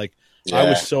reunion. Like I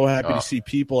was so happy Oh. to see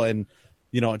people and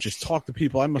just talk to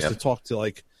people. I must Yep. have talked to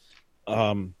like,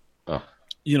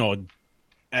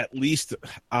 at least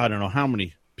I don't know how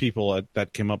many people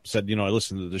that came up and said, I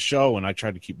listened to the show and I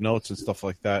tried to keep notes and stuff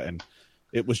like that, and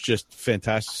it was just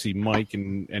fantastic to see Mike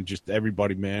and just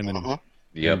everybody, man, and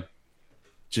Yep.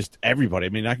 just everybody. I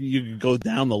mean, you could go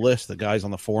down the list, the guys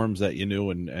on the forums that you knew,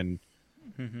 and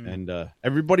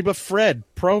everybody but Fred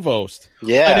Provost.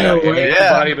 Yeah.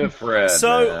 Everybody but Fred.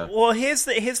 So, well, here's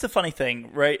the funny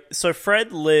thing, right? So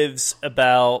Fred lives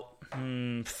about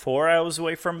 4 hours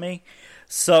away from me.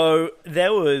 So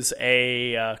there was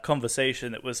a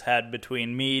conversation that was had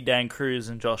between me, Dan Cruz,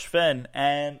 and Josh Fenn,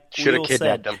 and we Should have all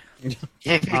kidnapped said,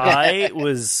 him. I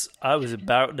was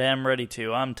about damn ready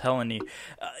to. I'm telling you,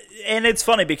 and it's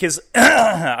funny because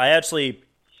I actually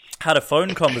had a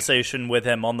phone conversation with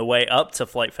him on the way up to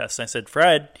Flight Fest. And I said,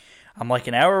 Fred, I'm like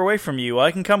an hour away from you.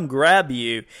 I can come grab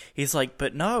you. He's like,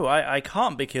 but no, I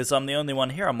can't because I'm the only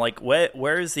one here. I'm like,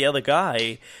 where is the other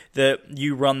guy that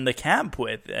you run the camp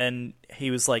with? And he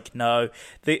was like, no,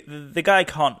 the guy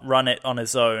can't run it on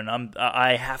his own.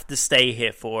 I have to stay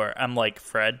here for it. I'm like,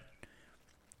 Fred,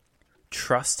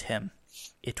 trust him.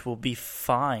 It will be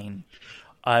fine.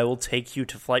 I will take you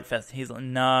to Flight Fest. He's like,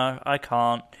 no, I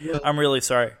can't. I'm really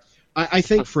sorry. I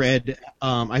think Fred.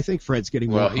 I think Fred's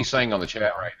getting. Well, more he's saying on the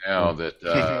chat right now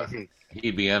that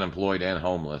he'd be unemployed and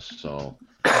homeless. So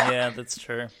Yeah, that's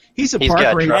true. He's a He's park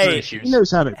got ranger. trust Hey, issues. He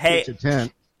knows how to Hey. pitch a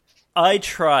tent. I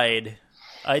tried.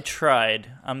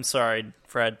 I'm sorry,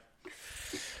 Fred.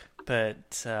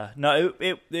 But no,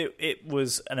 it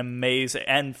was an amazing,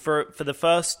 and for the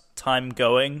first time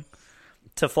going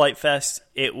to Flight Fest,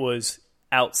 it was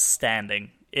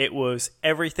outstanding. It was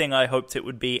everything I hoped it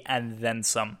would be, and then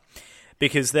some.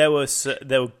 Because there were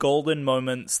golden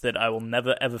moments that I will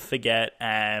never ever forget,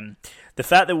 and the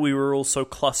fact that we were all so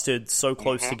clustered, so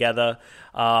close together.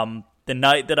 The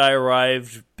night that I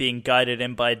arrived, being guided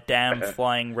in by a damn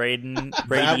flying Radiant.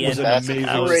 That was an That's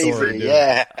amazing crazy. story, dude.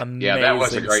 Yeah. Amazing that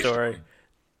was a great story.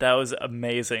 That was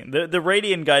amazing. The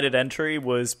Radiant guided entry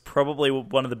was probably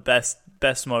one of the best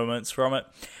moments from it.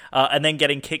 And then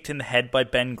getting kicked in the head by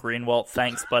Ben Greenwald.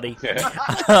 Thanks, buddy.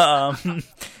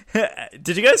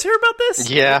 Did you guys hear about this?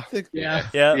 Yeah, Yeah.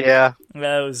 Yeah. yeah.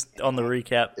 That was on the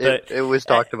recap. But It was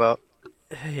talked about.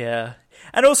 yeah.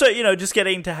 And also, just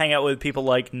getting to hang out with people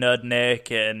like Nerd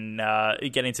Nick and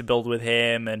getting to build with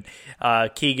him, and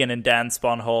Keegan and Dan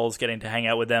Sponholes, getting to hang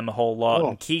out with them a whole lot.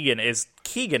 And Keegan is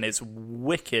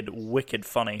wicked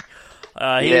funny.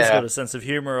 He's got a sense of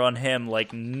humor on him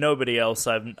like nobody else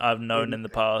I've known in the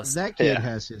past. That kid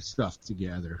has his stuff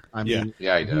together. I mean, he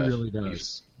does. He really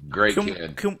does. Great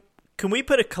kid. Can we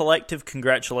put a collective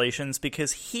congratulations,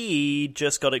 because he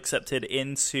just got accepted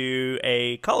into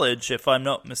a college, if I'm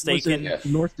not mistaken. Was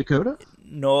it North Dakota?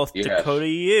 North Dakota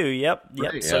U. Yep.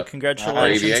 Great, So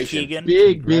congratulations, Keegan.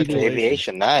 Big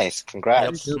aviation. Nice.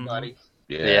 Congrats. Good, buddy.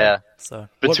 Yeah. So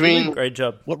great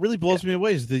job. What really blows me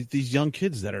away is these young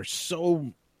kids that are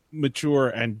so mature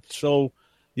and so,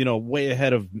 way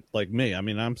ahead of like me. I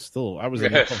mean, I was a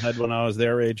knucklehead when I was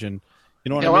their age, and you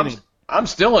know what I mean? I'm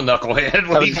still a knucklehead.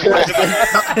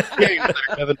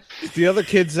 The other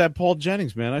kid's at Paul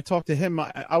Jennings, man. I talked to him.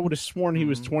 I would have sworn he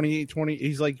was 28, 20.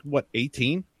 He's like, what,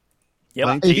 18?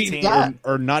 Yep, 19,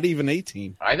 or not even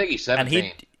 18. I think he's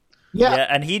 17.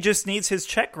 And he just needs his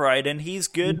check right, and he's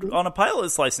good on a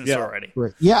pilot's license already.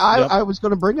 Right. Yeah, I was going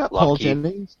to bring up Paul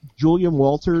Jennings, Julian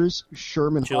Walters,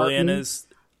 Sherman Julian Hartman. Is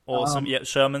awesome.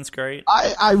 Sherman's great.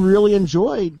 I really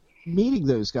enjoyed meeting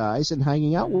those guys and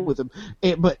hanging out with them.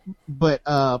 But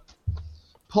Paul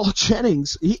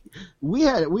Jennings, we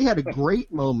had a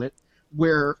great moment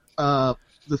where the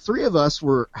three of us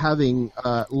were having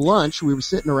lunch. We were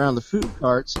sitting around the food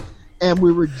carts, and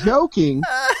we were joking,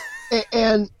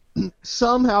 and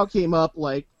somehow came up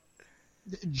like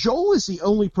Joel is the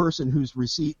only person who's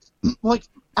received, like,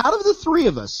 out of the three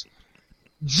of us,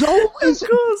 Joel is,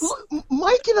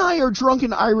 Mike and I are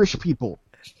drunken Irish people.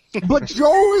 But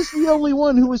Joel is the only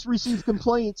one who has received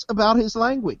complaints about his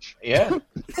language. Yeah.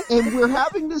 And we're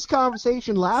having this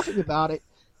conversation, laughing about it,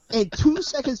 and 2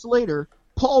 seconds later,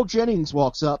 Paul Jennings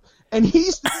walks up, and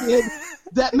he's the kid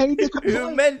that made the complaint.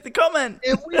 Who made the comment?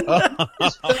 And we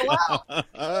just fell out.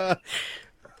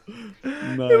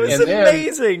 It was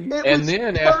amazing. And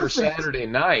then after Saturday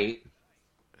night,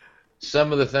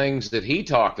 some of the things that he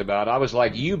talked about, I was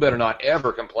like, you better not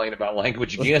ever complain about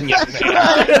language again, young man.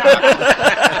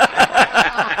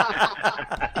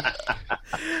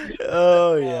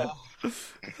 Oh, yeah.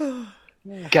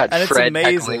 Got And it's Fred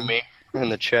amazing. heckling me in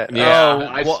the chat. Yeah,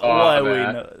 I saw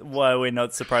why are we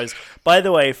not surprised? By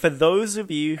the way, for those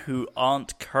of you who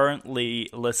aren't currently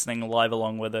listening live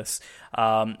along with us,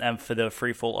 and for the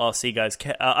Freefall RC guys,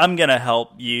 I'm going to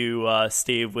help you,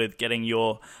 Steve, with getting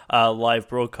your live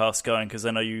broadcast going, because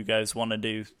I know you guys want to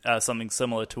do something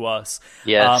similar to us.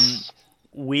 Yes.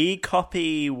 We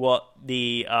copy what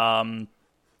the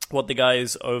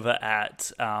guys over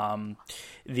at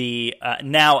the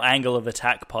now Angle of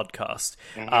Attack podcast.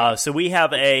 So we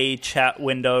have a chat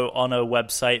window on a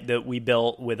website that we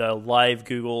built with a live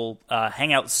Google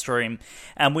Hangout stream,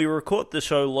 and we record the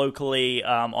show locally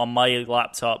on my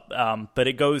laptop, but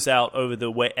it goes out over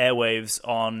the airwaves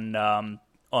on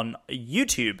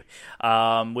YouTube,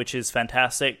 which is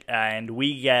fantastic, and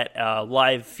we get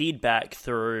live feedback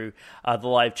through the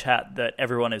live chat that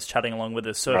everyone is chatting along with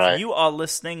us. So if you are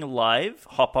listening live,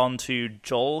 hop on to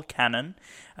Joel Cannon,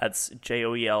 that's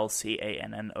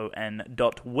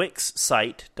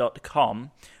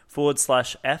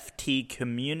JoelCannon.wixsite.com/FT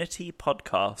Community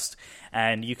Podcast,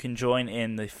 and you can join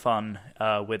in the fun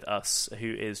with us,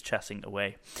 who is chatting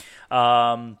away.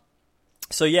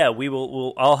 So yeah,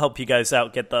 I'll help you guys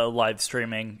out, get the live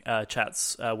streaming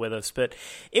chats with us. But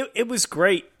it was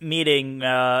great meeting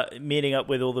up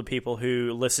with all the people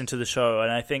who listen to the show.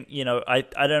 And I think,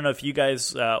 I don't know if you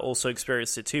guys also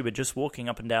experienced it too, but just walking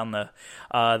up and down the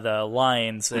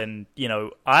lines, and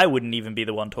I wouldn't even be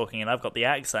the one talking, and I've got the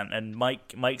accent, and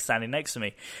Mike's standing next to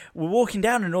me. We're walking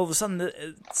down, and all of a sudden,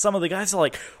 some of the guys are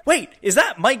like, "Wait, is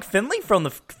that Mike Finley from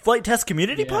the Flight Test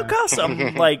Community Podcast?"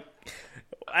 I'm like.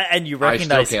 And you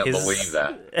recognize I still can't believe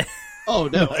that. Oh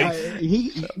no!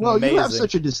 You have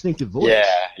such a distinctive voice. Yeah,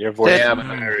 your voice is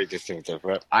very distinctive.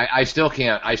 Right? I still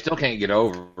can't get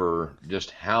over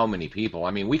just how many people.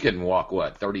 I mean, we couldn't walk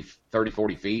 30,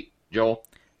 40 feet, Joel,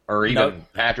 or even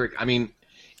Patrick. I mean,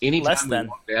 anytime we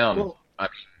walked down, I mean,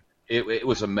 it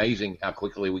was amazing how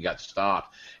quickly we got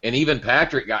stopped, and even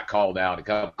Patrick got called out a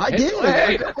couple. I did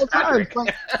a couple times.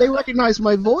 Like, they recognized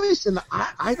my voice, and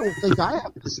I don't think I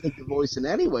have a distinctive voice in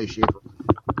any way, shape, or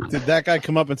form. Did that guy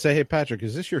come up and say, "Hey, Patrick,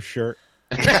 is this your shirt?"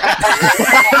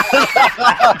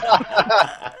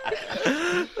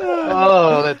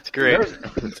 Oh, that's great.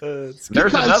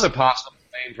 There's another possible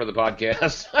name for the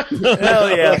podcast.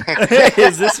 Hell yeah!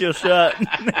 Is this your shirt?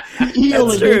 He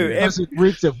only because it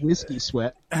reeks of whiskey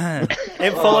sweat.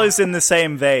 It follows in the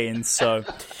same vein. So,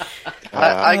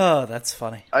 That's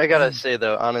funny. I gotta say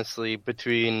though, honestly,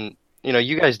 between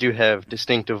you guys do have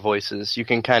distinctive voices. You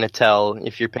can kind of tell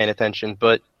if you're paying attention,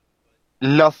 but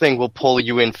nothing will pull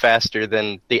you in faster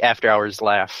than the after hours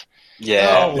laugh.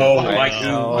 Yeah.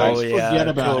 Forget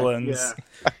about it. Coolins.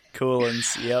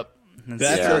 Coolins. Yep.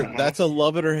 That's a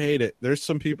love it or hate it. There's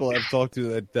some people I've talked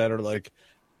to that are like,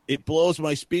 it blows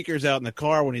my speakers out in the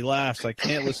car when he laughs. I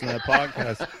can't listen to that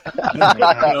podcast.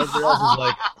 Everybody else is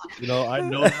like, I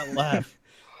know that laugh.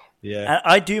 Yeah,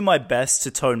 I do my best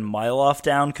to tone my laugh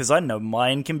down because I know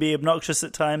mine can be obnoxious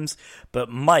at times, but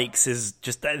Mike's is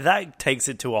just that takes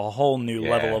it to a whole new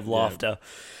level of laughter.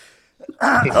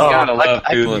 You gotta love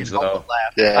Coolins though.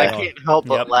 I can't help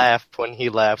but laugh when he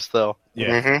laughs, though.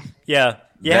 Yeah, Mm-hmm. Yeah.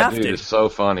 You that have dude to. is so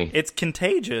funny. It's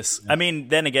contagious. I mean,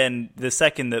 then again, the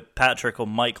second that Patrick or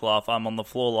Mike laugh, I'm on the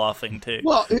floor laughing too.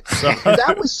 Well,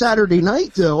 that was Saturday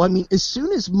night, though. I mean, as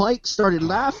soon as Mike started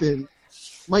laughing,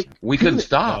 We couldn't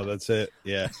stop. Oh, that's it.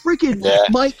 Yeah. Freaking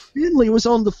Mike Finley was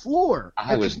on the floor.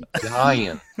 I was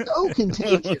dying. So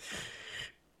contagious.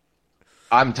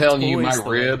 I'm telling you, my Always the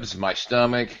way. ribs, my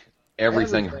stomach,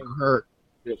 everything hurt.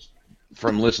 just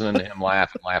from listening to him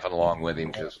laugh and laughing along with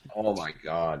him. Because oh my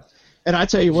god, And I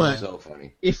tell you what, so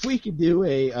funny. if we could do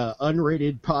a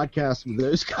unrated podcast with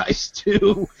those guys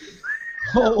too,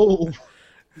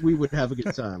 we would have a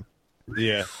good time.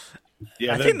 Yeah.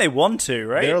 Yeah. I think they want to,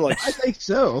 right? They're like, I think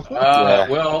so.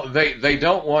 Well, they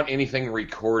don't want anything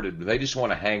recorded. They just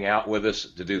want to hang out with us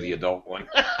to do the adult one.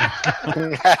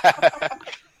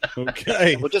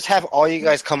 okay. We'll just have all you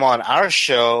guys come on our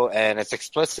show, and it's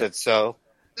explicit. So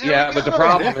Yeah, but the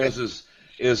problem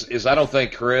is I don't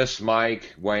think Chris,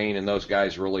 Mike, Wayne, and those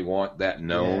guys really want that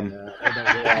known.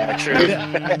 yeah, true.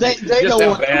 They Just don't how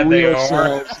want bad the they real are.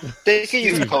 selves. They can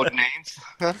use code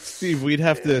names. Steve, we'd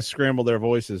have to scramble their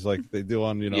voices like they do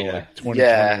on, Yeah. like 2020.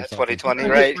 Yeah, or something. 2020,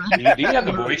 right? Do you have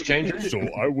the voice changer? So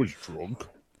I was drunk.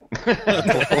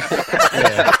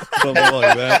 Yeah, something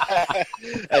like that.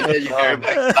 And then you hear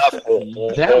Mike laugh.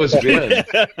 That was good.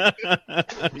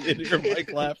 You hear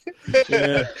Mike laugh.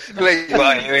 Yeah.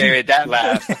 Wait, that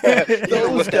laugh.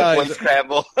 Those With that guys- one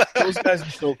scramble. Those guys are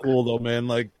so cool, though, man.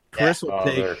 Like, Chris will Oh,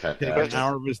 they're take fantastic. an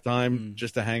hour of his time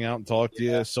just to hang out and talk to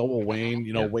you. So will Wayne.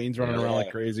 Wayne's running around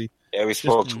like crazy. Yeah, we Just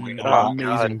spoke to an him. Oh,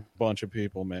 amazing God. bunch of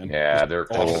people, man. Yeah, they're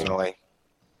cool. Definitely.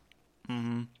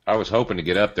 Mm-hmm. I was hoping to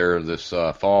get up there this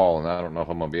fall, and I don't know if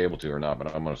I'm going to be able to or not,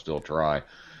 but I'm going to still try.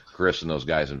 Chris and those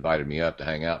guys invited me up to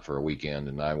hang out for a weekend,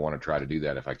 and I want to try to do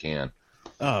that if I can.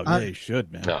 Oh, yeah, you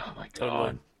should, man. Oh, my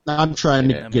God. I'm trying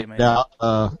Yeah, to get amazing. out.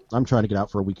 I'm trying to get out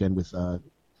for a weekend with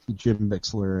Jim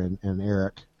Mixler and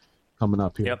Eric coming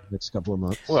up here next couple of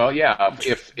months. Well, yeah,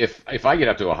 if I get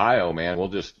up to Ohio, man, we'll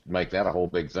just make that a whole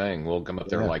big thing. We'll come up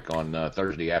there like on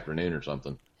Thursday afternoon or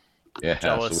something. Yeah,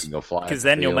 Jealous. so we can go fly. Because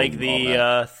then you'll make and all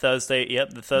that. the Thursday,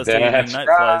 the Thursday evening That's night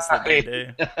right. flies that they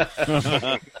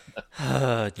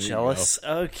do. Jealous.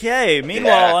 Okay,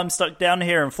 meanwhile, I'm stuck down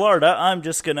here in Florida. I'm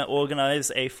just going to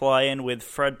organize a fly-in with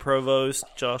Fred Provost,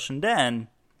 Josh, and Dan.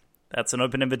 That's an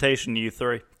open invitation, you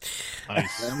three.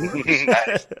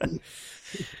 Nice.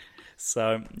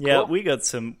 So yeah, we got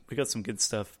some good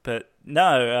stuff, but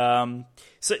no.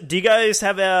 So do you guys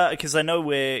have because I know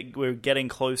we're getting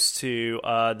close to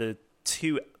the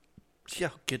 2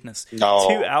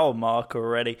 hour mark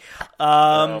already.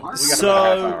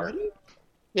 So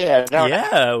Yeah, no,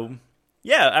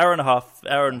 hour and a half,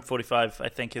 hour and 45, I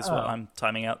think is what I'm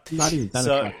timing out. Not even 10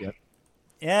 So- o'clock yet.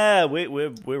 Yeah, we're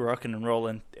rocking and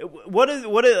rolling. What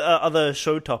are other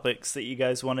show topics that you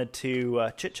guys wanted to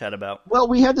chit chat about? Well,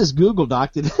 we had this Google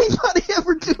Doc. Did anybody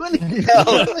ever do anything?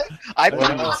 No. I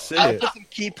Well, see put it. some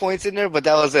key points in there, but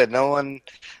that was it. No one.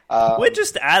 We're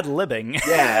just ad-libbing.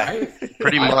 Yeah.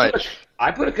 Pretty much.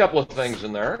 I put a couple of things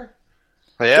in there.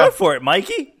 Yeah. Go for it,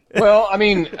 Mikey. Well, I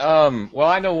mean,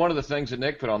 I know one of the things that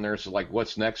Nick put on there is like,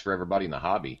 what's next for everybody in the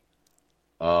hobby?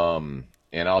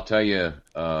 And I'll tell you,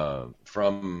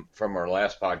 from our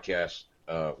last podcast,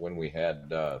 when we had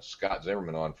Scott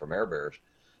Zimmerman on from Air Bears,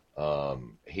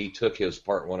 he took his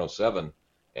Part 107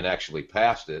 and actually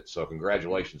passed it. So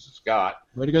congratulations to Scott.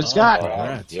 Way to go, Scott.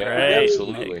 Congrats. Yeah, Great.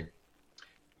 absolutely.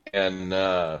 And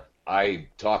I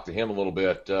talked to him a little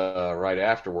bit right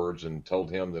afterwards and told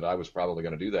him that I was probably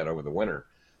going to do that over the winter,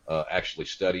 actually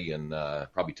study and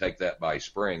probably take that by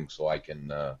spring so I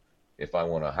can, if I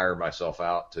want to hire myself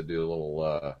out to do a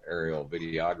little aerial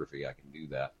videography, I can do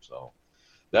that. So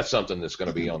that's something that's going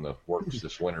to be on the works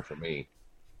this winter for me.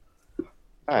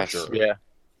 Nice. Sure. Yeah.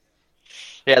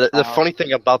 Yeah, the funny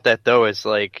thing about that, though, is,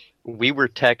 like, we were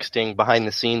texting behind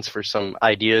the scenes for some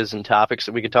ideas and topics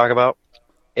that we could talk about,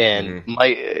 and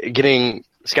getting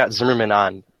Scott Zimmerman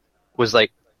on was,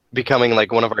 like, becoming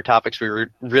like one of our topics we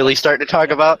were really starting to talk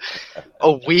about.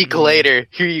 A week later,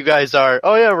 here you guys are.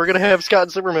 Oh yeah, we're gonna have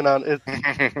Scott Zimmerman on. All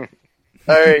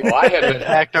right. Well,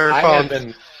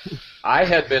 I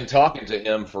had been talking to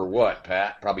him for what,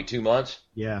 Pat? Probably 2 months.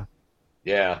 Yeah.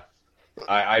 Yeah.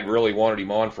 I'd really wanted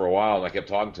him on for a while, and I kept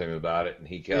talking to him about it, and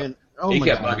he kept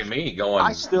bugging me, going,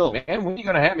 man, when are you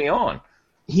going to have me on?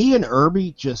 He and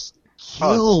Irby just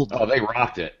killed. Oh, they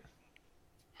rocked it.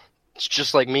 It's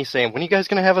just like me saying, when are you guys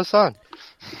going to have us on?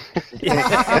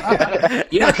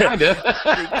 Yeah, kind of.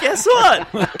 Guess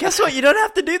what? You don't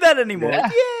have to do that anymore. Yeah.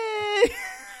 Yay!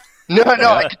 No,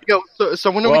 I could go.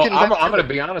 So when are we getting back? I'm going to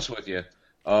be honest with you,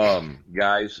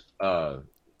 guys.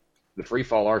 The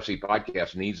Freefall RC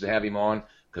podcast needs to have him on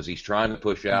because he's trying to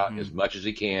push out as much as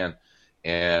he can,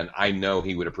 and I know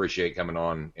he would appreciate coming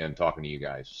on and talking to you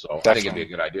guys. So I think it'd be a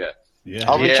good idea.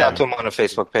 Yeah, I'll reach out to him on the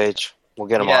Facebook page. We'll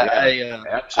get him on.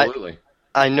 Absolutely.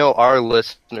 I know our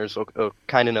listeners will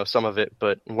kind of know some of it,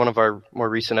 but one of our more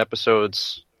recent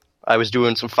episodes, I was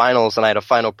doing some finals, and I had a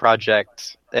final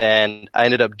project, and I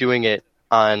ended up doing it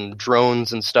on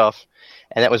drones and stuff.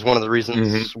 And that was one of the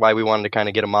reasons why we wanted to kind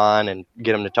of get him on and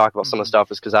get him to talk about some of the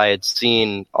stuff, is because I had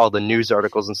seen all the news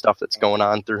articles and stuff that's going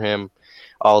on through him,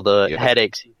 all the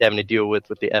headaches he's having to deal with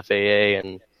the FAA,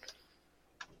 and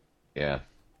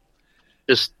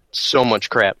just so much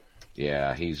crap.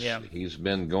 Yeah, he's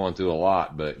been going through a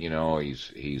lot, but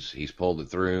he's pulled it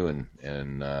through,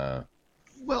 and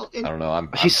Well, I don't know.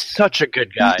 He's such a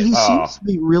good guy. He seems to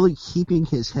be really keeping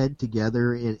his head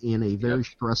together in a very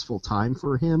stressful time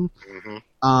for him.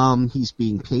 He's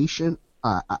being patient.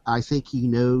 I think he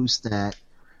knows that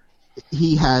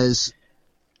he's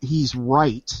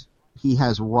right. He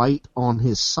has right on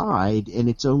his side, and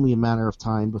it's only a matter of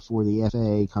time before the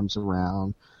FAA comes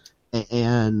around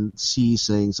and sees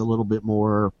things a little bit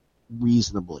more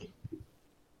reasonably.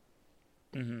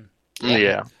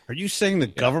 Yeah. Are you saying the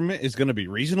government is going to be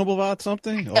reasonable about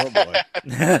something? Oh boy,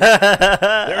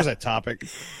 there's a topic.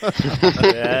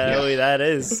 Yeah, that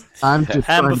is. I'm just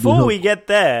And before we get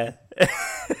there,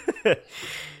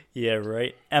 yeah,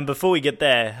 right. And before we get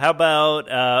there, how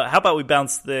about we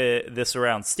bounce this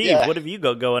around? Steve, what have you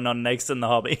got going on next in the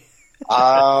hobby?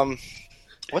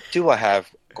 What do I have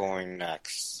going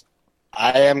next?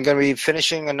 I am going to be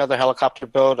finishing another helicopter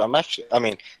build. Heli.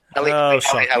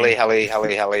 So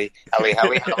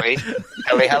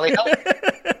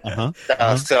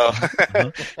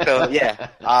yeah,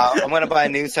 I'm going to buy a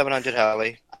new 700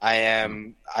 heli.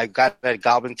 I got that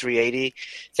Goblin 380.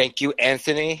 Thank you,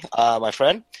 Anthony, my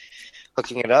friend,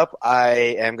 hooking it up.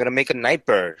 I am going to make a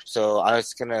Nightbird. So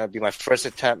it's going to be my first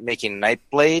attempt making night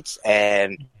blades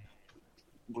and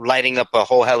lighting up a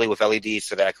whole heli with LEDs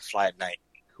so that I can fly at night.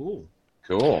 Cool.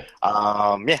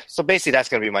 Yeah. So basically, that's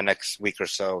going to be my next week or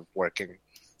so working,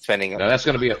 spending. Now that's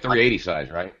going to be a 380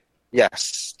 size, right?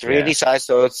 Yes, 380 size.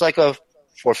 So it's like a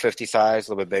 450 size,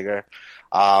 a little bit bigger.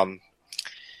 I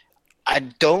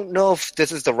don't know if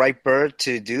this is the right bird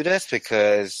to do this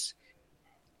because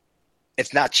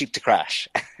it's not cheap to crash,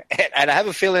 and I have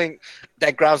a feeling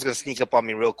that ground's going to sneak up on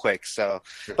me real quick. So,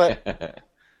 but.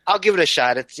 I'll give it a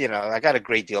shot. It's I got a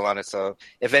great deal on it. So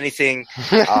if anything,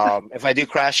 if I do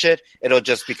crash it, it'll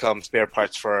just become spare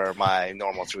parts for my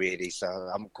normal 380. So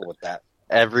I'm cool with that.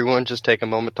 Everyone, just take a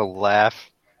moment to laugh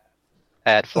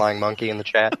at Flying Monkey in the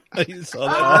chat. You saw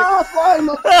that? Flying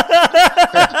Monkey!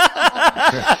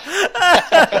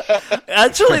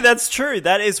 Actually, that's true.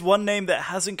 That is one name that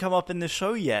hasn't come up in the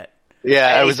show yet.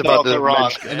 Yeah, I was about to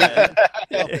wrong. And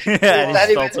he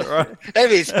spelled it wrong.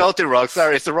 Maybe he spelled it wrong.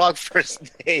 Sorry, it's the wrong first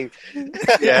name.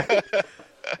 Yeah.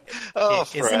 Oh,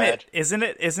 Fred. Isn't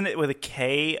it with a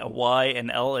K, a Y,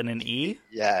 an L, and an E?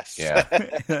 Yes. Yeah.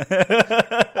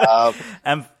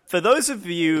 And for those of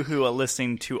you who are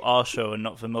listening to our show and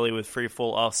not familiar with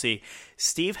Freefall RC,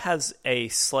 Steve has a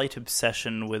slight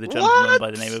obsession with a gentleman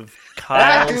by the name of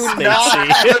Kyle Stacy.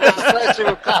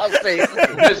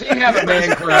 Does he have a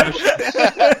man crush?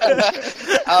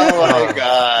 Oh my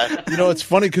God! It's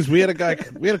funny because we had a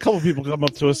couple of people come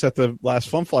up to us at the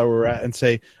last Funfly we were at and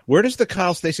say, "Where does the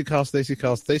Kyle Stacy come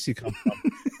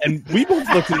from?" And we both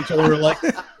looked at each other and were like,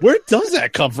 "Where does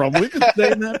that come from?" We've been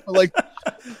saying that for like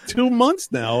 2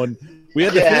 months now, and we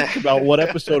had to think about what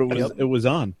episode it was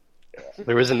on.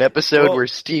 There was an episode where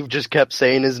Steve just kept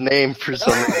saying his name for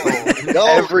some reason.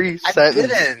 Every sentence. I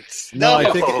didn't. No,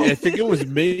 I think it was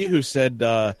me who said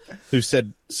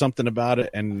something about it,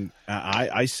 and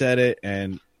I said it,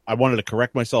 and I wanted to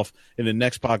correct myself in the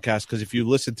next podcast because if you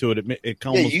listen to it, it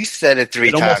almost you said it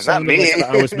three times, not me. Like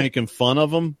I was making fun of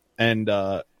him, and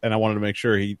I wanted to make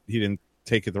sure he didn't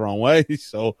take it the wrong way,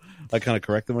 so I kind of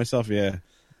corrected myself. Yeah,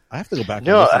 I have to go back and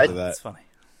listen to that. That's funny.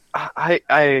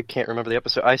 I can't remember the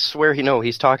episode. I swear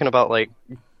he's talking about like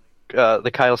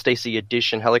the Kyle Stacy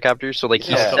edition helicopter. So like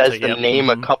he says the name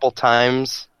a couple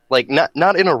times, like not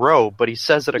in a row, but he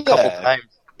says it a couple times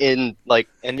in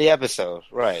the episode,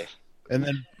 right? And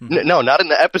then no, not in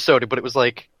the episode, but it was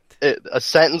like a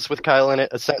sentence with Kyle in it,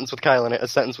 a sentence with Kyle in it, a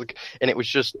sentence with, and it was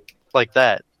just like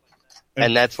that.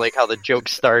 And that's like how the joke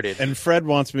started. And Fred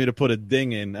wants me to put a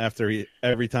ding in every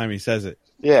time he says it.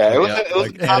 Yeah, it was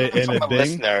a comment in from a a ding?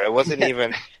 Listener. It wasn't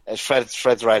even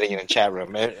Fred's writing in the chat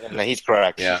room, and he's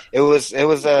correct. Yeah. It was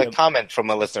a comment from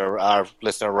a listener, our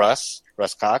listener Russ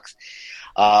Cox,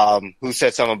 who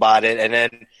said something about it, and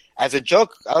then as a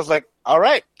joke, I was like, "All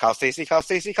right, Kyle Stacy. There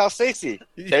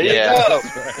you go.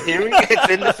 Here it's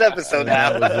in this episode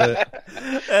now."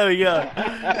 There we go.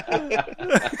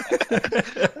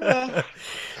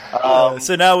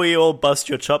 So now we all bust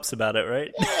your chops about it,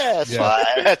 right? Yeah,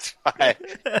 that's fine.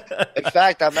 In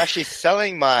fact, I'm actually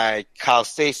selling my Kyle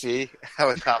Stacy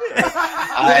helicopter,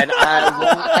 and I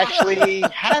won't actually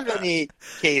have any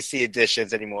KC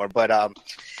editions anymore. But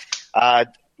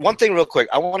one thing real quick,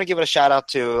 I want to give a shout out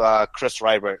to Chris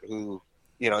Rybert, who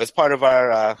is part of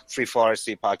our Freefall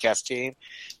RC podcast team,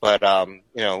 but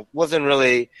wasn't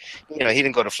really, he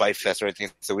didn't go to Flight Fest or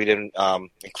anything, so we didn't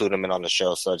include him in on the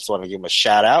show. So I just want to give him a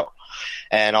shout out,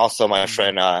 and also my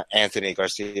friend Anthony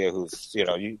Garcia, who's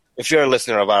if you're a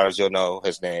listener of ours, you'll know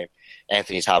his name,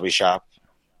 Anthony's Hobby Shop.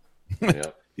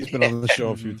 Yeah. He's been on the show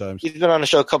a few times. He's been on the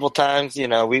show a couple times.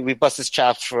 We bust his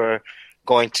chops for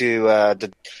going to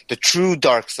the true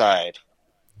dark side,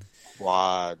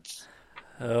 quads.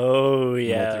 Oh,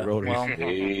 yeah. Multi-rotary.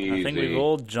 Well, I think we've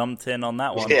all jumped in on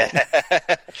that one. Yeah.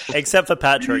 Except for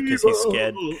Patrick, because he's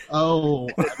scared. Oh.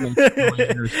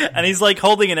 And he's like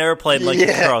holding an airplane like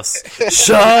a cross.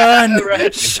 Sean!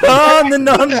 Sean, the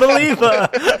non-believer!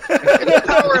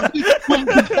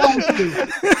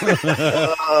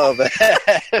 Oh, man.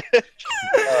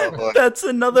 Oh, boy. That's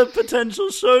another potential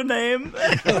show name.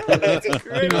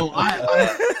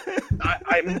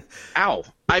 I'm ow.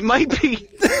 I might be.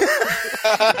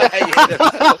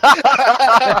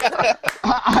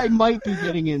 I might be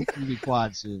getting into the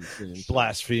quad soon.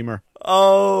 Blasphemer.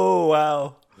 Oh,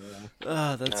 wow.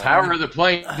 Oh, that's Power of the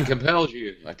plane compels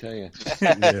you, I tell you.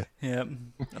 Yeah,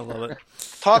 I love it.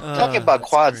 Talking about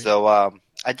quads, great. though,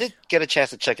 I did get a chance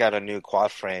to check out a new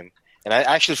quad frame. And I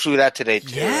actually flew that today,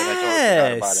 too. And I totally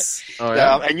forgot about it. Oh,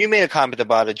 yeah? And you made a comment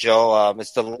about it, Joe.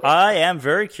 I am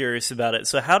very curious about it.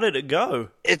 So how did it go?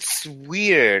 It's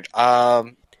weird. Okay,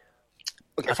 I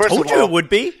told you it would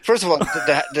be. First of all,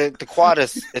 the quad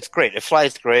it's great. It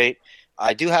flies great.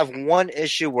 I do have one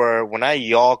issue where when I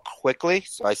yaw quickly,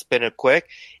 so I spin it quick,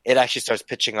 it actually starts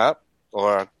pitching up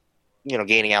or,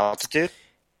 gaining altitude.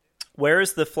 Where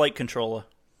is the flight controller?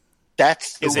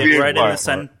 That's the Is it weird right part. in the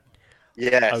center?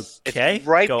 Yes. Okay, It's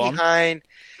right go on. behind.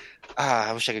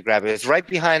 I wish I could grab it. It's right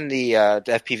behind the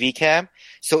FPV cam.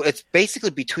 So it's basically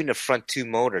between the front two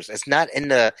motors. It's not in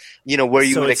the, where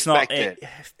you So would it's not expect it.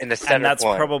 In the center and that's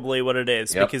point. probably what it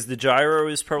is, Yep. because the gyro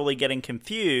is probably getting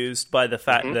confused by the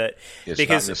fact that It's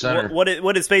because not in the center.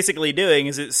 what it's basically doing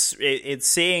is it's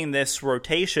seeing this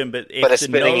rotation, but if But it's the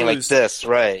spinning nose, like this,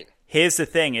 right? here's the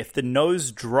thing: if the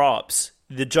nose drops,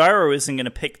 the gyro isn't going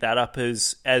to pick that up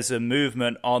as a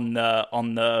movement on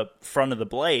the front of the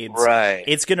blades. Right.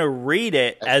 It's going to read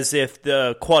it as if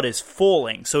the quad is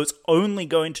falling, so it's only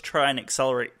going to try and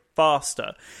accelerate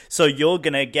faster. So you're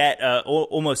going to get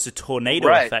almost a tornado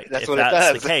Right. effect That's if what it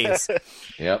that's does. the case.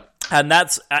 Yep. And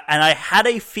I had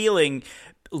a feeling,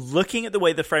 looking at the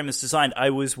way the frame is designed, I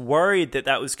was worried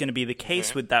that was going to be the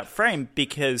case with that frame,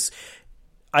 because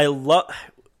I love.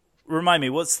 Remind me,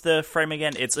 what's the frame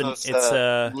again? It's Lynx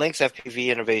FPV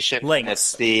Innovation. Lynx.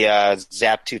 It's the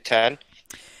Zap 210.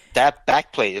 That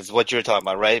backplate is what you're talking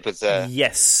about, right? But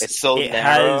yes, it's so it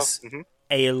narrow. has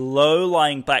a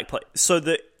low-lying backplate. So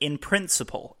that in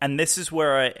principle, and this is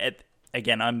where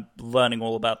again, I'm learning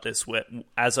all about this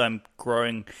as I'm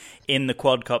growing in the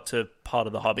quadcopter part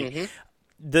of the hobby.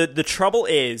 The trouble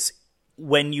is,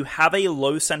 when you have a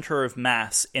low center of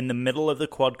mass in the middle of the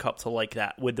quadcopter like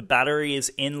that, where the battery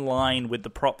is in line with the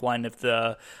prop line of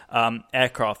the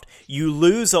aircraft, you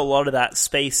lose a lot of that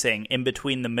spacing in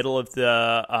between the middle of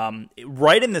the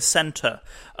right in the center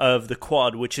of the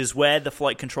quad, which is where the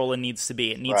flight controller needs to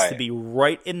be. It needs to be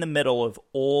right in the middle of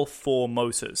all four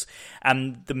motors.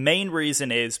 And the main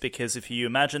reason is because if you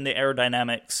imagine the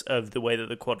aerodynamics of the way that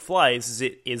the quad flies, is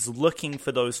it is looking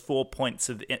for those 4 points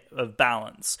of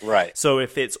balance. Right. So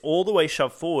if it's all the way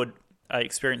shoved forward, I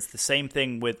experienced the same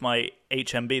thing with my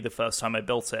HMB the first time I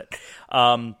built it.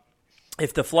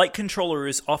 If the flight controller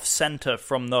is off center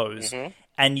from those,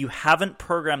 and you haven't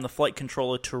programmed the flight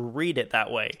controller to read it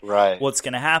that way. Right. What's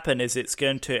going to happen is it's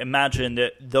going to imagine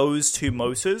that those two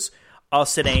motors are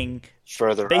sitting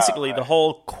further basically out, the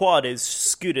whole quad is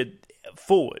scooted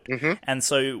forward, Mm-hmm. and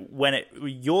so when it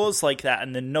yaws like that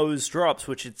and the nose drops,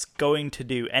 which it's going to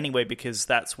do anyway because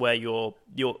that's where your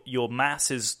mass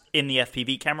is in the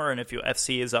FPV camera, and if your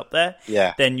FC is up there,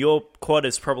 Yeah. then your quad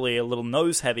is probably a little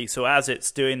nose heavy, so as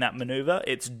it's doing that maneuver,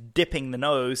 it's dipping the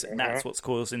nose, and that's what's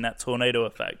causing that tornado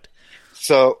effect.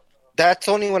 So that's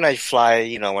only when I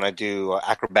fly, when I do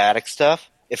acrobatic stuff.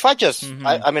 If I just,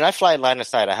 I mean, I fly line of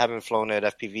sight. I haven't flown at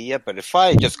FPV yet, but if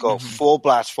I just go full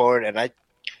blast forward and I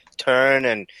turn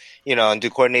and, and do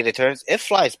coordinated turns, it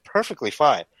flies perfectly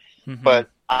fine. But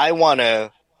I want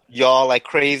to yaw like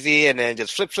crazy and then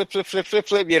just flip.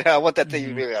 I want that thing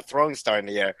to be like a throwing star in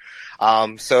the air.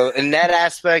 So in that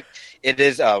aspect, it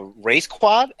is a race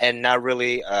quad and not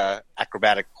really a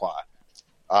acrobatic quad,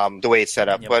 the way it's set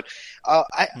up. Yep. But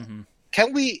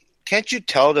can't you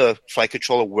tell the flight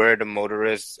controller where the motor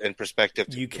is in perspective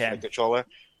to You the can. flight controller?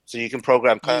 So you can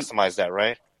customize that,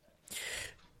 right?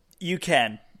 You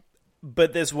can,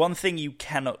 but there's one thing you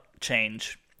cannot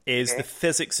change is the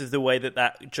physics of the way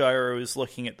that gyro is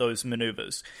looking at those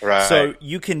maneuvers. Right. So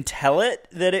you can tell it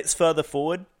that it's further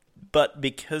forward, but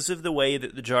because of the way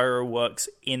that the gyro works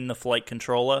in the flight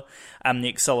controller and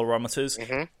the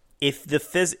accelerometers,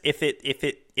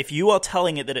 if you are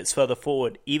telling it that it's further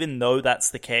forward, even though that's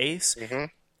the case,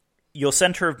 your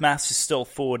center of mass is still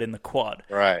forward in the quad.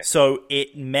 Right. So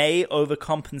it may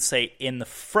overcompensate in the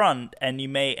front, and you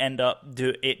may end up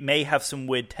it may have some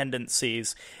weird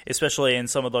tendencies, especially in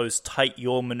some of those tight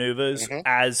yaw maneuvers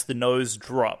as the nose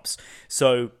drops.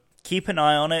 So keep an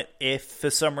eye on it. If for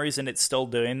some reason it's still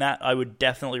doing that, I would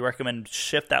definitely recommend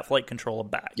shift that flight controller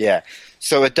back. Yeah.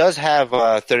 So it does have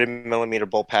 30mm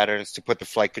bolt patterns to put the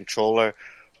flight controller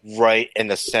right in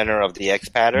the center of the X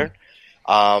pattern.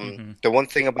 The one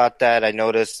thing about that I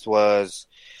noticed was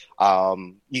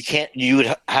you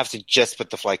would have to just put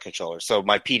the flight controller. So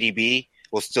my PDB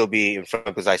will still be in front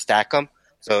because I stack them.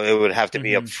 So it would have to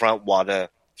be up front while the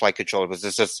flight controller was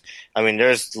just,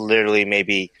 there's literally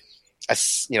maybe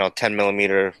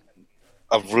 10mm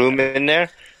of room in there,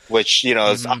 which,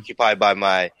 is occupied by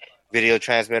my video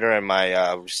transmitter and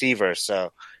my receiver.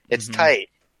 So it's tight,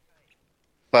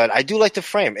 but I do like the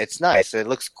frame. It's nice. It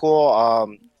looks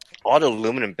cool. All the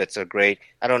aluminum bits are great.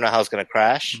 I don't know how it's going to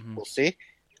crash. We'll see.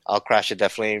 I'll crash it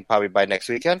definitely probably by next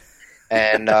weekend.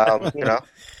 And,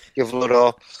 give a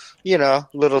little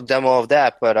demo of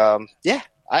that. But,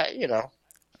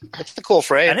 it's a cool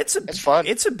frame. And it's fun.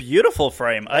 It's a beautiful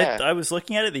frame. Yeah. I was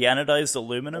looking at it. The anodized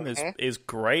aluminum is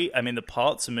great. I mean, the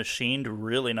parts are machined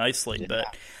really nicely. But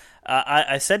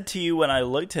I said to you when I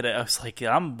looked at it, I was like,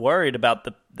 I'm worried about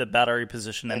the battery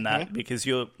position in that because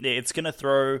it's going to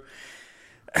throw...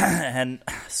 And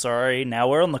sorry, now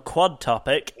we're on the quad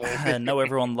topic. I know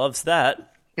everyone loves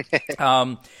that.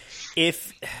 And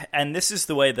this is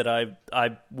the way that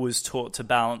I was taught to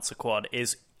balance a quad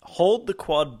is hold the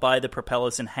quad by the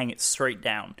propellers and hang it straight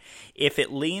down. If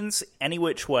it leans any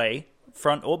which way,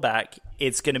 front or back,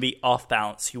 it's going to be off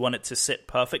balance. You want it to sit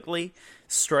perfectly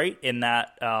straight in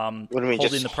that What do you mean, holding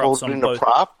just the props holding on the both.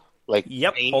 prop?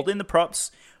 Yep, holding the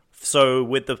props. So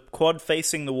with the quad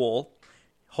facing the wall,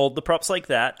 hold the props like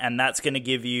that, and that's going to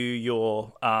give you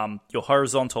your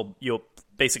horizontal,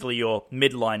 basically your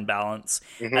midline balance.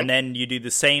 And then you do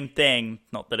the same thing,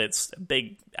 not that it's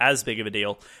as big of a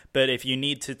deal, but if you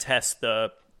need to test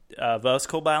the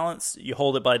vertical balance, you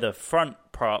hold it by the front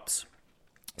props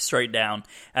straight down,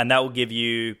 and that will give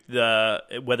you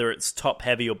whether it's top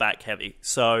heavy or back heavy.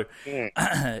 So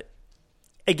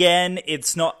again,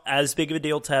 it's not as big of a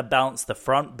deal to have balance the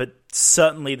front, but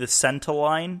certainly the center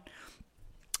line.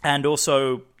 And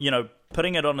also,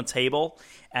 putting it on a table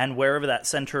and wherever that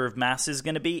center of mass is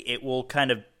going to be, it will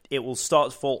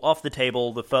start to fall off the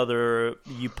table the further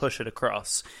you push it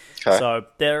across. Okay. So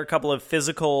there are a couple of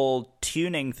physical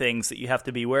tuning things that you have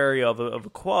to be wary of a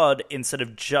quad instead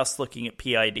of just looking at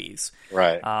PIDs.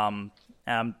 Right.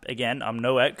 Again, I'm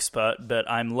no expert, but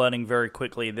I'm learning very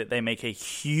quickly that they make a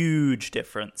huge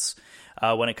difference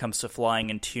when it comes to flying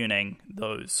and tuning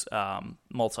those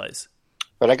multis.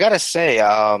 But I gotta say,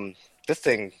 this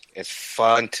thing is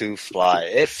fun to fly.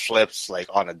 It flips like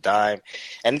on a dime,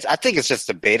 and I think it's just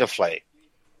the beta flight.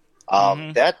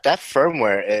 That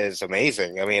firmware is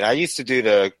amazing. I mean, I used to do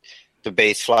the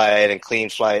base flight and clean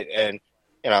flight, and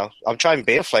I'm trying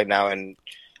beta flight now, and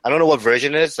I don't know what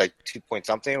version it is, like 2 point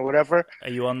something or whatever. Are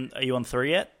you on 3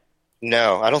 yet?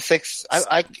 No, I don't think.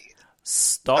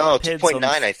 Stop. 2.9,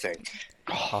 I think.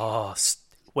 Oh.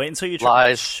 Wait until you try.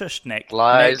 Lies. Shush, Nick.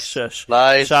 Lies. Nick, shush.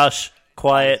 Lies. Shush.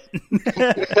 Quiet.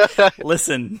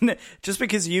 Listen, just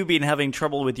because you've been having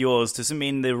trouble with yours doesn't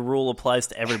mean the rule applies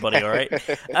to everybody, all right?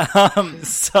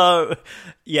 So,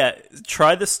 yeah,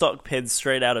 try the stock PIDs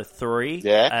straight out of 3,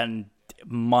 and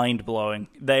mind-blowing.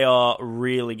 They are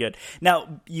really good.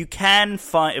 Now, you can,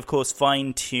 of course,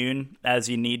 fine-tune as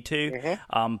you need to,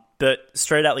 but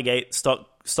straight out the gate, stock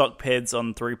PIDs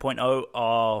on 3.0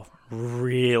 are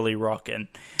really rocking.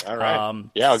 All right.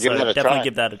 I'll give that a try. Definitely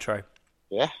give that a try.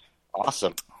 Yeah.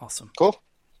 Awesome. Cool.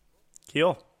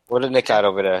 What did Nick got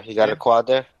over there? You got a quad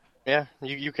there? Yeah,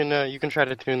 you can try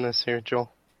to tune this here, Joel.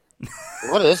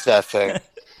 What is that thing?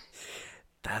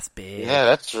 That's big. Yeah,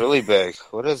 that's really big.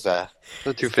 What is that?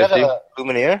 The 250. Is that a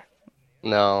Lumineer?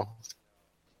 No.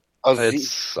 Oh,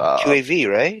 it's QAV,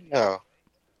 right? No.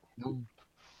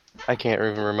 I can't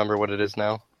even remember what it is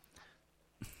now.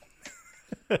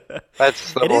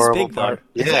 That's the it horrible is big, part.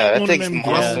 Though. Yeah, that thing's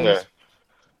monster.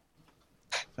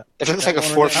 It looks like a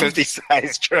 450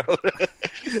 size drone.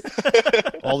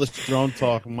 All this drone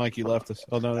talk, Mikey left us.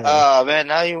 Oh, no, man,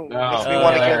 now you makes me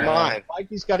want to get mine.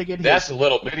 Mikey's got to get his. That's a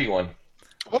little bitty one.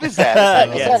 What is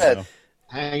that?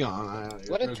 Hang on.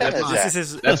 What antenna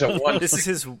is that? That's a one. This is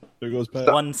his there goes Pat.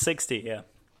 160, yeah.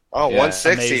 Oh, Yeah.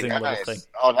 160. Amazing Nice. thing.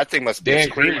 Oh, that thing must be a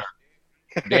screamer.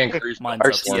 Dan Cruz. Mine's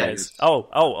upstairs.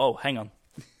 Oh, hang on.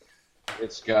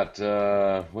 It's got,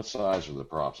 what size are the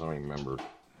props? I don't even remember.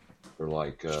 They're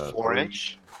like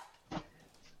 4-inch.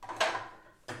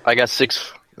 I got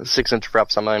 6-inch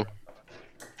props on mine.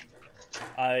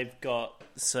 I've got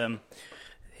some.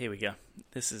 Here we go.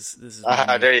 This is.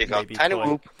 There you go. Tiny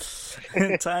whoop.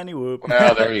 Tiny whoop.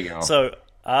 Well, there you go. So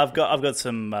I've got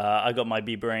some. I got my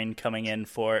B-Brain coming in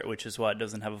for it, which is why it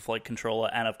doesn't have a flight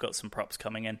controller, and I've got some props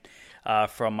coming in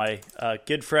from my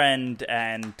good friend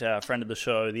and friend of the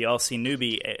show, the RC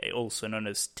newbie, also known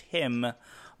as Tim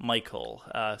Michael.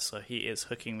 So he is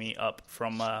hooking me up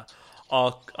from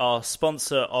our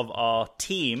sponsor of our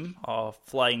team, our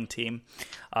flying team,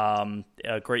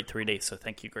 Great 3D. So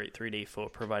thank you, Great 3D, for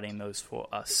providing those for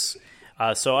us.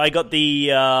 So I got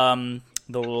the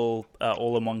little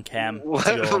all-in-one cam. What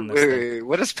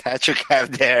does Patrick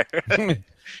have there?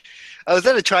 Oh, is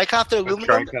that a tricopter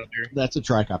aluminum? That's a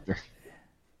tricopter.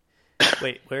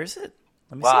 Wait, where is it?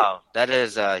 Let me Wow, that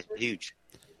is huge.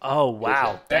 Oh,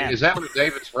 wow. Is that one of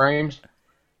David's frames?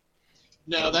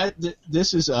 No,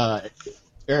 this is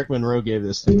Eric Monroe gave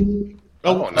this to me.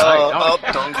 Oh, nice.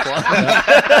 Don't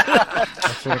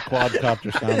That's what a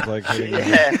quadcopter sounds like. Hitting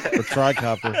or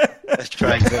tricopter. That's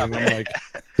tricopter.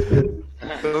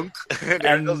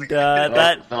 And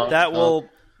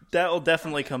that will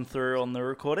definitely come through on the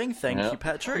recording. Thank you,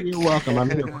 Patrick. You're welcome. I'm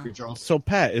here for you, Joel. So,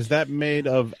 Pat, is that made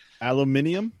of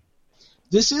aluminium?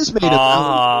 This is made of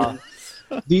aluminium.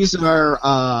 These are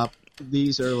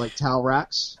like towel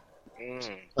racks,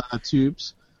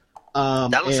 tubes.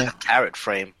 That looks like a carrot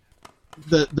frame.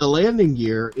 The landing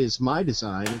gear is my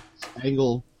design. It's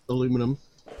angled aluminum,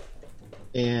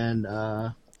 and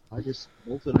I just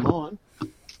bolted them on.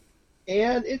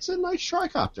 And it's a nice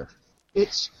tricopter.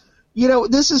 It's,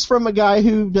 this is from a guy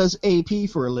who does AP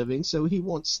for a living, so he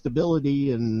wants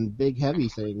stability and big, heavy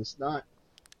things, not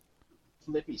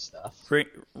flippy stuff.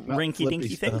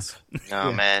 Rinky-dinky things.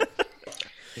 No, man.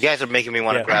 You guys are making me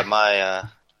want to grab my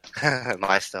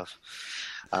my stuff.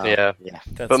 Yeah.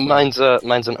 But mine's an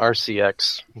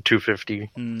RCX 250.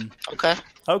 Okay.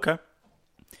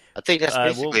 I think that's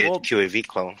basically a QAV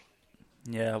clone.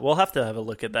 Yeah, we'll have to have a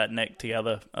look at that neck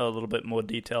together a little bit more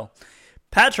detail.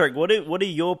 Patrick, what are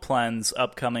your plans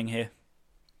upcoming here?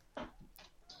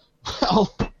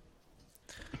 Well,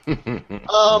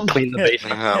 clean the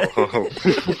basement.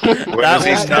 That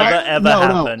will never ever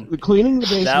happen. No, cleaning the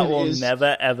basement that will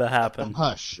never ever happen.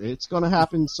 Hush! It's going to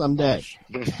happen someday.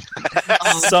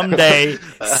 Someday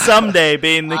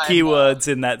being the keywords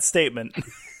in that statement.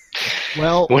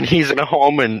 Well, when he's in a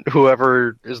home and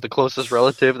whoever is the closest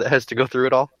relative that has to go through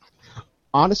it all.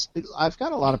 Honestly, I've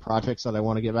got a lot of projects that I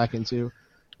want to get back into,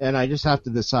 and I just have to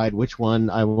decide which one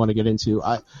I want to get into.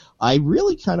 I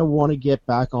really kind of want to get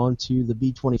back onto the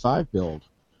B-25 build.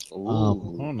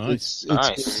 Oh, nice.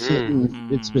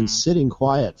 It's been sitting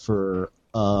quiet for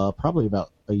probably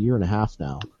about a year and a half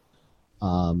now.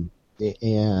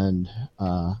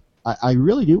 I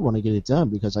really do want to get it done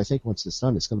because I think once it's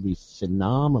done, it's going to be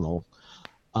phenomenal.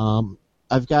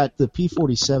 I've got the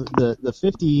P-47,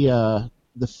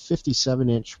 the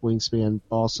 57-inch wingspan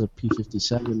Balsa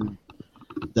P-57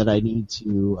 that I need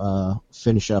to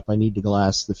finish up. I need to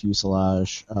glass the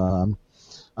fuselage.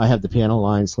 I have the panel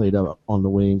lines laid up on the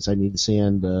wings. I need to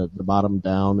sand the bottom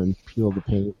down and peel the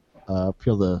paint,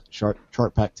 peel the chart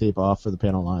pack tape off for the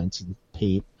panel lines and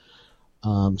paint.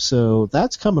 So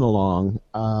that's coming along.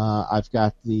 I've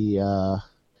got the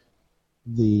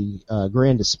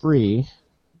Grand Esprit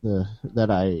that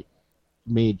I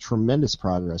made tremendous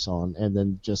progress on, and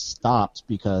then just stopped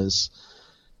because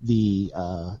the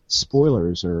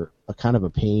spoilers are a kind of a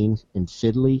pain and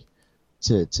fiddly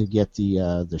to get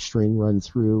the string run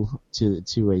through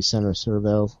to a center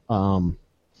servo.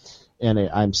 And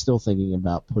I'm still thinking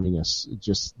about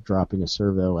just dropping a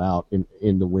servo out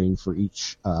in the wing for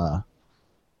each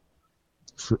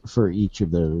for each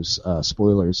of those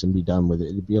spoilers and be done with it.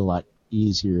 It'd be a lot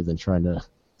easier than trying to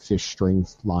fish string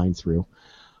line through.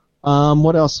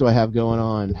 What else do I have going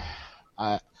on?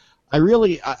 I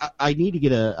need to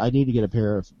get a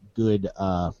pair of good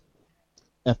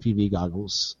FPV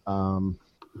goggles.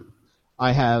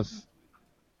 I have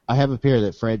a pair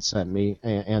that Fred sent me,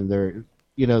 and they're,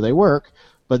 they work,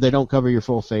 but they don't cover your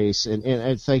full face.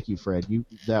 And thank you, Fred.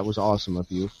 That was awesome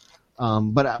of you.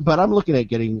 But I'm looking at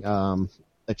getting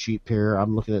a cheap pair.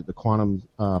 I'm looking at the Quantum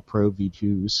Pro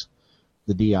V2s,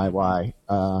 the DIY.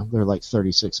 They're like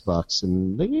 $36,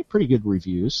 and they get pretty good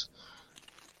reviews.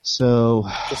 So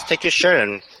just take your shirt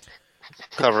and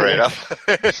cover it up.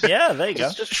 Yeah, there you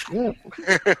go.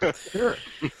 Yeah. Sure.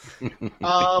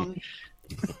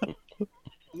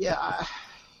 Yeah.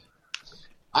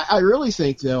 I really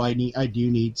think though I do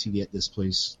need to get this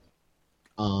place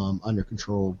under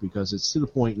control, because it's to the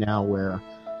point now where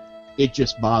it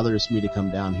just bothers me to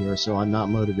come down here, so I'm not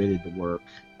motivated to work.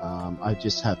 I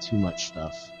just have too much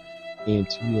stuff and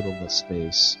too little of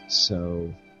space,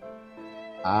 so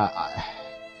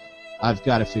I've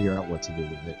got to figure out what to do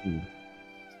with it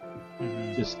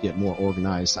and just get more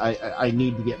organized. I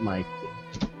need to get my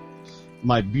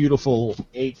beautiful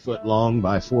 8-foot long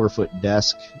by 4-foot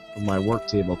desk, my work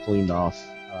table cleaned off.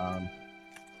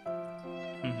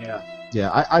 Yeah.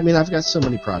 I mean, I've got so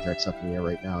many projects up in the air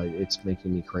right now. It's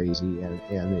making me crazy, and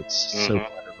it's so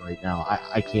cluttered right now.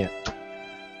 I can't.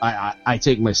 I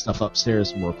take my stuff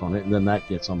upstairs and work on it, and then that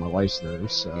gets on my wife's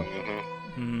nerves. So,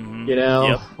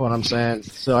 what I'm saying.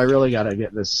 So I really got to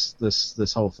get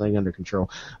this whole thing under control.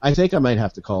 I think I might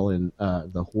have to call in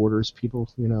the Hoarders people.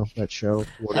 That show.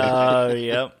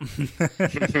 Yep.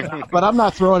 But I'm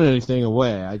not throwing anything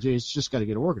away. It's just got to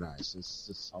get organized.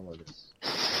 It's all it is.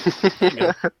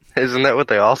 Isn't that what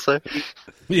they all say?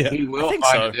 Yeah, he will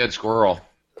find a dead squirrel.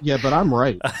 Yeah, but I'm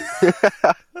right.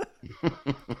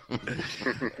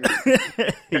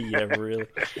 Yeah, really.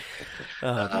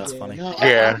 Oh, that's funny. No,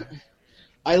 yeah.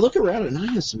 I look around and I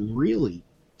have some really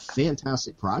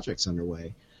fantastic projects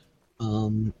underway.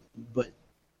 But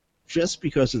just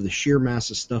because of the sheer mass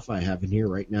of stuff I have in here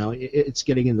right now, it's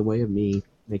getting in the way of me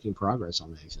making progress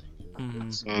on anything.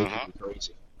 It's making me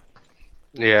crazy.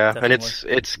 Yeah, Definitely.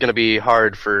 and it's going to be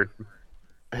hard for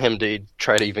him to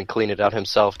try to even clean it out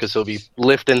himself, because he'll be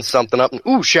lifting something up and,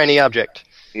 ooh, shiny object.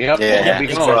 Yep. Yeah.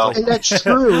 And that's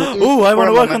true. Ooh, I want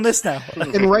to work on this now.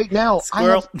 And right now,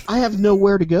 Squirrel. I have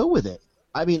nowhere to go with it.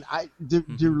 I mean, there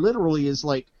literally is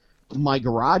like my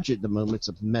garage at the moment's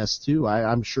a mess too.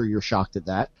 I'm sure you're shocked at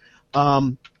that.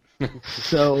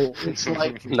 So it's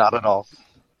like Not at all.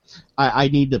 I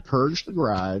need to purge the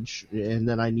garage, and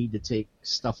then I need to take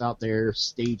stuff out there,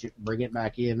 stage it, bring it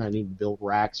back in. I need to build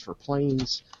racks for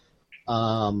planes.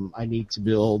 I need to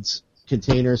build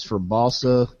containers for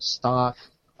balsa stock.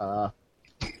 I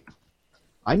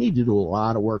need to do a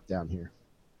lot of work down here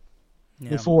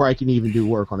before I can even do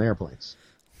work on airplanes.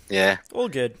 Yeah. All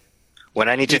good. When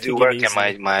I need to You do can work give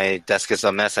and easy. my desk is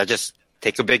a mess, I just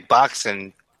take a big box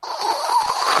and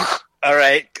all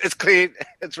right, it's clean.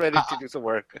 It's ready to do some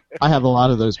work. I have a lot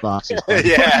of those boxes.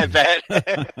 Yeah, I bet.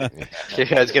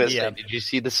 Yeah, I was going to say, did you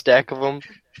see the stack of them?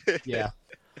 Yeah.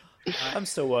 I'm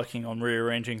still working on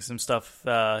rearranging some stuff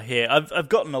here. I've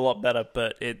gotten a lot better,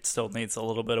 but it still needs a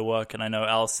little bit of work, and I know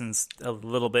Allison's a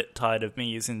little bit tired of me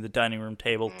using the dining room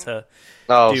table to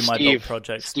do my build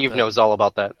projects. Steve knows all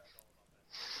about that.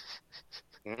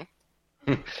 Hmm?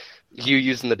 You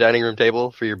using the dining room table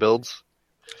for your builds?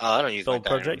 Oh, I don't use Build my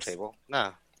dining room projects? table.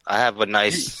 No. I have a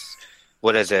nice,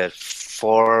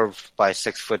 4 by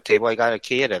 6 foot table I got at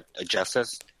IKEA that adjusts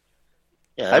us.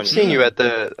 Yeah, I've seen you at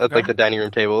like the dining room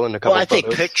table in a couple I take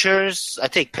photos. pictures. I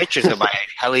take pictures of my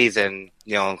helis and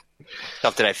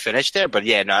stuff that I finished there. But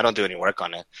yeah, no, I don't do any work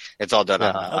on it. It's all done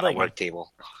on a work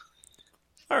table.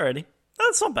 Alrighty.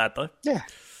 That's not bad, though. Yeah.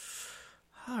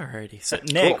 Alrighty. So,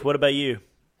 Nick, what about you?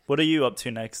 What are you up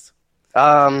to next?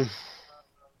 To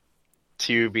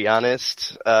be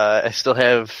honest, I still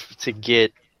have to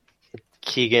get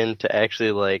Keegan to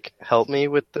actually help me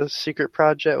with the secret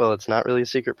project. Well, it's not really a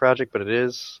secret project, but it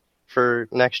is for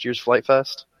next year's Flight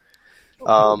Fest.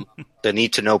 The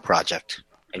Need to Know project.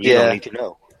 And you don't need to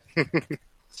know.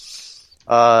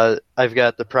 I've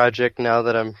got the project now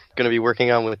that I'm going to be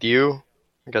working on with you.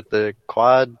 I got the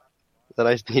quad that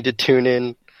I need to tune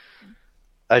in.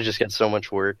 I just got so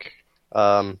much work.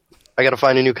 I got to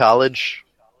find a new college.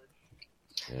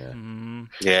 Yeah.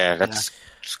 Yeah, that's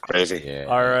crazy. Yeah.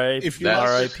 R.I.P. If you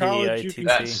That's- R.I.P.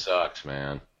 That ITC. sucks,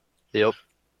 man. Yep.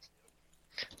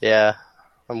 Yeah,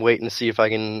 I'm waiting to see if I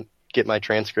can get my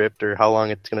transcript or how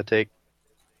long it's going to take.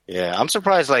 Yeah, I'm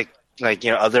surprised. Like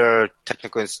other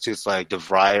technical institutes like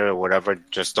DeVry or whatever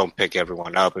just don't pick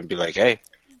everyone up and be like, "Hey,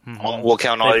 we'll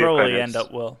count all They your probably credits." end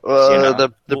up well.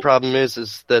 The problem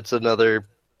is that's another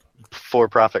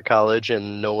for-profit college,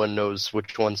 and no one knows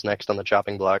which one's next on the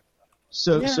chopping block.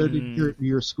 So did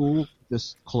your school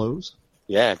just close?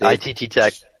 Yeah, they, ITT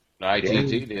Tech,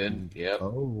 ITT did. Yep.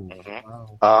 Oh, Mhm.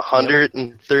 wow.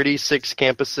 136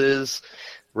 campuses,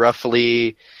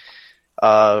 roughly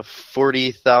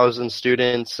 40,000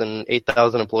 students and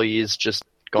 8,000 employees just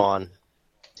gone.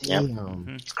 Yep.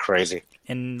 Damn. it's crazy.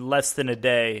 In less than a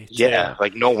day. Yeah,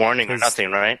 like no warning or 'Cause-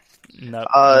 nothing, right? No.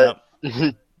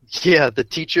 Yeah, the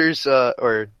teachers,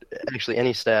 or actually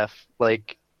any staff,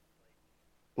 like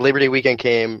Labor Day weekend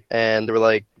came and they were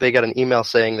like, they got an email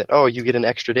saying that, oh, you get an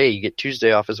extra day, you get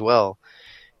Tuesday off as well.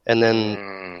 And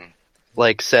then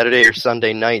like Saturday or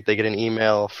Sunday night, they get an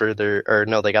email for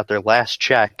they got their last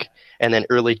check, and then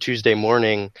early Tuesday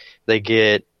morning, they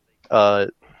get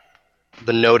the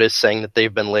notice saying that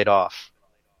they've been laid off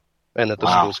and that the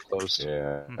school's closed.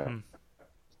 Yeah. Mhm.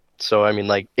 So, I mean,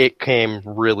 like, it came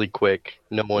really quick.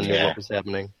 No one knew Yeah. what was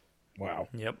happening. Wow.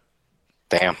 Yep.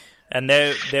 Damn. And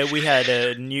there we had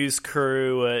a news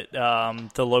crew at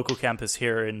the local campus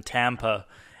here in Tampa,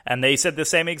 and they said the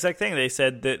same exact thing. They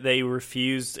said that they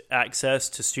refused access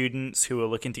to students who were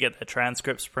looking to get their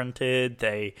transcripts printed.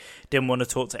 They didn't want to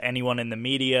talk to anyone in the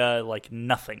media, like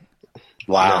nothing.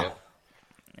 Wow. Yeah.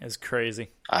 It was crazy.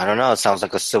 I don't know. It sounds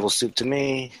like a civil suit to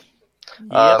me.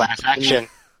 Uh, Class action.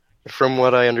 From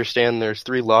what I understand, there's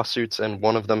 3 lawsuits, and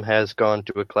one of them has gone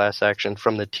to a class action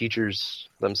from the teachers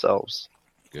themselves.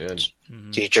 Good.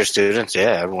 Teacher, students,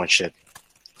 yeah, everyone should.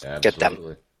 Get them.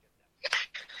 Absolutely.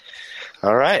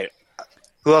 All right.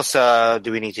 Who else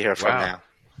do we need to hear from Wow.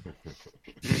 now?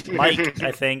 Mike,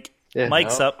 I think. Yeah.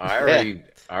 Mike's No, up. I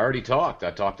already talked. I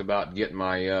talked about getting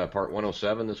my Part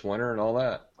 107 this winter and all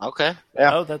that. Okay.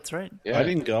 Oh, that's right. Yeah. I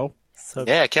didn't go. So,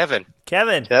 Yeah, Kevin.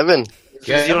 Kevin. Kevin,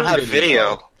 Yeah, You don't have everybody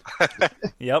video. did.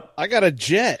 Yep. I got a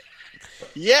jet.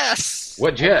 Yes.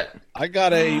 What jet? I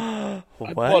got I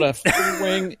bought What? a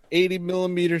free-wing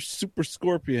 80mm Super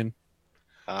Scorpion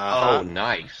Oh,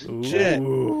 nice. jet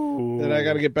Ooh. that I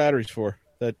got to get batteries for.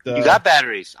 That You got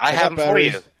batteries. I have got them for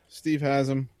batteries. you. Steve has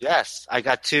them. Yes, I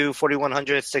got 2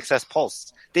 4100 6S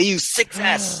Pulse. They use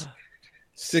 6S.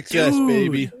 6S, Dude.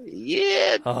 baby.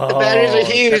 Yeah, the Oh, batteries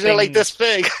are huge. that They're like thing- this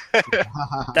big.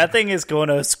 That thing is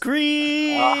gonna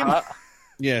scream. Uh-huh.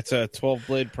 Yeah, it's a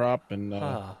 12-blade prop, and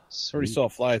Ah, already saw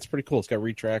it fly. It's pretty cool. It's got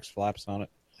retracts, flaps on it.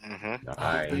 Mhm.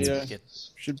 Nice. Yeah,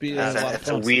 should be a lot of It's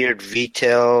a fun. weird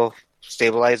V-tail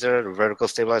stabilizer, a vertical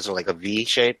stabilizer, like a V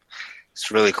shape. It's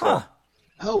really cool. Huh.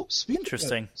 Oh, speaking.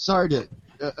 Interesting. Sorry to.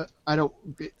 I don't.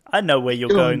 I know where you're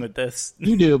Go going on. with this.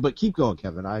 You do, but keep going,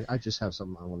 Kevin. I just have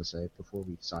something I want to say before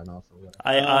we sign off or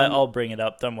whatever. I'll bring it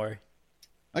up. Don't worry.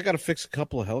 I got to fix a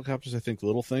couple of helicopters. I think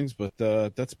little things, but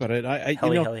that's about it.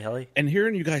 Heli. And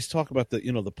hearing you guys talk about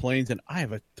the planes, and I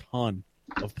have a ton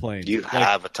of planes. You Like,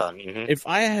 have a ton. Mhm. If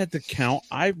I had to count,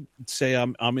 I'd say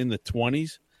I'm in the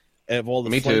 20s of all the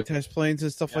Me flight too. test planes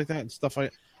and stuff like that, and stuff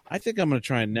like. I think I'm going to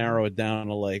try and narrow it down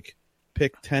to like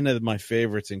pick 10 of my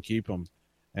favorites and keep them.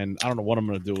 And I don't know what I'm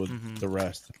going to do with the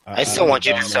rest. I still want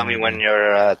you to don't tell me know. when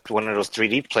you're one of those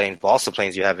 3D planes, balsa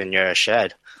planes you have in your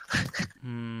shed.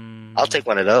 I'll take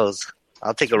one of those.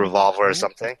 I'll take a revolver or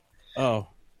something. Oh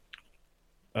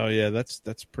yeah, that's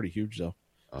pretty huge though.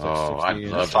 Oh, I'd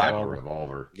 16 love to have a revolver.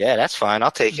 revolver. Yeah, that's fine.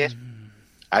 I'll take it.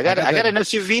 I got an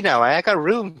SUV now. I got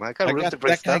room. I got room to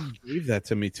bring that guy stuff. gave that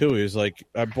to me too. He was like,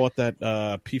 I bought that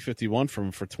P-51 from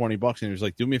him for $20, and he was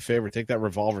like, "Do me a favor, take that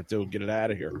revolver too, get it out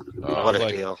of here." Oh, What a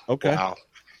like, deal. okay. Wow.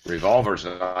 revolver's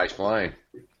a nice plane.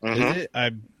 Mhm. Is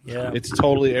it? Yeah. It's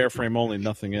totally airframe only,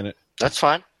 nothing in it. That's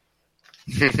fine.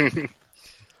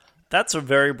 That's a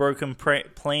very broken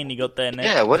plane you got there, Nick.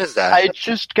 Yeah, what is that? I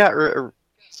just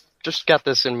got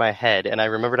this in my head, and I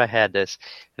remembered I had this.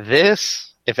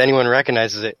 This, if anyone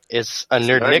recognizes it, is a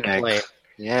Nerd Nick Nick. plane.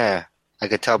 Yeah, I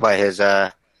could tell by his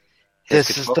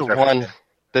This is the controls one. everything.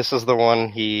 This is the one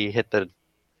he hit the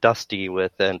Dusty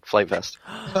with in Flight Fest.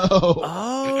 Oh,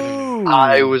 Oh.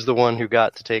 I was the one who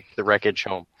got to take the wreckage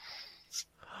home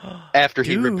after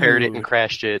he repaired it and Dude.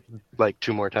 crashed it like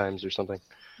 2 more times or something.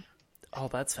 Oh,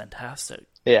 that's fantastic.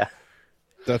 Yeah.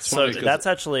 That's So funny 'cause that's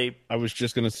actually I was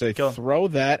just gonna say, Go on. throw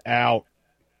that out.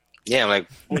 Yeah, like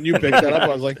When you picked that up, I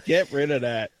was like, get rid of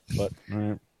that. But all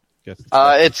right, guess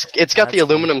It's got the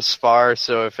aluminum spar,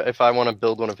 so if I want to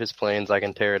build one of his planes, I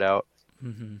can tear it out.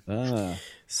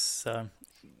 so.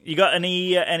 You got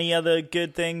any other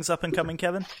good things up and coming,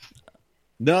 Kevin?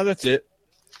 No, that's it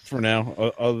for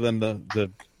now. Other than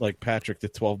the like Patrick, the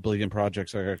 12 billion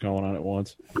projects I got going on at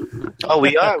once. oh,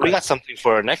 we got something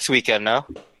for next weekend now.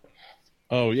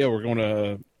 Oh yeah, we're going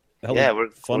to. We're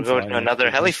going to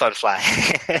another heli fun fly.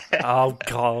 Oh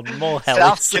God, more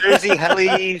South helis. Jersey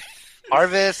heli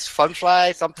harvest fun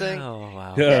fly something. Oh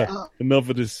wow. Yeah, enough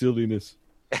of this silliness.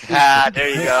 There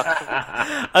you go.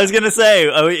 I was gonna say,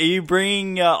 are you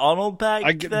bringing Arnold back,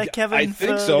 Kevin? I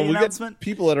think for so. The We announcement? got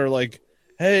people that are like,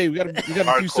 "Hey, we got to do something.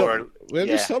 Hardcore, We got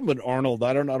to yeah. do something with Arnold.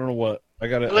 I don't know what. I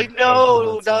got to Like,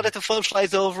 no, now that the fun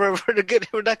fly's over, we're not going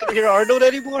to hear Arnold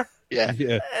anymore. Yeah,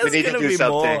 Yeah, we There's need to gonna do be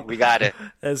something. more. We got it.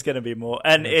 There's going to be more.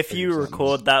 And if you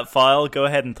record that file, go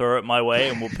ahead and throw it my way,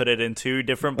 and we'll put it in 2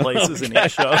 different places in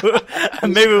each show.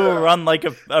 And maybe we'll run like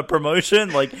a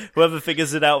promotion. Like whoever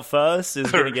figures it out first is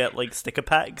going to get like sticker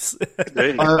packs. There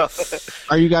you go.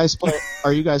 Are you guys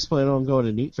planning on going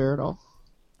to Neat Fair at all?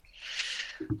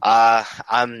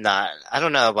 I'm not. I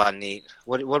don't know about Neat.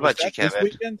 What about you, this Kevin?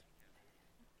 weekend?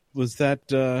 Was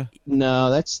that? No,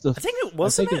 that's the. I think it I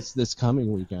wasn't. think it's this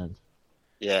coming weekend.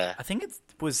 Yeah. I think it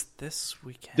was this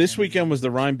weekend. This weekend was the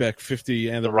Rhinebeck 50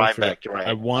 and the Rhinebeck, Road Trip. right.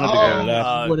 I wanted to go to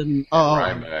that,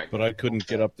 Rhinebeck. but I couldn't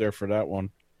get up there for that one.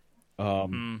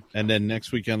 And then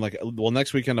next weekend,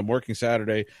 next weekend I'm working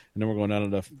Saturday, and then we're going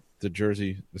down to the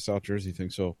Jersey, the South Jersey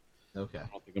thing. So Okay. I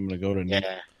don't think I'm going to go to Neat.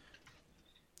 Yeah.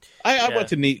 I Yeah. went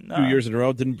to Neat No. 2 years in a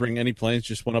row. Didn't bring any planes.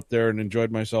 Just went up there and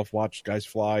enjoyed myself. Watched guys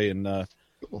fly and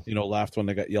laughed when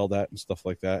they got yelled at and stuff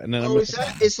like that. And then Oh,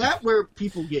 is that where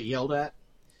people get yelled at?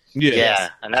 Yeah,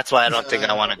 and that's why I don't think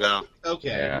I want to go. Okay,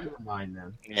 Yeah. never mind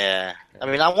then. Yeah. I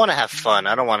mean, I want to have fun.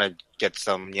 I don't want to get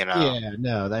some, Yeah,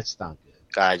 no, that's not good.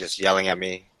 guy just yelling at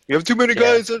me. You have too many Yeah.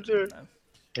 guys up there.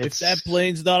 if that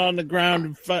plane's not on the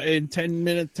ground in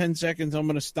 10 seconds, I'm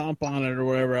going to stomp on it or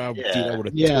whatever. I would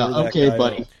have Yeah, okay,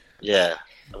 buddy. Yeah.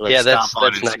 Let's Yeah, that's stomp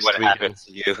on that's and see next what weekend. happens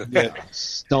to you. Yeah.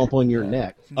 Stomp on your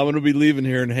neck. I'm going to be leaving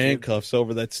here in handcuffs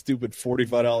over that stupid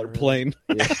 $45 plane.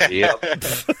 Yep.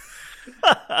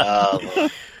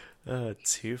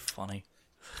 Too funny.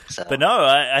 So- But no,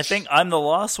 I think I'm the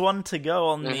last one to go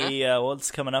on the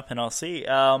what's coming up in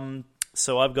RC.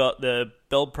 So I've got the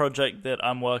build project that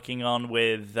I'm working on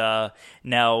with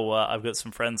now. I've got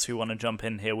some friends who want to jump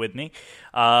in here with me.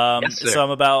 Yes, sir. So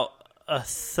I'm about a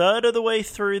third of the way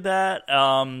through that.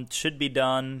 Should be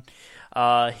done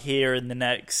here in the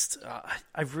next.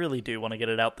 I really do want to get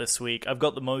it out this week. I've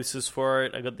got the Moses for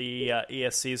it. I got the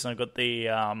ESCs, and I've got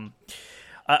the.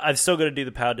 I've still got to do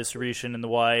the power distribution and the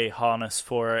Y harness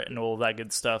for it and all that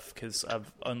good stuff because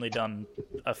I've only done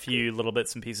a few little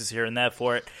bits and pieces here and there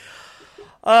for it.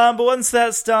 But once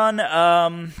that's done,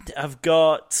 I've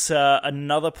got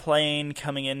another plane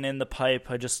coming in the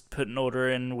pipe. I just put an order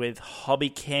in with Hobby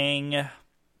King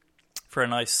for a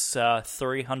nice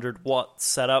 300-watt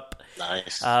setup.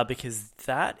 Nice. Because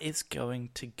that is going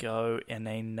to go in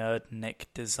a Nerd Nick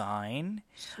design.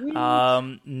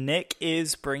 Nick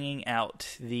is bringing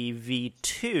out the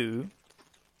V2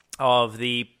 of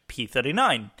the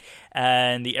P-39.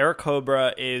 And the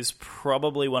Airacobra is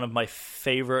probably one of my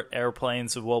favorite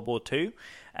airplanes of World War II.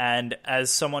 And as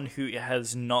someone who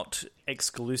has not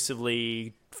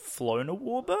exclusively flown a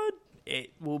Warbird,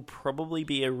 it will probably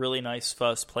be a really nice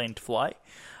first plane to fly.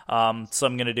 So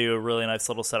I'm going to do a really nice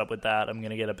little setup with that. I'm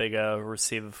going to get a bigger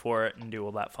receiver for it and do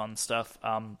all that fun stuff.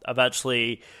 I've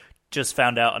actually just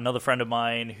found out another friend of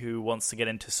mine who wants to get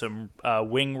into some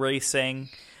wing racing.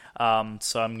 So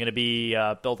I'm going to be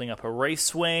building up a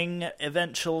race wing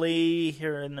eventually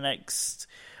here in the next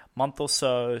month or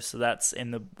so. So that's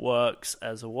in the works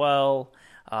as well.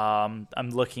 I'm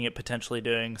looking at potentially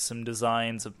doing some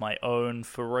designs of my own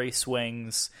for race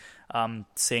wings,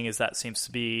 seeing as that seems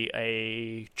to be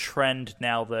a trend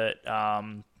now that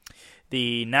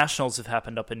the Nationals have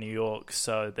happened up in New York.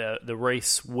 So the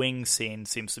race wing scene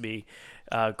seems to be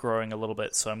growing a little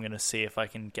bit. So I'm going to see if I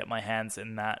can get my hands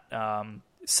in that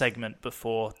segment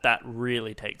before that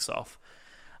really takes off.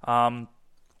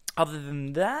 Other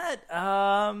than that,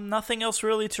 nothing else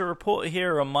really to report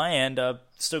here on my end. I've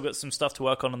still got some stuff to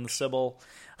work on the Sybil.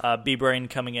 B-Brain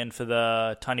coming in for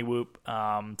the Tiny Whoop,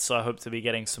 so I hope to be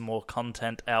getting some more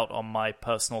content out on my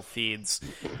personal feeds.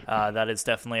 That is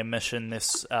definitely a mission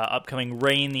this upcoming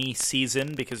rainy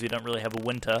season, because we don't really have a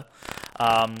winter.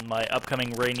 My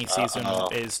upcoming rainy season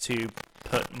is to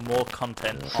put more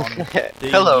content on the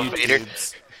Hello, Vader.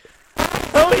 YouTubes.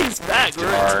 Oh, he's back. We're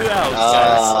at 2 hours,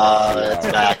 guys.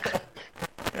 It's back.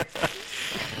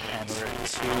 And we're at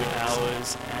 2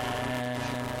 hours and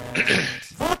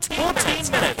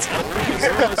 14 minutes.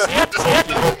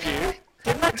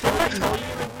 Didn't I tell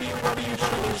you that we run your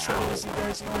shows, you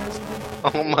guys know?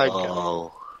 Oh my god.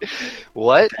 Oh,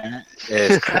 What?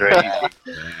 it's crazy.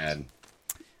 Man.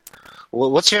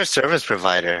 What's your service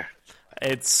provider?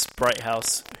 It's Bright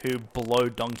House, who blow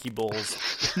donkey balls.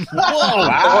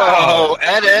 Whoa,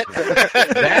 edit.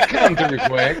 That come through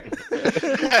quick.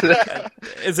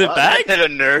 Is it back? Hit a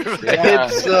nerve. Yeah.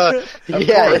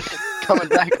 It's coming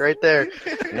back right there.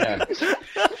 Yeah.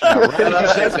 Right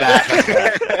up his back.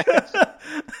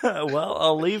 Well,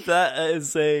 I'll leave that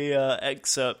as a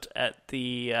excerpt at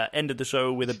the end of the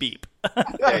show with a beep.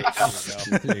 There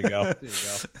you go.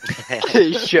 There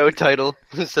you go. Show title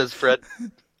says Fred.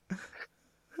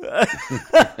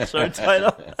 Show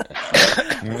title.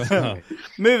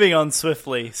 Moving on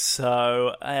swiftly.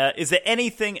 So, is there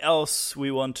anything else we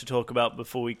want to talk about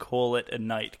before we call it a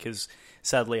night? Because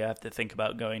sadly, I have to think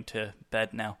about going to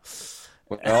bed now.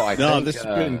 Well, I No, think, this has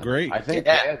been great. I think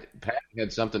Pat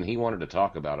had something he wanted to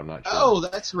talk about. I'm not sure. Oh,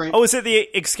 that's right. Oh, is it the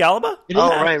Excalibur? It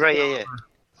Oh, is. right, yeah.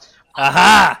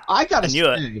 Aha! I gotta I knew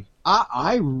say,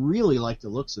 I really like the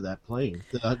looks of that plane.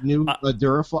 The new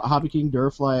Hobby King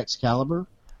Durafly Excalibur.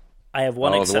 I have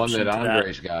one the exception one that to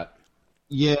Andres got.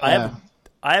 Yeah.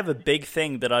 I have a big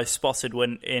thing that I spotted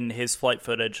when in his flight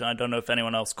footage, and I don't know if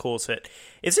anyone else caught it.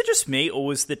 Is it just me, or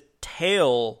was the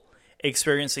tail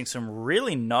experiencing some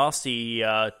really nasty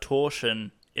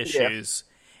torsion issues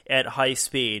at high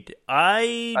speed?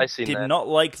 I seen did that. not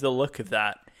like the look of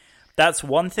that. That's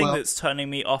one thing Well- that's turning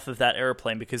me off of that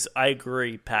airplane, because I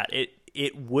agree, Pat.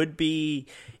 It would be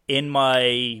in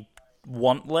my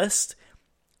want list,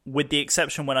 with the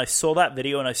exception when I saw that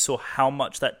video and I saw how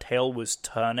much that tail was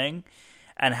turning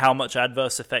and how much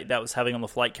adverse effect that was having on the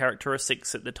flight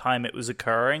characteristics at the time it was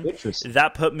occurring. Interesting.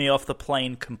 That put me off the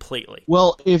plane completely.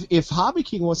 Well, if Hobby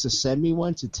King wants to send me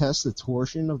one to test the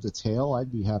torsion of the tail,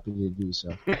 I'd be happy to do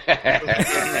so.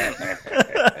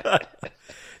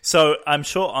 So I'm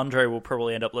sure Andre will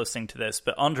probably end up listening to this,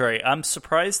 but Andre, I'm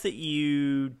surprised that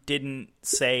you didn't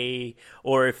say,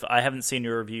 or if I haven't seen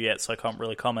your review yet, so I can't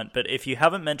really comment, but if you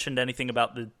haven't mentioned anything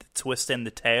about the twist in the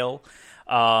tail,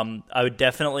 I would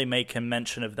definitely make a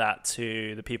mention of that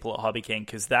to the people at Hobby King,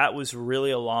 because that was really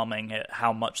alarming at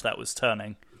how much that was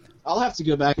turning. I'll have to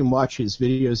go back and watch his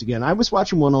videos again. I was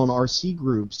watching one on RC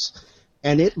Groups,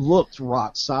 and it looked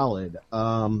rock solid.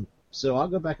 So I'll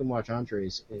go back and watch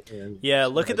Andre's. Yeah,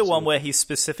 look at the one where he's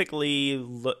specifically,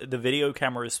 the video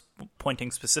camera is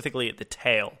pointing specifically at the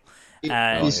tail.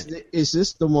 And Is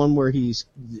this the one where he's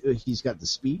got the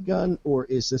speed gun, or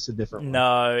is this a different one?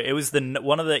 no, it was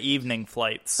one of the evening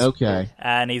flights. Okay.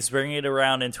 And he's bringing it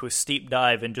around into a steep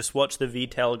dive, and just watch the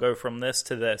V-tail go from this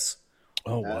to this.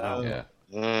 Oh, wow. Yeah.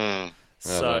 Mm.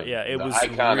 So, yeah, it the was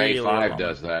Icon really A5 alarming.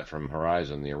 does that from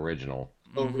Horizon, the original.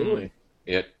 Oh, really?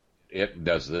 It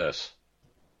does this.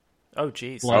 Oh,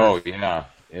 jeez. Oh, yeah.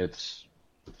 It's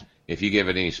if you give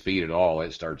it any speed at all,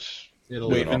 it starts. It'll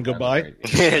Wait, and goodbye?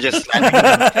 Just slapping him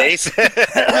in the face.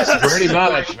 Pretty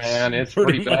much, man. It's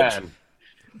pretty bad.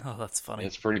 Oh, that's funny.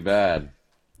 It's pretty bad.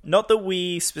 Not that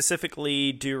we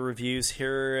specifically do reviews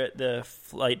here at the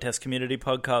Flight Test Community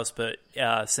Podcast, but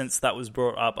since that was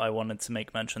brought up, I wanted to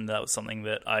make mention that was something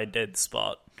that I did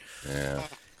spot. Yeah.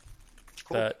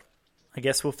 But I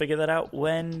guess we'll figure that out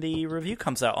when the review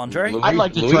comes out. Andre? I'd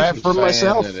like to try it was for saying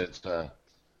myself. that it's,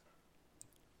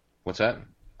 what's that?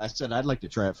 I said I'd like to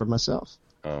try it for myself.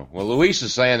 Oh, well, Luis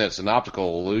is saying it's an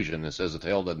optical illusion that says the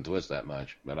tail doesn't twist that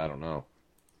much, but I don't know.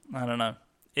 I don't know.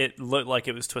 It looked like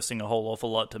it was twisting a whole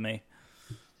awful lot to me.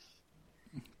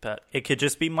 But it could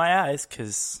just be my eyes,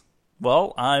 because,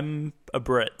 well, I'm a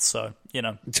Brit, so, you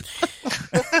know.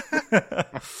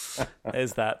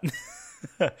 There's that.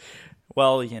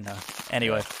 Well, you know.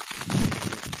 Anyway.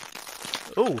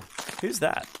 Ooh, who's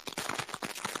that?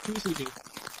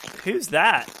 Who's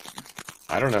that?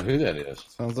 I don't know who that is.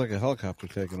 Sounds like a helicopter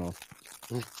taking off.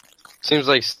 Seems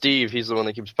like Steve. He's the one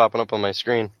that keeps popping up on my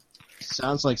screen.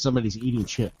 Sounds like somebody's eating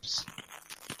chips.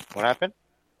 What happened?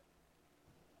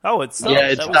 Oh, it stopped. Yeah,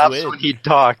 it That was stops weird. when he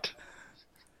talked.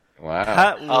 Wow.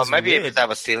 That Oh, was maybe weird. if that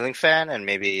was ceiling fan, and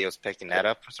maybe he was picking that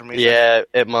up for some reason. Yeah,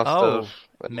 it must Oh, have.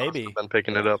 It maybe. must have been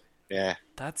picking it up. Yeah.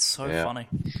 That's so Yeah. funny.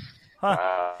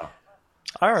 Wow.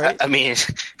 All right. I mean,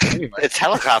 it's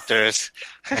helicopters.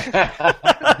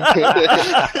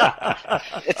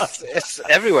 it's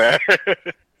everywhere.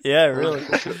 Yeah, really.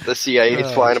 The CIA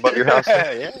is flying above your house.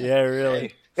 yeah. Yeah,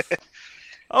 really.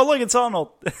 Oh, look, it's Arnold.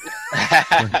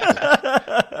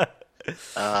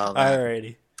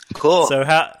 Alrighty. Cool. So,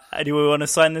 how do we want to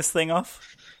sign this thing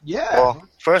off? Yeah. Well,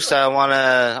 first I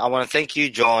wanna thank you,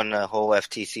 Joe, and the whole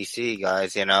FTCC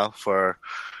guys.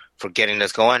 For getting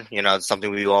this going. It's something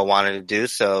we all wanted to do.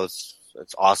 So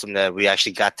it's awesome that we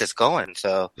actually got this going.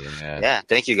 So yeah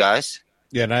thank you guys.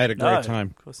 Yeah, and I had a great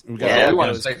time. We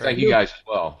want to say thank you guys as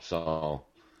well. So.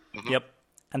 Yep.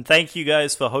 And thank you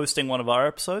guys for hosting one of our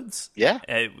episodes. Yeah.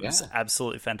 It was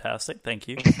absolutely fantastic. Thank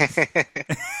you.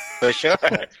 For sure.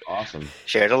 That's awesome.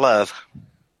 Share the love.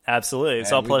 Absolutely.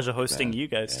 It's our pleasure hosting you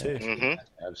guys, too. Mm-hmm.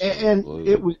 And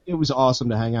it was awesome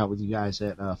to hang out with you guys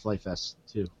at Flight Fest,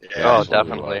 too. Yeah, oh,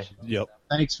 definitely. Yep.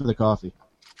 Thanks for the coffee.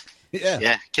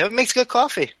 Yeah. Kevin makes good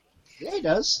coffee. Yeah, he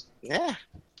does. Yeah.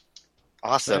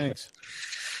 Awesome. Thanks.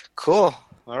 Cool.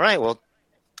 All right. Well,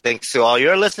 thanks to all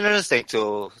your listeners. Thanks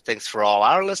for all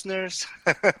our listeners.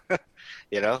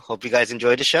 Hope you guys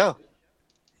enjoyed the show.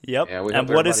 Yep. Yeah, we and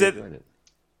hope what is it? everybody enjoyed it.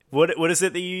 What is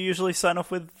it that you usually sign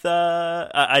off with?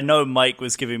 I know Mike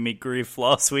was giving me grief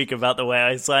last week about the way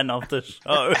I sign off the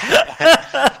show.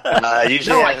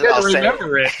 Usually, I I'll couldn't say,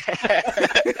 remember it.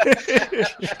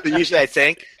 usually I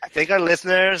thank our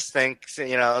listeners. Thanks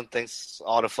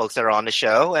all the folks that are on the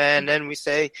show, and then we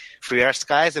say free our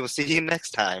skies, and we'll see you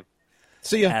next time.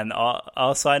 See ya. And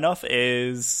our sign off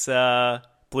is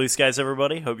blue skies,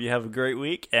 everybody. Hope you have a great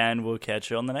week, and we'll catch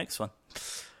you on the next one.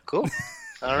 Cool.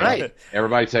 All right.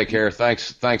 Everybody take care.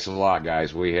 Thanks a lot,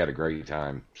 guys. We had a great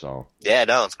time. So Yeah,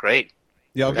 no, it's great.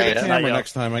 Yeah, I'll get a Yeah. camera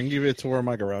next time. I can give you a tour of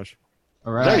my garage.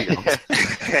 All right.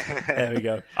 There we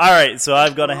go. All right, so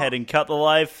I've gone ahead and cut the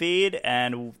live feed,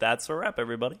 and that's a wrap,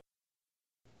 everybody.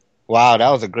 Wow, that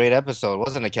was a great episode,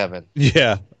 wasn't it, Kevin?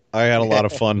 Yeah, I had a lot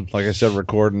of fun. Like I said,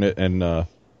 recording it, and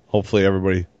hopefully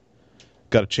everybody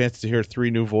got a chance to hear 3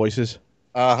 new voices.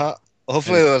 Uh-huh.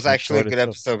 Hopefully it was actually a good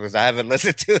episode because I haven't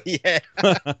listened to it yet.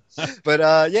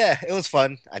 But yeah, it was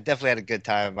fun. I definitely had a good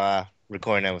time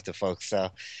recording it with the folks. So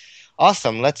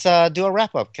awesome. Let's do a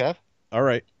wrap-up, Kev. All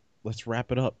right, let's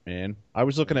wrap it up, man. I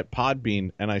was looking at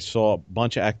Podbean, and I saw a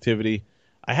bunch of activity.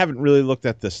 I haven't really looked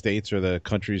at the states or the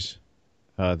countries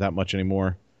that much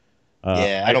anymore.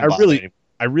 Yeah,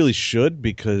 I really should,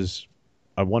 because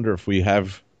I wonder if we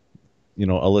have,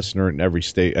 a listener in every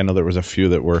state. I know there was a few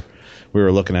that we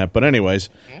were looking at, but anyways,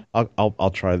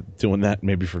 I'll try doing that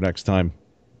maybe for next time.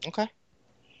 Okay.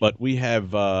 But we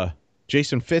have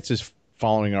Jason Fitz is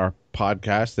following our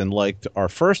podcast and liked our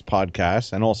first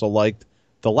podcast and also liked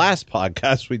the last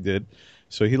podcast we did.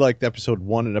 So he liked episode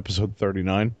 1 and episode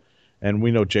 39. And we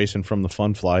know Jason from the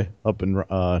Fun Fly up in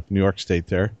New York State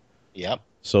there. Yep.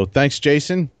 So thanks,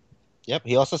 Jason. Yep.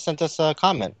 He also sent us a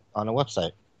comment on the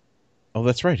website. Oh,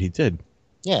 that's right. He did.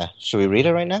 Yeah. Should we read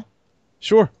it right now?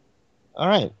 Sure. All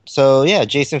right. So, yeah,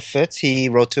 Jason Fitz, he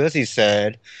wrote to us. He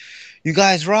said, "You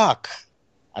guys rock."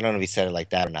 I don't know if he said it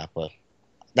like that or not, but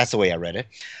that's the way I read it.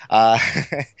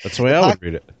 That's the way I would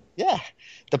read it. Yeah.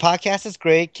 The podcast is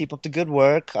great. Keep up the good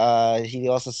work. He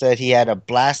also said he had a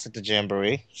blast at the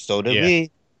Jamboree. So did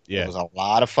we. Yeah. It was a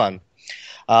lot of fun.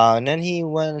 And then he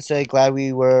went and said, glad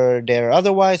we were there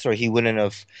otherwise, or he wouldn't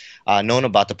have known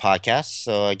about the podcast.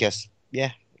 So I guess,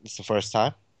 yeah, it's the first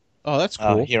time. Oh, that's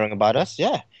cool. Hearing about us,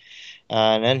 yeah.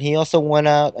 And then he also went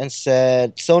out and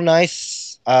said, so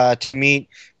nice to meet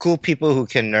cool people who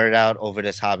can nerd out over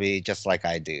this hobby just like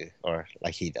I do, or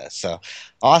like he does. So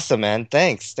awesome, man.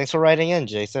 Thanks for writing in,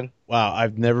 Jason. Wow,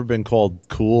 I've never been called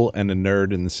cool and a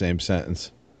nerd in the same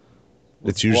sentence.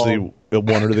 It's usually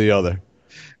one or the other.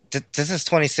 This is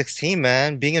 2016,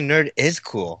 man. Being a nerd is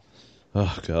cool.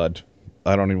 Oh, God.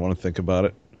 I don't even want to think about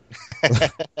it.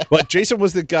 But Jason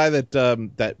was the guy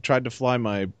that tried to fly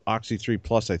my Oxy 3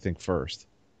 Plus, I think, first.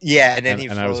 Yeah, and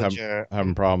then I was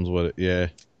having problems with it, yeah.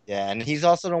 Yeah, and he's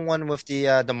also the one with the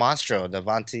Monstro, the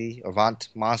Avant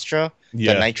Monstro,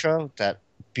 Yeah. the Nitro, that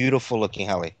beautiful-looking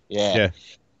heli. Yeah.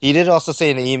 He did also say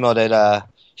in the email that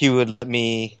he would let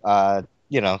me,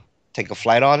 take a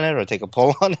flight on it or take a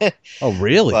pull on it. Oh,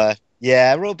 really? But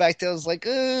yeah, I wrote back there. I was like,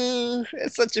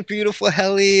 it's such a beautiful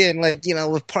heli, and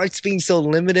with parts being so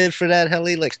limited for that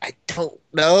heli, I don't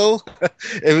know.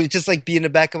 It was just be in the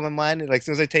back of my mind, and as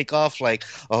soon as I take off,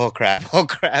 oh crap.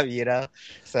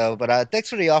 So, but thanks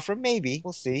for the offer. Maybe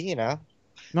we'll see.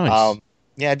 Nice.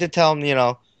 Yeah, I did tell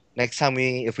him. Next time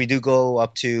if we do go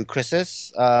up to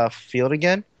Chris's field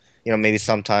again, maybe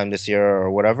sometime this year or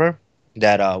whatever,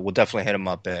 that we'll definitely hit him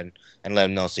up and let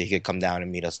him know so he could come down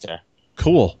and meet us there.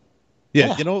 Cool.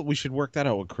 Yeah, Yeah. we should work that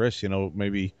out with Chris.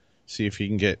 Maybe see if he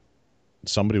can get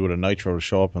somebody with a Nitro to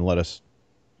show up and let us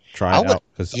try it out.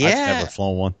 Because I've never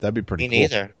flown one. That'd be pretty Me cool.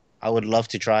 neither. I would love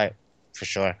to try it for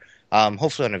sure.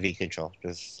 Hopefully on a V control,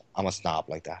 because I'm a snob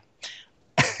like that.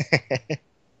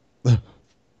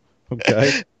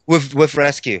 Okay. With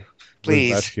rescue,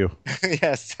 please. With rescue.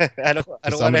 Yes, I don't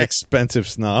I'm want an to. expensive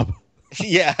snob.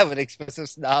 Yeah, I'm an expensive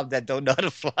snob that don't know how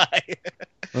to fly.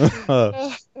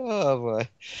 Oh boy.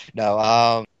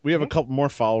 No. We have a couple more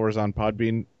followers on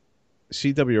Podbean.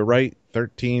 CW Wright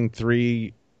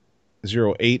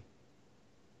 13308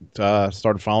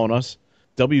 started following us.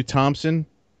 W Thompson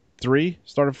 3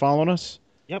 started following us.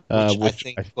 Yep. Which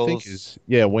I think is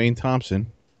Wayne Thompson,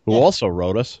 who also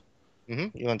wrote us.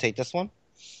 Mm-hmm. You want to take this one?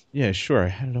 Yeah, sure. I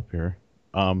had it up here.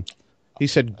 He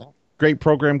said, "Great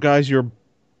program, guys. Your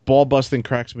ball busting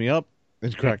cracks me up.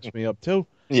 It cracks me up too."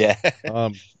 Yeah.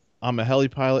 I'm a heli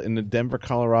pilot in the Denver,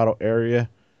 Colorado area,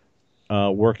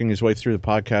 working his way through the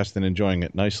podcast and enjoying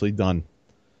it. Nicely done.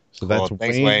 So Cool. that's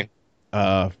Thanks, Wayne.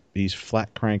 Wayne. He's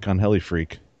flat crank on Heli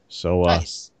Freak. So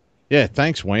Nice. yeah,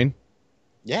 thanks, Wayne.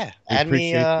 Yeah. We Add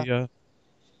me. appreciate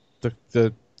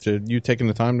you taking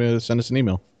the time to send us an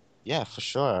email. Yeah, for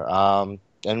sure.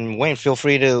 And Wayne, feel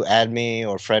free to add me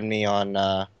or friend me on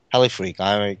Heli Freak.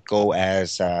 I go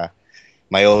as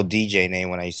my old DJ name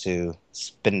when I used to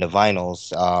spin the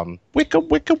vinyls.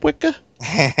 Wicca.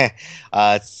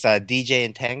 It's DJ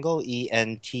Entangle,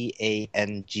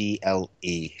 ENTANGLE.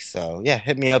 So yeah,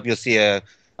 hit me up. You'll see a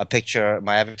picture.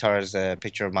 My avatar is a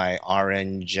picture of my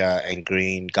orange and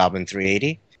green Goblin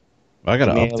 380. I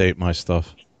gotta update my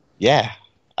stuff. Yeah,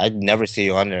 I'd never see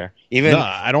you on there. Even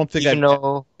I don't think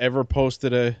I've ever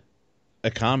posted a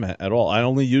comment at all. I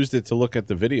only used it to look at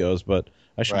the videos, but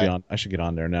I should be on. I should get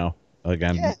on there now.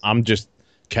 Again, yeah. I'm just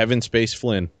Kevin Space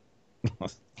Flynn.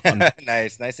 Nice and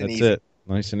easy. That's it.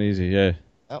 Nice and easy. Yeah.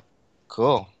 Oh,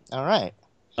 cool. All right.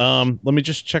 Let me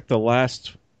just check the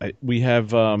last. We have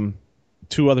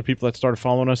 2 other people that started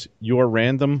following us. Your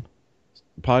Random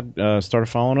Pod started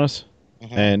following us,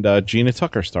 and Gina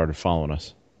Tucker started following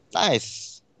us.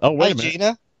 Nice. Oh, wait a minute.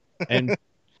 Gina. And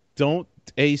Don't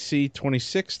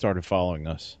AC26 started following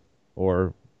us,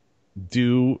 or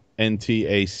Do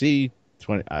NTAC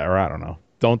 20, or I don't know.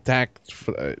 Don't TAC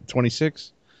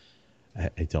 26. I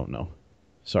don't know.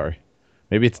 Sorry.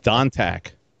 Maybe it's Don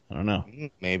Tack. I don't know.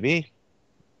 Maybe.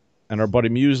 And our buddy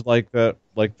Muse like the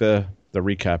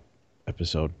recap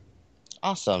episode.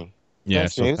 Awesome. Yeah,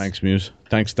 thanks, Muse. Thanks, Muse.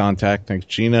 Thanks, Don Tack. Thanks,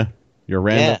 Gina. You're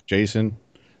random. Yeah. Jason,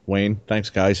 Wayne. Thanks,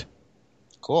 guys.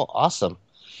 Cool. Awesome.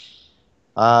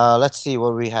 Let's see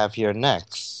what we have here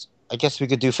next. I guess we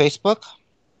could do Facebook.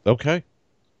 Okay.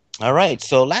 All right.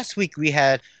 So last week we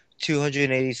had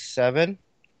 287.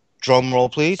 Drum roll,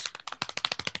 please.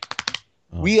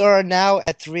 We are now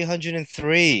at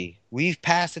 303. We've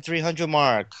passed the 300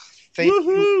 mark. Thank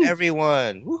you,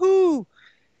 everyone. Woohoo!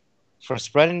 For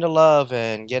spreading the love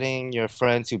and getting your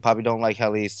friends who probably don't like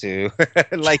helis to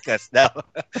like us. No,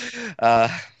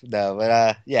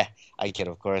 yeah, I kid,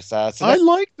 of course. So I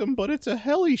like them, but it's a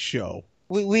heli show.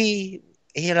 We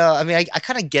I mean, I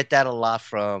kind of get that a lot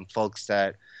from folks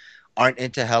that aren't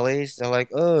into helis. They're like,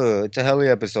 oh, it's a heli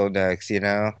episode next,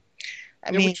 I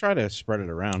mean, we try to spread it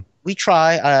around. We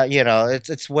try,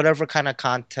 it's whatever kind of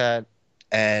content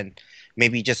and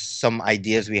maybe just some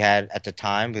ideas we had at the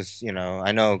time. Because,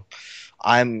 I know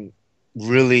I'm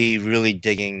really, really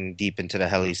digging deep into the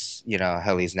helis,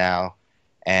 helis now.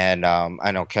 And I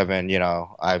know, Kevin,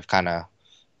 I've kind of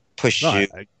pushed you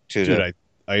to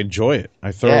I enjoy it.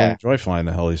 I thoroughly enjoy flying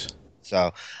the helis.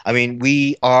 So, I mean,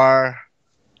 we are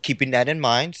keeping that in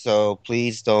mind, so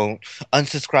please don't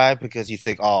unsubscribe because you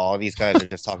think, oh, all these guys are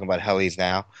just talking about helis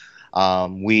now.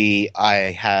 We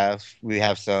have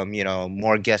some,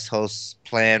 more guest hosts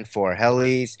planned for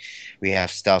helis. We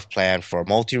have stuff planned for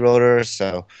multi-rotors,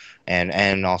 so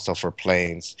and also for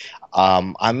planes.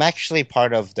 I'm actually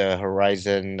part of the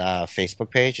Horizon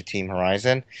Facebook page, the Team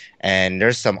Horizon, and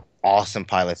there's some awesome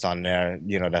pilots on there,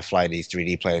 that fly these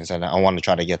 3D planes, and I want to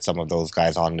try to get some of those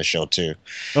guys on the show too.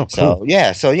 Oh, cool. So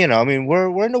yeah, so I mean,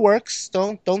 we're in the works.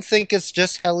 Don't think it's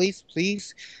just helis,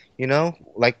 please.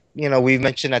 We've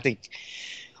mentioned, I think,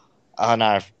 on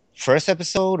our first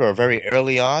episode or very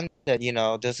early on that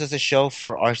this is a show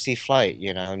for RC flight.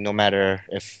 No matter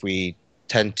if we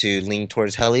tend to lean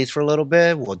towards helis for a little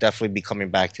bit, we'll definitely be coming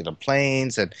back to the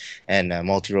planes and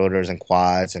multi-rotors and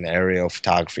quads and aerial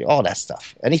photography, all that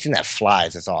stuff. Anything that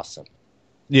flies is awesome.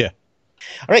 Yeah.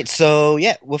 All right, so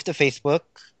yeah, with the Facebook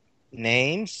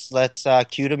names, let's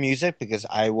cue the music because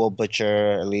I will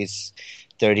butcher at least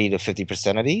 30 to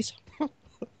 50% of these.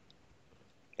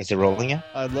 Is it rolling yet?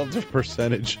 I love the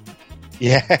percentage.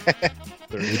 Yeah.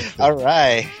 All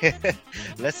right.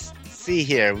 Let's see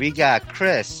here. We got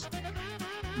Chris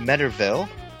Metterville.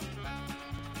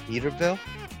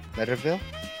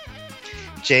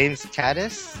 James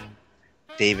Caddis,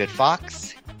 David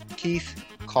Fox, Keith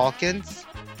Calkins,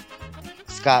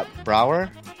 Scott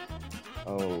Brower.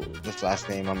 Oh, this last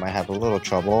name I might have a little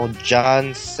trouble.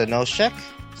 John Stanoshek.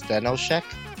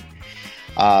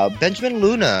 Benjamin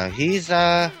Luna. He's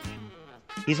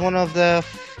one of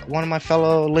my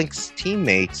fellow Lynx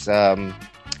teammates.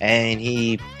 And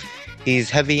he's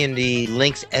heavy in the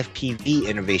Lynx FPV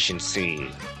innovation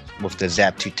scene with the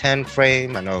Zap 210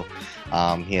 frame. I know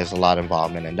he has a lot of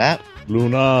involvement in that.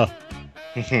 Luna.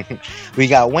 We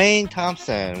got Wayne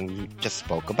Thompson, we just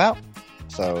spoke about.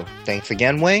 So thanks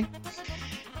again, Wayne.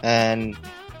 And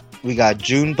we got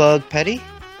Junebug Petty,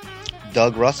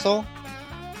 Doug Russell.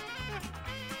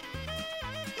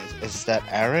 Is that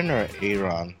Aaron or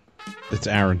Aaron? It's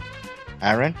Aaron.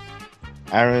 Aaron?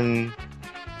 Aaron,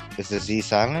 is the Z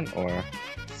silent or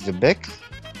is it Bic?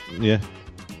 Yeah.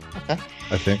 Okay.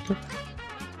 I think.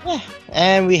 Yeah.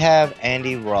 And we have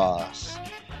Andy Ross.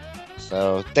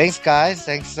 So thanks, guys.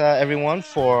 Thanks, everyone,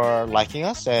 for liking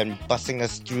us and busting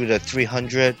us through the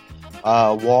 300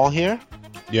 wall here.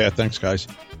 Yeah, thanks, guys.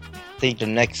 I think the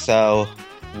next wall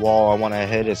I want to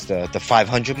hit is the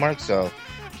 500 mark. So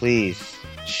please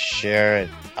share it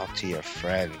out to your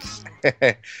friends,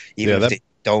 even if they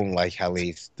don't like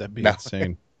helis. That'd be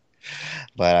insane.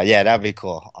 But yeah, that'd be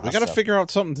cool. Awesome. We got to figure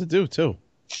out something to do too.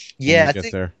 Yeah,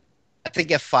 I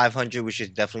think at 500 we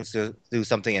should definitely do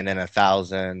something, and then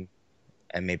 1,000,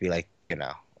 and maybe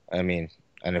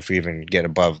and if we even get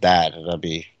above that, it'll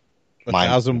be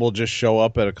 1,000. We'll just show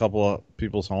up at a couple of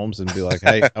people's homes and be like,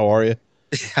 "Hey, how are you?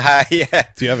 Yeah.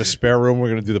 Do you have a spare room? We're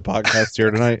going to do the podcast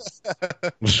here tonight."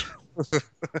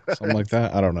 Something like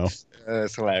that. I don't know.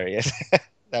 That's hilarious.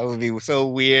 That would be so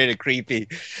weird and creepy.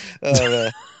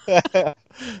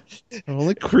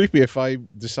 Only creepy if I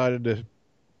decided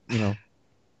to,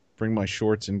 bring my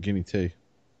shorts and guinea tea.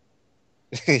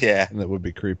 Yeah. And that would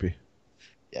be creepy.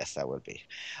 Yes, that would be.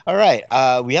 All right.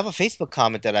 We have a Facebook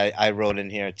comment that I wrote in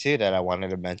here, too, that I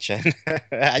wanted to mention.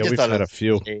 We've had a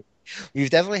few. We've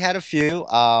definitely had a few.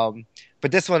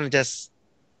 But this one just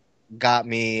got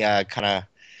me kind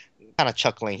of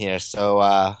chuckling here. So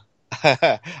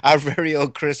our very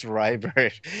own Chris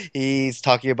Rybert, he's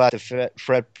talking about the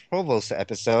Fred Provost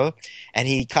episode, and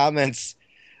he comments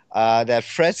that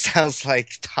Fred sounds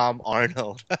like Tom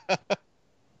Arnold.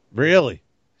 Really?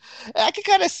 I can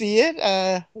kind of see it,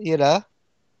 I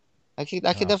can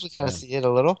definitely kind of see it a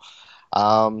little.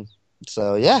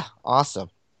 So yeah, awesome.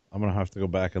 I'm gonna have to go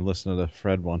back and listen to the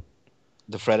Fred one.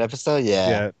 The Fred episode, yeah.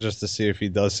 Yeah, just to see if he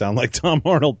does sound like Tom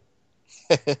Arnold.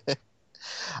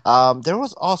 There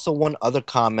was also one other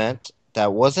comment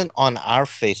that wasn't on our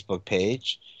Facebook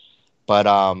page, but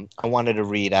I wanted to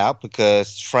read out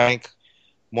because Frank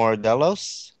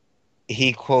Mordellos,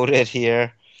 he quoted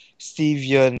here, Steve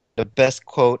Yun, the best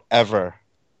quote ever.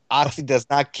 Oxy does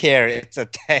not care. It's a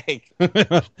tank.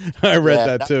 I read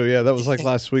that too. Yeah, that was like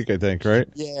last week, I think, right?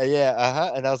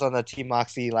 Yeah. And that was on the Team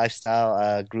Oxy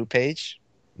Lifestyle group page.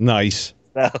 Nice.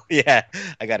 So, yeah,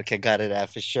 I got a kick out of that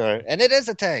for sure. And it is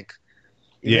a tank.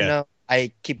 Even though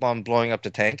I keep on blowing up the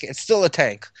tank, it's still a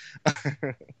tank.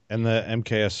 And the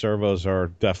MKS servos are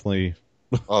definitely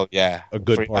a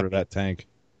good part of that tank.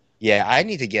 Yeah, I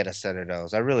need to get a set of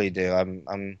those. I really do.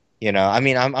 I'm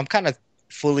kind of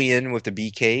fully in with the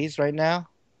BKs right now.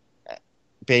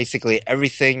 Basically,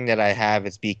 everything that I have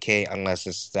is BK unless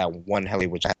it's that one heli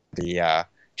which I have the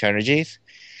Turnigies.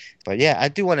 But yeah, I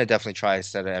do want to definitely try a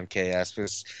set of MKS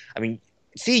because,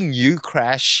 seeing you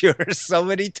crash yours so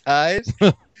many times,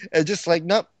 and just like,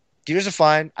 nope, gears are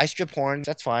fine. I strip horns,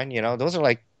 that's fine. Those are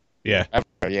like, they're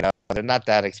not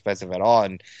that expensive at all,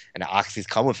 and the Oxys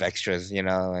come with extras,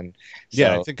 and so,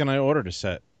 I think I ordered a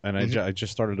set, and I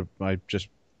just started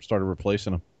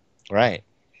replacing them. Right.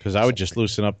 Because I would just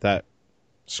loosen up that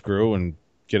screw and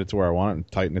get it to where I want it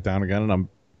and tighten it down again, and I'm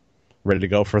ready to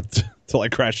go till I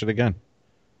crash it again.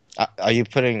 Are you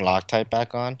putting Loctite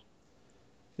back on?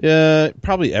 Yeah,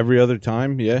 probably every other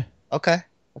time. Yeah. Okay.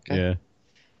 Yeah.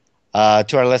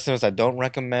 To our listeners, I don't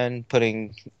recommend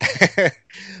putting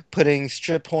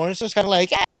strip horns. Just kind of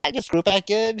like, I just screw back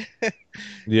in.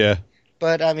 Yeah.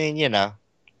 But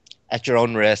at your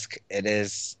own risk, it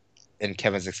is, in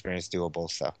Kevin's experience, doable.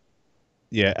 So.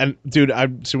 Yeah, and dude,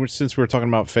 since we're talking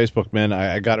about Facebook, man,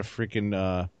 I got to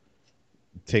freaking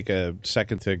take a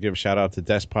second to give a shout out to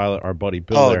Desk Pilot, our buddy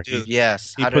Bill. Oh, there. dude,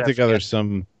 yes. He put together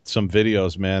some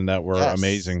videos, man, that were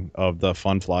amazing of the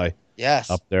Funfly. Yes.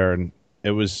 Up there, and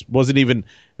it wasn't even.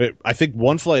 I think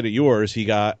one flight of yours he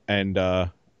got, and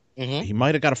he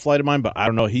might have got a flight of mine, but I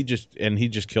don't know. He just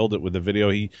killed it with the video.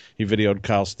 He videoed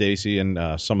Kyle Stacy and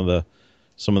some of the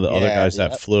other guys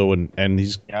that flew, and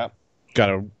he's got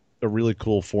a a really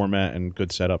cool format and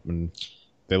good setup, and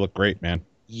they look great, man.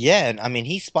 Yeah, and I mean,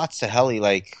 he spots the heli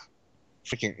like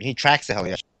freaking. He tracks the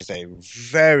heli, I should say,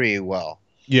 very well.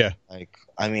 Yeah. Like,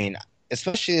 I mean,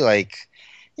 especially like,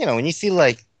 you know, when you see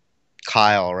like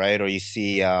Kyle, right, or you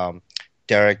see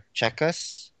Derek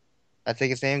Chekas, I think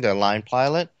his name, the line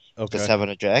pilot, the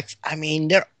 700X. I mean,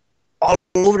 they're all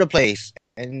over the place,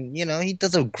 and you know, he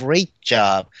does a great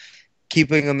job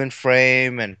keeping them in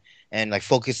frame and like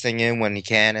focusing in when he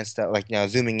can and stuff, like, you know,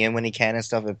 zooming in when he can and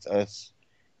stuff. It's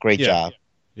great job.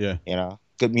 Yeah. You know,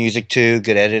 good music too,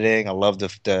 good editing. I love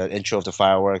the intro of the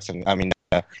fireworks, and I mean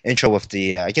the intro with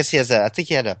the. I guess he has a. I think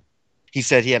he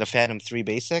said he had a Phantom 3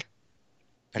 basic,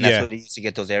 and that's what he used to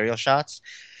get those aerial shots.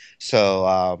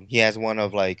 So he has one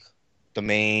of like the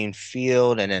main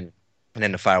field, and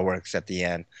then the fireworks at the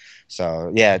end.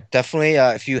 So yeah, definitely.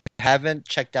 If you haven't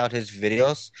checked out his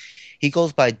videos, he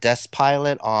goes by Desk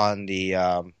Pilot on the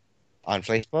on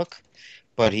Facebook,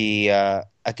 but he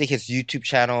I think his YouTube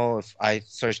channel, if I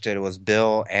searched it, it was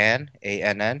Bill Ann,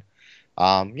 ANN.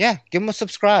 Yeah, give him a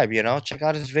subscribe. You know, check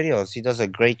out his videos. He does a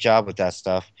great job with that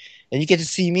stuff, and you get to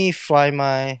see me fly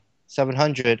my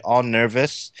 700 all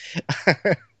nervous.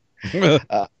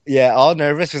 Yeah, all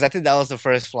nervous because I think that was the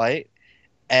first flight.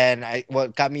 And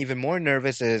what got me even more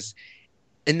nervous is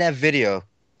in that video,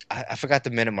 I forgot the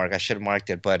minute mark. I should have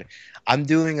marked it, but I'm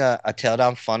doing a tail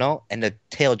down funnel, and the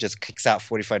tail just kicks out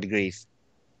 45 degrees.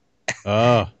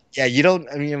 Oh. Yeah, you don't.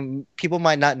 I mean, people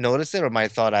might not notice it, or might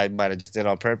have thought I might have did it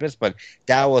on purpose, but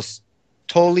that was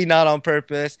totally not on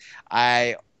purpose.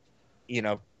 I, you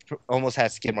know, almost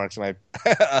had skid marks on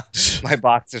my my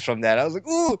boxes from that. I was like,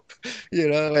 ooh, you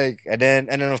know, like, and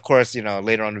then of course, you know,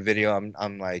 later on the video,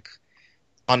 I'm like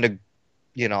on the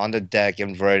deck,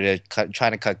 inverted,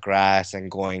 trying to cut grass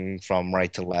and going from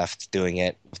right to left, doing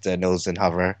it with the nose and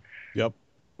hover. Yep.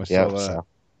 So,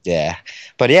 yeah.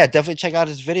 But yeah, definitely check out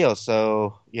his video.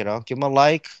 So, you know, give him a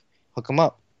like, hook him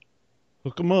up.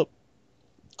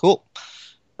 Cool.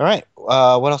 All right.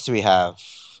 What else do we have?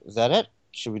 Is that it?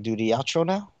 Should we do the outro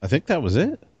now? I think that was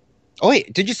it. Oh,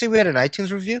 wait. Did you say we had an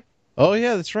iTunes review? Oh,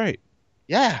 yeah, that's right.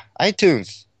 Yeah,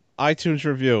 iTunes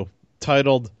review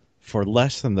titled "For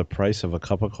Less Than the Price of a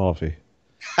Cup of Coffee."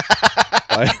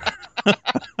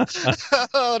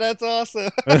 Oh, that's awesome.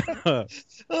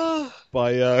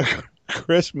 By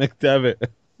Chris McDevitt.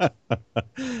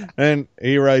 And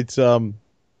he writes, I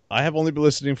have only been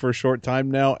listening for a short time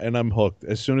now, and I'm hooked.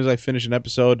 As soon as I finish an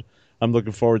episode, I'm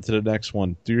looking forward to the next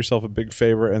one. Do yourself a big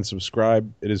favor and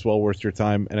subscribe. It is well worth your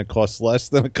time, and it costs less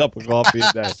than a cup of coffee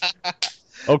a day.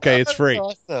 Okay, it's free.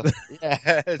 Awesome.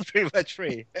 Yeah, it's pretty much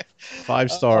free.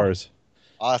 5 stars.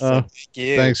 Awesome. Thank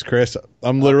you. Thanks, Chris.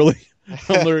 I'm literally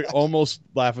almost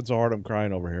laughing so hard I'm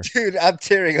crying over here. Dude, I'm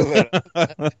tearing a little.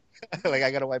 Like,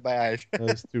 I gotta wipe my eyes.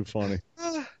 That's too funny.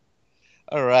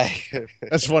 All right.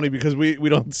 That's funny because we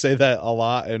don't say that a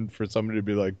lot, and for somebody to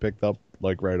be like picked up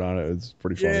like right on it, it's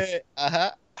pretty funny. Yeah,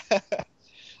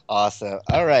 Awesome.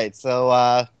 All right,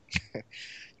 so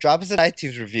drop us an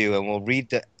iTunes review, and we'll read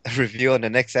the review on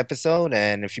the next episode.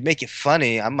 And if you make it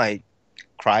funny, I might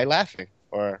cry laughing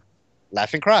or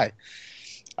laugh and cry.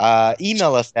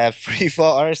 Email us at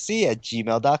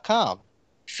freefallrc@gmail.com.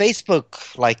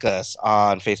 Facebook, like us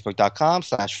on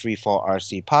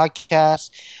facebook.com/freefallrc podcast.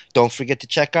 Don't forget to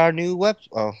check our new well,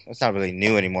 it's not really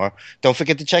new anymore. Don't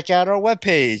forget to check out our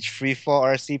webpage,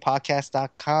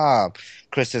 freefallrcpodcast.com.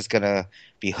 Chris is going to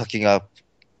be hooking up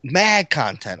mad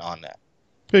content on that.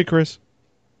 Hey, Chris.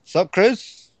 Sup,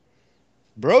 Chris?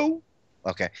 Bro?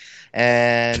 Okay.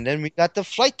 And then we got the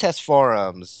flight test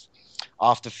forums.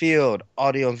 Off the field,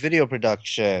 audio and video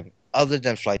production, other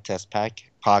than flight test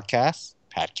podcasts.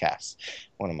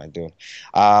 What am I doing?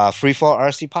 Freefall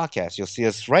RC podcast. You'll see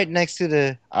us right next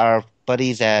to our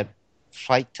buddies at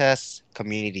Flight Test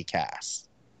Community Cast.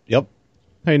 Yep.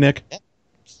 Hey, Nick. Yep.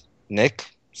 Nick.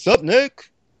 Sup, Nick?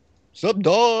 Sup,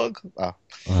 dog? Oh,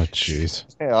 jeez.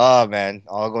 Oh, man.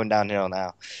 All going downhill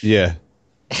now. Yeah.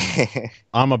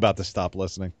 I'm about to stop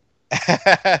listening.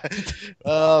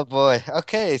 Oh, boy.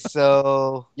 Okay,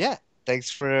 so, yeah.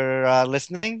 Thanks for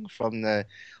listening from the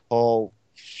whole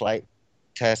Flight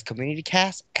Test Community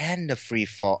Cast and the Free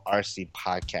Fall RC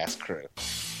podcast crew.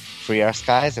 Free our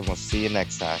skies, and we'll see you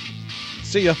next time.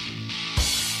 See ya.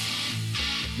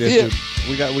 See ya. Dude,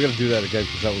 we got to do that again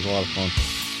because that was a lot of fun.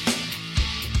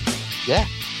 Yeah,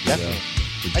 definitely.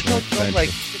 I told you, like,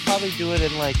 you should probably do it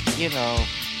in, like, you know,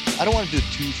 I don't want to do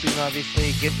it too soon,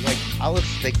 obviously. I was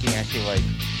thinking, actually, like,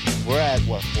 we're at,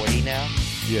 40 now?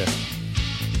 Yeah.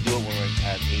 Do it when we're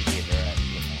at 80 and they're at,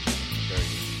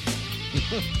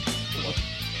 30.